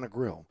Oceana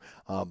Grill,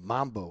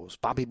 Mambo's,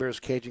 Bobby Bear's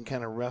Cajun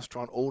Cannon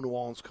Restaurant, Old New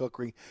Orleans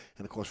Cookery.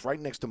 And, of course, right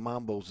next to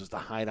Mambo's is the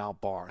Hideout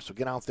Bar. So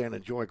get out there and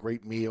enjoy a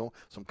great meal,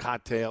 some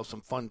cocktails,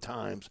 some fun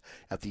times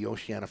at the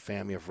Oceana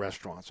family of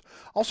restaurants.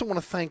 Also want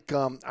to thank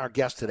our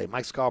guest today,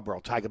 Mike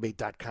Scarborough,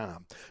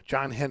 TigerBait.com,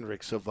 John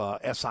Hendricks of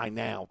SI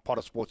Now, part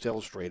of Sports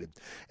Illustrated,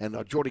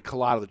 and Jordy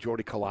Collada, the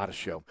Jordy Collada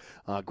Show.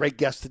 Great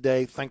guests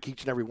today. Thank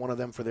each and every one of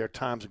them for their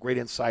times, a great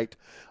insight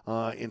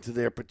into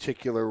their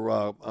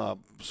particular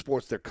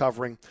sports they're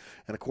covering.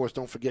 And, of course,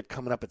 don't forget,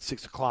 coming up at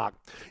 6 o'clock,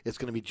 it's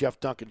going to be Jeff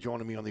Duncan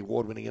joining me on the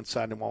award-winning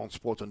Inside New Orleans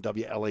Sports on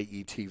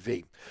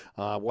WLAE-TV.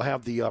 We'll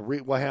have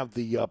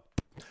the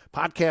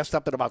podcast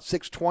up at about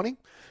 6:20,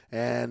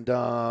 and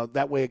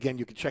that way, again,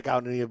 you can check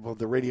out any of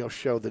the radio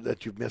show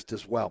that you've missed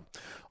as well.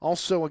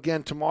 Also,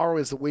 again, tomorrow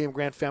is the William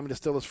Grant Family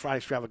Distillers Friday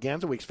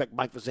Extravaganza. We expect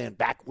Mike Vazan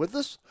back with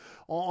us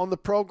on the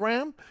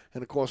program,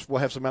 and, of course, we'll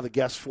have some other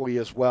guests for you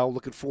as well.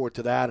 Looking forward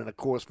to that, and, of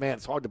course, man,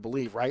 it's hard to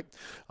believe, right?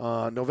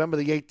 November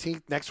the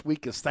 18th, next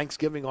week is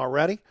Thanksgiving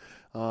already,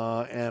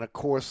 and, of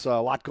course, a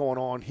lot going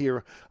on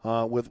here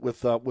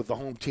with the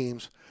home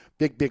teams.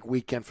 Big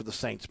weekend for the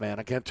Saints, man.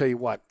 I can't tell you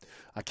what.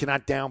 I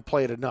cannot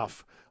downplay it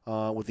enough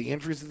with the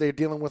injuries that they're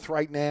dealing with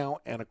right now,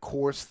 and, of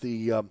course,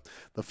 the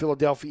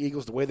Philadelphia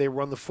Eagles, the way they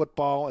run the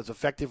football as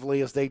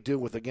effectively as they do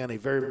with, again, a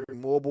very, very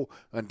mobile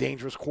and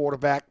dangerous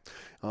quarterback.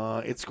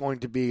 It's going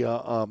to be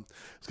a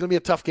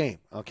tough game.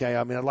 Okay,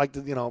 I mean, I'd like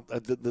to,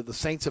 the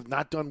Saints have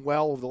not done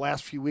well over the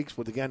last few weeks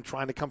with, again,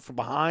 trying to come from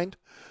behind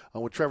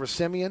with Trevor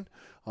Siemian.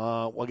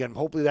 Again,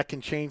 hopefully that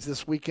can change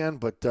this weekend.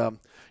 But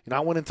I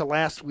went into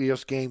last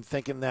year's game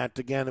thinking that,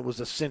 again, it was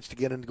a cinch to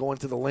go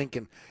into the link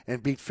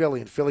and beat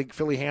Philly, and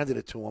Philly handed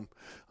it to them.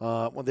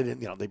 Well, they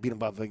didn't. They beat them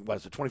by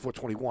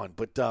 24-21.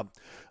 But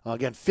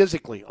again,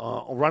 physically,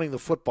 running the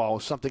football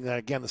is something that,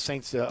 again, the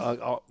Saints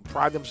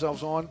pride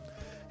themselves on,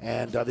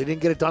 and they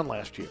didn't get it done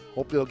last year.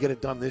 Hopefully they'll get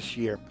it done this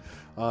year.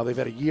 They've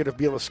had a year to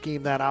be able to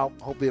scheme that out.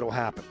 Hopefully it'll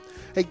happen.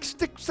 Hey,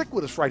 stick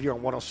with us right here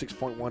on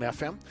 106.1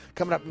 FM.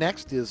 Coming up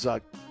next is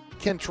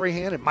Ken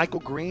Trahan and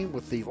Michael Green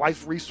with the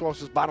Life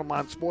Resources Bottom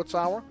Line Sports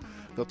Hour.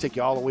 They'll take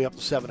you all the way up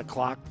to 7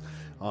 o'clock.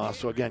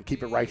 So, again,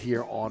 keep it right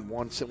here on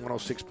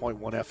 106.1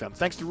 FM.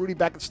 Thanks to Rudy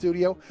back in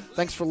studio.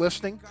 Thanks for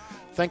listening.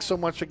 Thanks so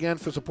much again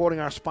for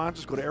supporting our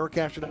sponsors. Go to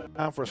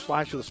ericasher.com for a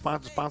slash of the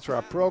sponsor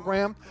our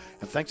program.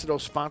 And thanks to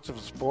those sponsors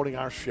for supporting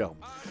our show.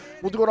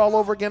 We'll do it all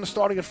over again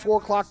starting at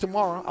 4 o'clock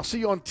tomorrow. I'll see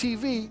you on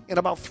TV in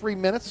about 3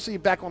 minutes. See you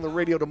back on the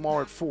radio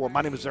tomorrow at 4.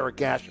 My name is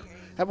Eric Asher.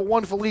 Have a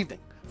wonderful evening.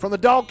 From the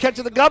dog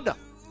catching the governor,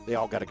 they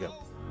all got to go.